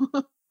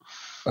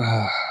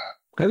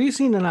 Have you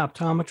seen an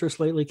optometrist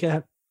lately,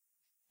 Kat?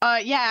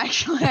 Yeah,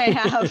 actually I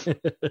have.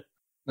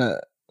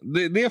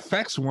 The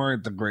effects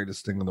weren't the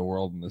greatest thing in the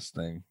world in this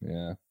thing.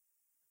 Yeah.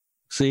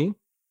 See?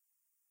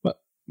 But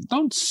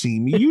don't see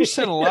me. You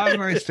said a lot of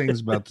nice things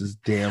about this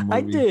damn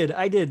movie.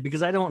 I did,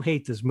 because I don't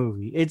hate this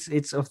movie.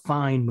 It's a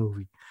fine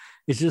movie.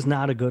 It's just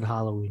not a good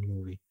Halloween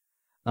movie.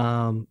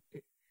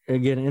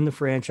 Again, in the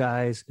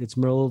franchise, it's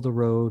middle of the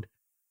road.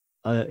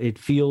 It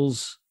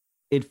feels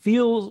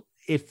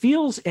it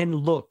feels and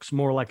looks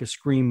more like a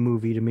Scream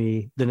movie to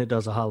me than it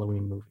does a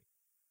Halloween movie.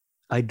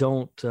 I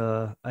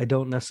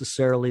don't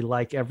necessarily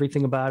like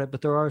everything about it,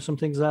 but there are some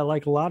things that I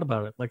like a lot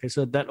about it. Like I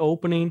said, that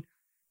opening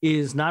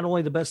is not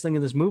only the best thing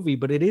in this movie,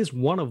 but it is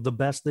one of the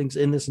best things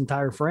in this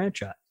entire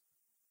franchise.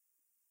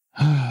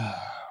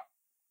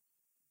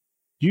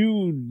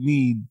 You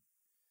need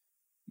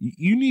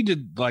to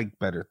like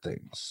better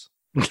things.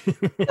 That's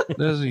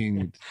what you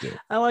need to do.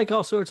 I like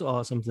all sorts of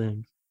awesome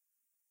things.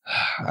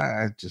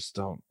 I just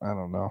don't. I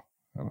don't know.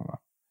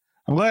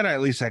 I'm glad I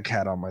at least had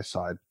Cat on my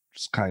side.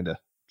 Just kind of,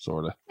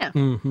 sort of. Yeah.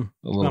 Mm-hmm.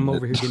 I'm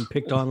over here getting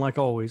picked on like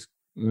always.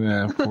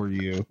 Yeah, poor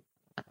you.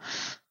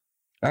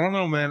 I don't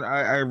know, man.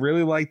 I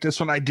really like this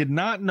one. I did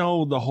not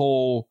know the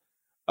whole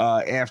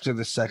after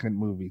the second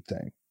movie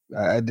thing.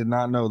 I did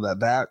not know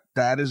that.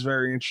 That is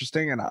very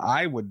interesting, and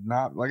I would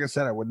not, like I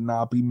said, I would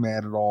not be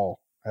mad at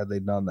all had they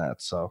done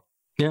that. So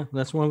yeah,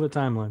 that's one of the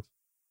timelines.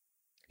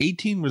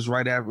 18 was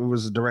right after. It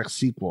was a direct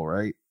sequel,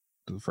 right,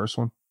 to the first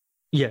one.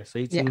 Yes,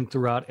 18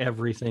 throughout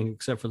everything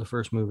except for the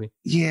first movie.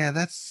 Yeah,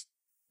 that's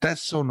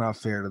so not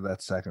fair to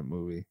that second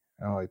movie.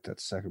 I like that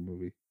second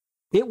movie.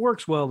 It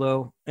works well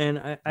though,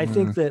 and I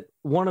think that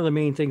one of the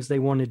main things they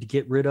wanted to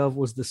get rid of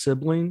was the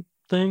sibling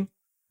thing,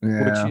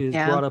 which is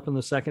brought up in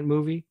the second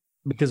movie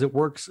because it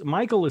works.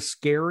 Michael is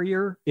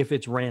scarier if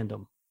it's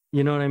random.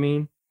 You know what I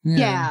mean?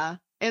 Yeah.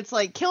 It's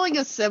like killing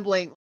a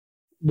sibling.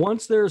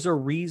 Once there's a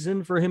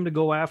reason for him to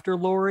go after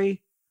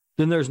Laurie,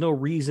 then there's no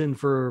reason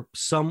for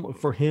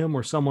him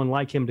or someone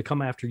like him to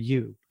come after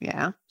you.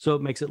 Yeah. So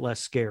it makes it less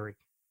scary.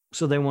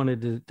 So they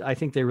wanted to, I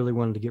think they really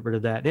wanted to get rid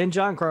of that. And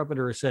John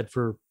Carpenter has said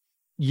for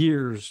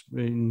years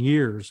and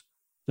years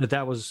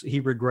that was, he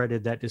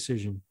regretted that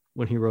decision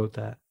when he wrote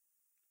that.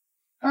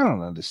 I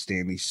don't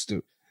understand these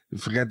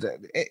forget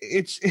that.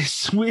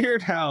 It's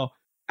weird how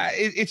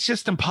it's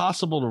just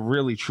impossible to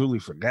really truly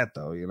forget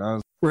though, you know?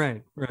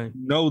 Right.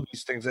 Know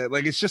these things.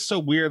 Like, it's just so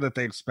weird that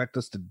they expect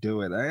us to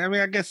do it. I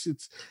mean, I guess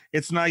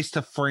it's nice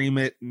to frame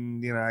it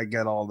and, you know, I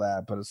get all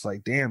that, but it's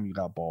like, damn, you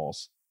got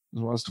balls.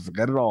 You want us to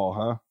forget it all,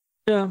 huh?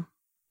 Yeah.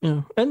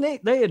 And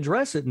they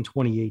address it in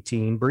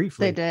 2018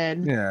 briefly. They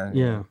did.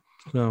 Yeah.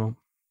 So,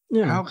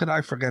 yeah. How could I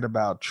forget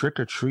about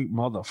Trick or Treat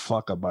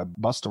Motherfucker by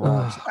Busta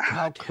Rhymes?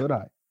 How could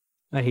I?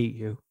 I hate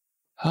you.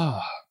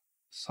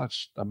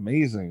 Such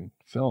amazing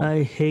film.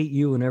 I hate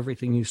you and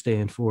everything you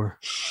stand for.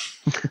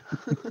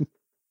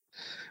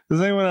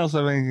 Does anyone else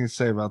have anything to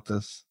say about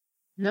this?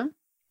 No.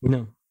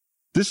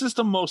 This is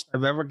the most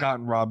I've ever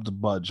gotten Rob to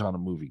budge on a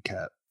movie,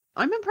 Cat.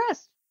 I'm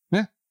impressed.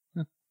 Yeah.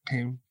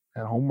 Came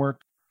at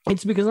homework.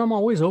 It's because I'm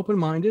always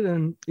open-minded,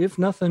 and if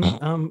nothing,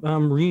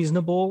 I'm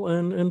reasonable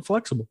and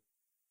flexible.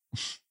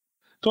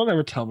 Don't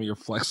ever tell me you're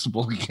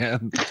flexible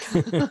again.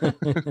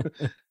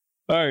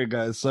 All right,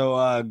 guys.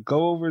 So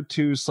go over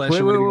to Slash.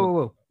 Wait.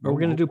 Are we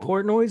going to do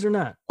Portnoy's or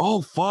not?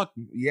 Oh, fuck.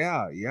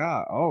 Yeah.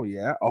 Oh,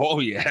 yeah.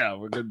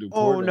 We're going to do Portnoy's.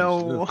 Oh,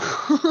 no.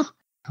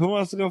 Who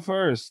wants to go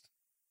first?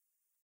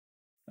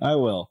 I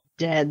will.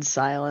 Dead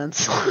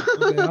silence.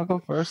 Okay, I'll go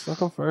first.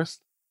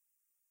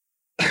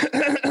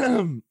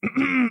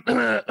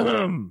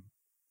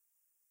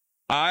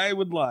 I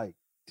would like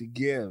to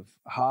give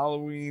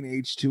Halloween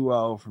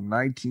H2O from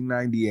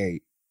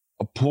 1998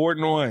 a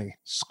Portnoy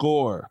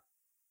score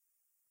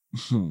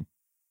of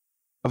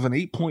an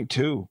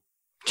 8.2.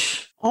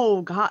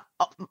 Oh, God.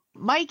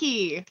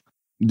 Mikey.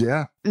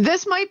 Yeah.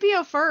 This might be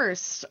a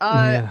first.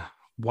 Yeah.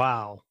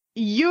 Wow.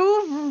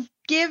 You've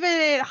given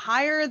it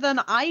higher than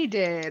I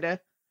did. Yes.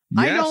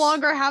 I no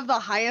longer have the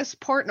highest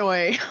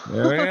Portnoy.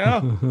 There we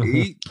go.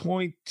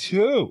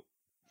 8.2.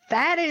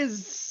 That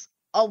is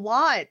a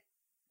lot.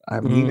 I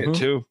mean it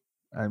too.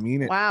 I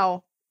mean it.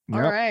 Wow. Yep.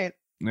 All right.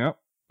 Yep.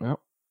 I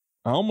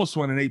almost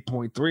went an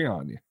 8.3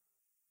 on you.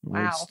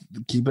 Wow. Let's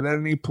keep it at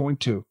an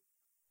 8.2.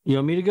 You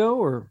want me to go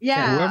or?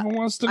 Yeah. Whoever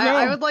wants to go.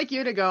 I would like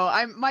you to go.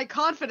 My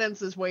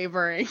confidence is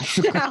wavering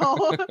now.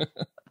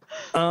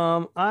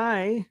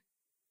 I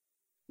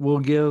will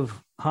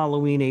give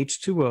Halloween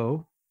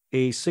H2O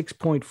a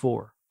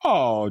 6.4.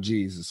 Oh,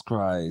 Jesus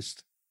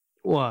Christ.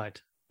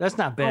 What? That's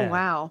not bad. Oh,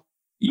 wow.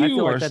 I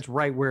feel like that's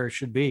right where it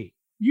should be.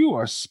 You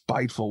are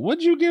spiteful.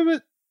 What'd you give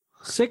it?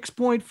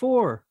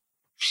 6.4.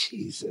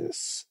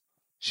 Jesus.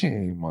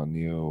 Shame on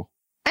you.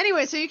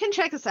 Anyway, so you can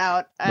check us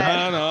out.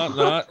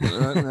 No.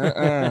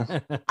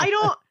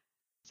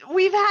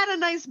 We've had a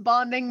nice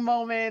bonding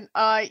moment.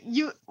 I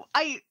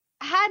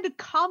had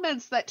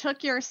comments that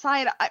took your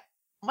side.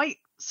 My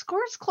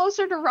score's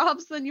closer to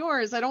Rob's than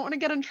yours. I don't want to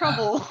get in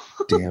trouble.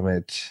 Damn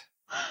it.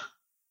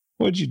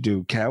 What'd you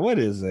do, Kat? What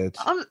is it?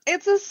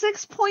 It's a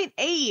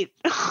 6.8.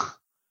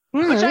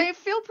 Which I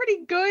feel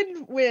pretty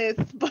good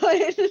with,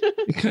 but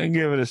you couldn't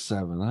give it a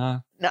 7,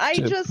 huh? I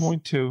just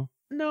 0.2.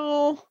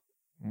 No.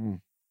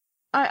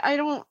 I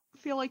don't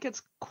feel like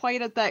it's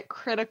quite at that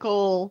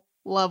critical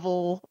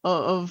level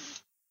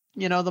of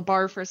the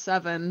bar for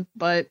 7,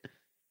 but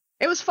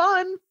it was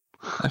fun.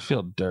 I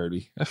feel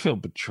dirty. I feel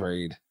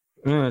betrayed.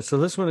 So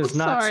this one is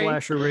not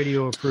Slasher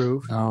Radio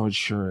approved. No, it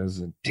sure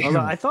isn't. Damn. Although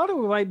I thought it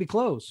might be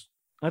close.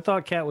 I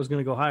thought Kat was going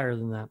to go higher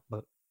than that,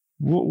 but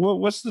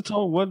What's the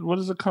total? What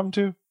does it come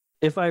to?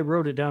 If I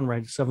wrote it down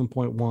right,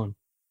 7.1.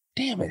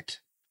 Damn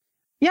it.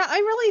 Yeah, I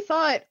really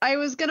thought I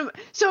was gonna.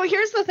 So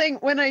here's the thing: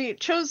 when I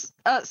chose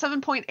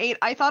 7.8,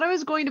 I thought I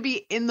was going to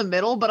be in the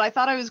middle, but I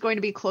thought I was going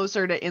to be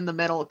closer to in the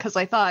middle because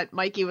I thought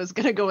Mikey was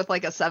gonna go with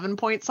like a 7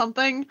 point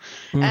something,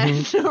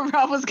 and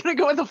Rob was gonna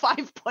go with a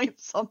 5 point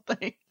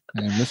something.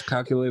 I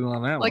miscalculated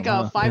on that like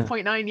one. Like a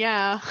 5.9,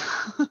 yeah.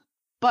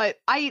 But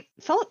I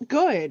felt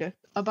good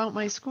about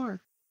my score.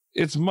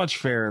 It's much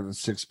fairer than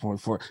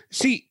 6.4.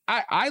 See,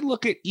 I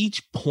look at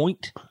each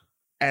point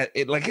at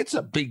it like it's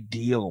a big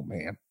deal,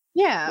 man.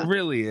 Yeah. It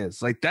really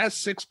is. Like that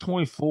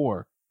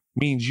 6.4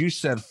 means you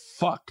said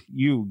fuck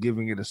you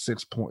giving it a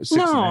 6.6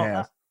 and a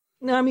half.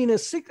 No, I mean a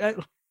 6.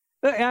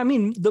 I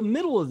mean the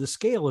middle of the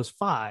scale is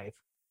 5.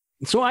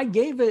 So I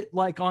gave it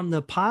like on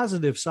the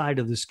positive side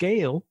of the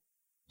scale.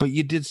 But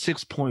you did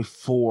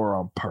 6.4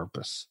 on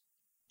purpose.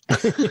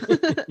 This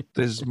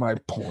is my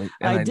point.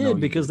 I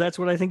did because that's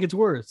what I think it's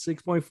worth.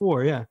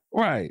 6.4, yeah.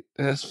 Right.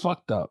 That's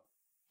fucked up.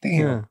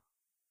 Damn.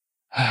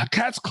 Yeah.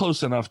 Cat's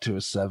close enough to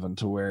a 7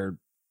 to where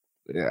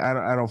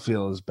I don't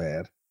feel as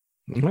bad.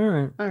 All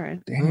right.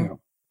 Damn.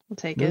 I'll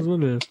take That's it.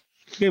 what it is.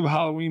 Give a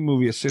Halloween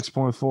movie a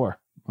 6.4.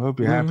 I hope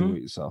you're happy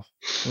with yourself.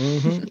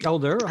 Oh,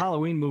 there are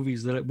Halloween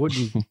movies that it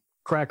wouldn't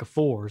crack a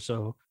 4,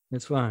 so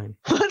it's fine.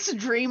 What's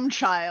Dream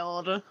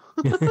Child?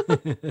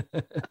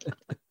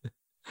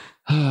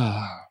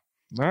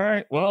 All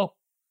right. Well,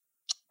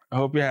 I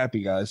hope you're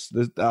happy, guys.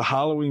 The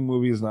Halloween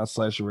movie is not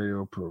Slasher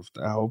Radio approved.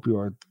 I hope you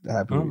are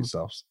happy with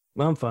yourselves.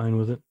 I'm fine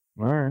with it.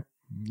 All right.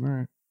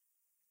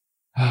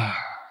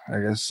 I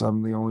guess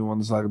I'm the only one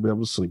that's not going to be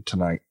able to sleep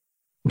tonight.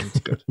 That's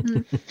good.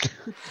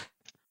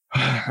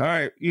 All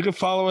right. You can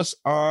follow us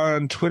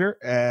on Twitter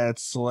at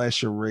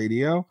Slasher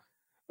Radio.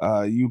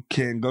 You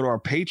can go to our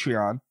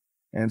Patreon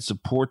and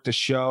support the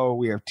show.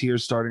 We have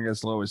tiers starting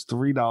as low as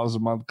 $3 a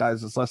month.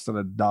 Guys, it's less than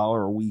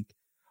 $1 a week.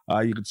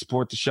 You can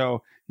support the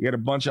show. You get a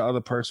bunch of other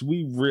perks.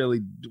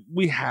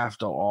 We have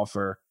to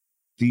offer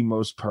the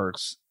most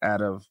perks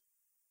out of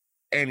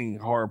any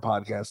horror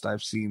podcast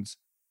I've seen.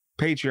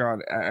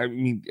 Patreon, I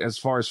mean, as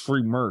far as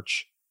free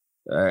merch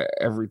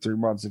every 3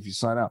 months if you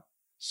sign up.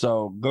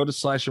 So go to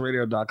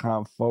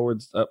slasherradio.com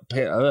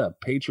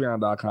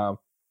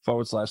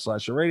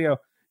patreon.com/slasher radio.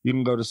 You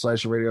can go to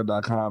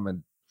slasherradio.com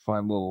and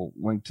find a little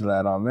link to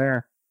that on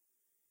there.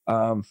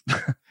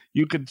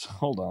 You could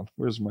hold on.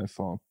 Where's my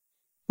phone?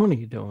 What are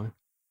you doing?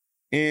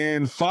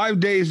 In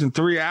 5 days and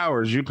 3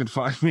 hours, you can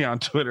find me on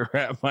Twitter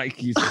at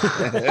Mikey's.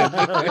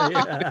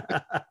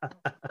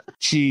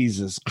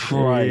 Jesus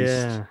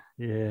Christ.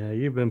 Yeah,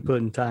 you've been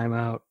putting time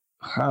out.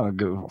 I don't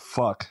give a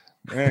fuck.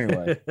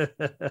 Anyway.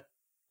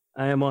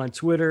 I am on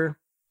Twitter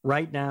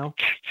right now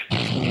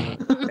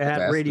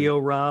at Radio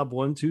Rob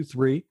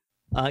 123.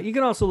 You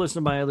can also listen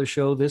to my other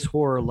show, This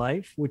Horror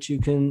Life, which you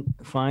can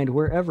find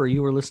wherever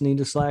you are listening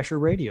to Slasher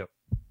Radio.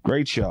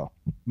 Great show.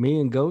 Me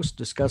and Ghost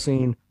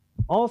discussing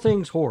all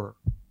things horror.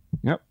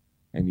 Yep.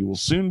 And you will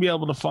soon be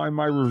able to find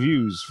my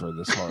reviews for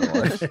This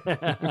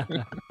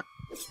Horror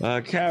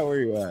Life. Kat,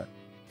 where you at?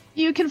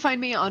 You can find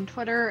me on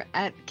Twitter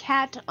at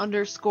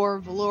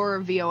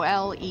cat_velour,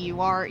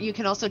 VOLEUR. You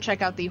can also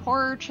check out the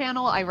horror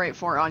channel I write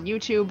for on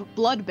YouTube,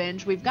 Blood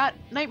Binge. We've got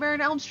Nightmare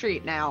on Elm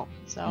Street now.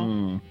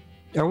 So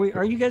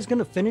Are you guys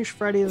gonna finish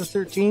Friday the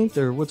 13th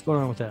or what's going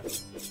on with that?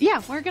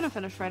 Yeah, we're gonna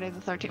finish Friday the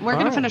 13th. We're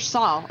gonna finish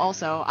Saw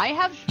also. I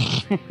have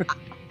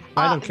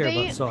I don't care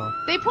about Saw.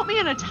 They put me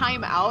in a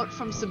timeout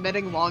from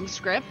submitting long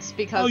scripts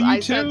because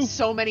I sent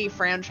so many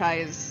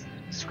franchise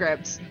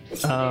scripts.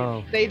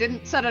 They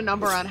didn't set a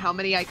number on how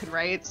many I could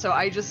write, so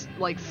I just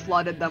like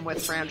flooded them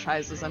with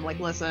franchises. I'm like,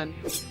 listen,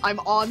 I'm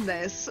on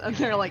this, and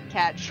they're like,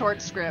 Cat,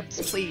 short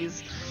scripts,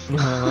 please.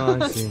 Oh,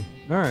 I see.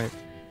 All right,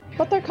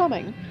 but they're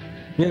coming.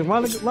 Yeah, a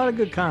lot of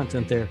good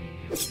content there.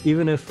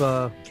 Even if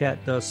Cat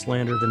does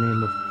slander the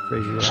name of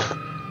Crazy Ralph.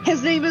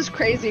 His name is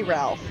Crazy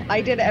Ralph.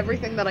 I did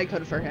everything that I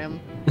could for him.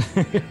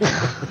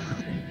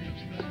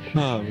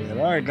 Oh man!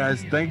 All right,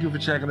 guys, thank you for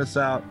checking us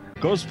out.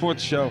 Go support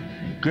the show.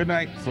 Good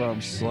night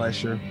from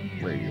Slasher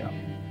Radio.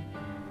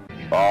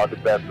 All the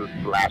best with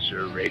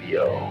Slasher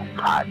Radio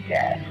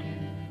podcast.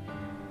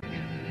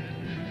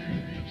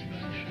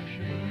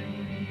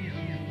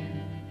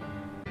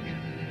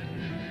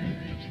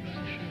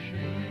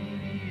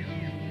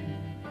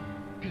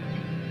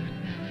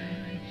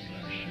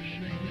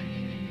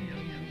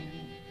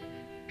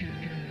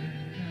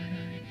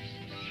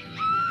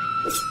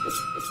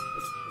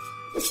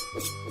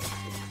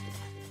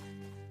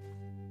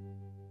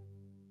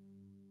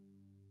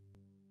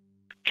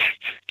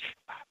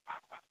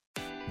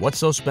 What's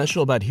so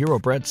special about Hero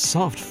Bread's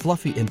soft,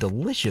 fluffy, and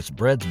delicious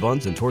breads,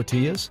 buns, and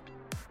tortillas?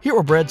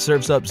 Hero Bread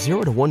serves up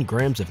 0 to 1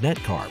 grams of net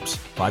carbs,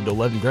 5 to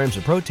 11 grams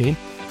of protein,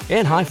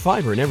 and high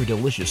fiber in every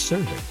delicious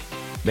serving.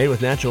 Made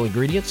with natural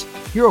ingredients,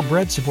 Hero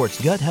Bread supports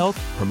gut health,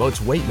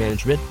 promotes weight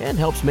management, and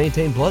helps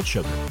maintain blood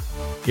sugar.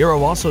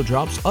 Hero also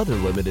drops other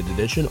limited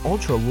edition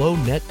ultra-low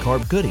net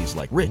carb goodies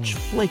like rich,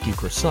 flaky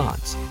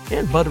croissants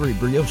and buttery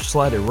brioche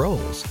slider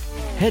rolls.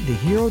 Head to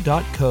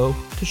hero.co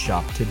to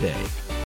shop today.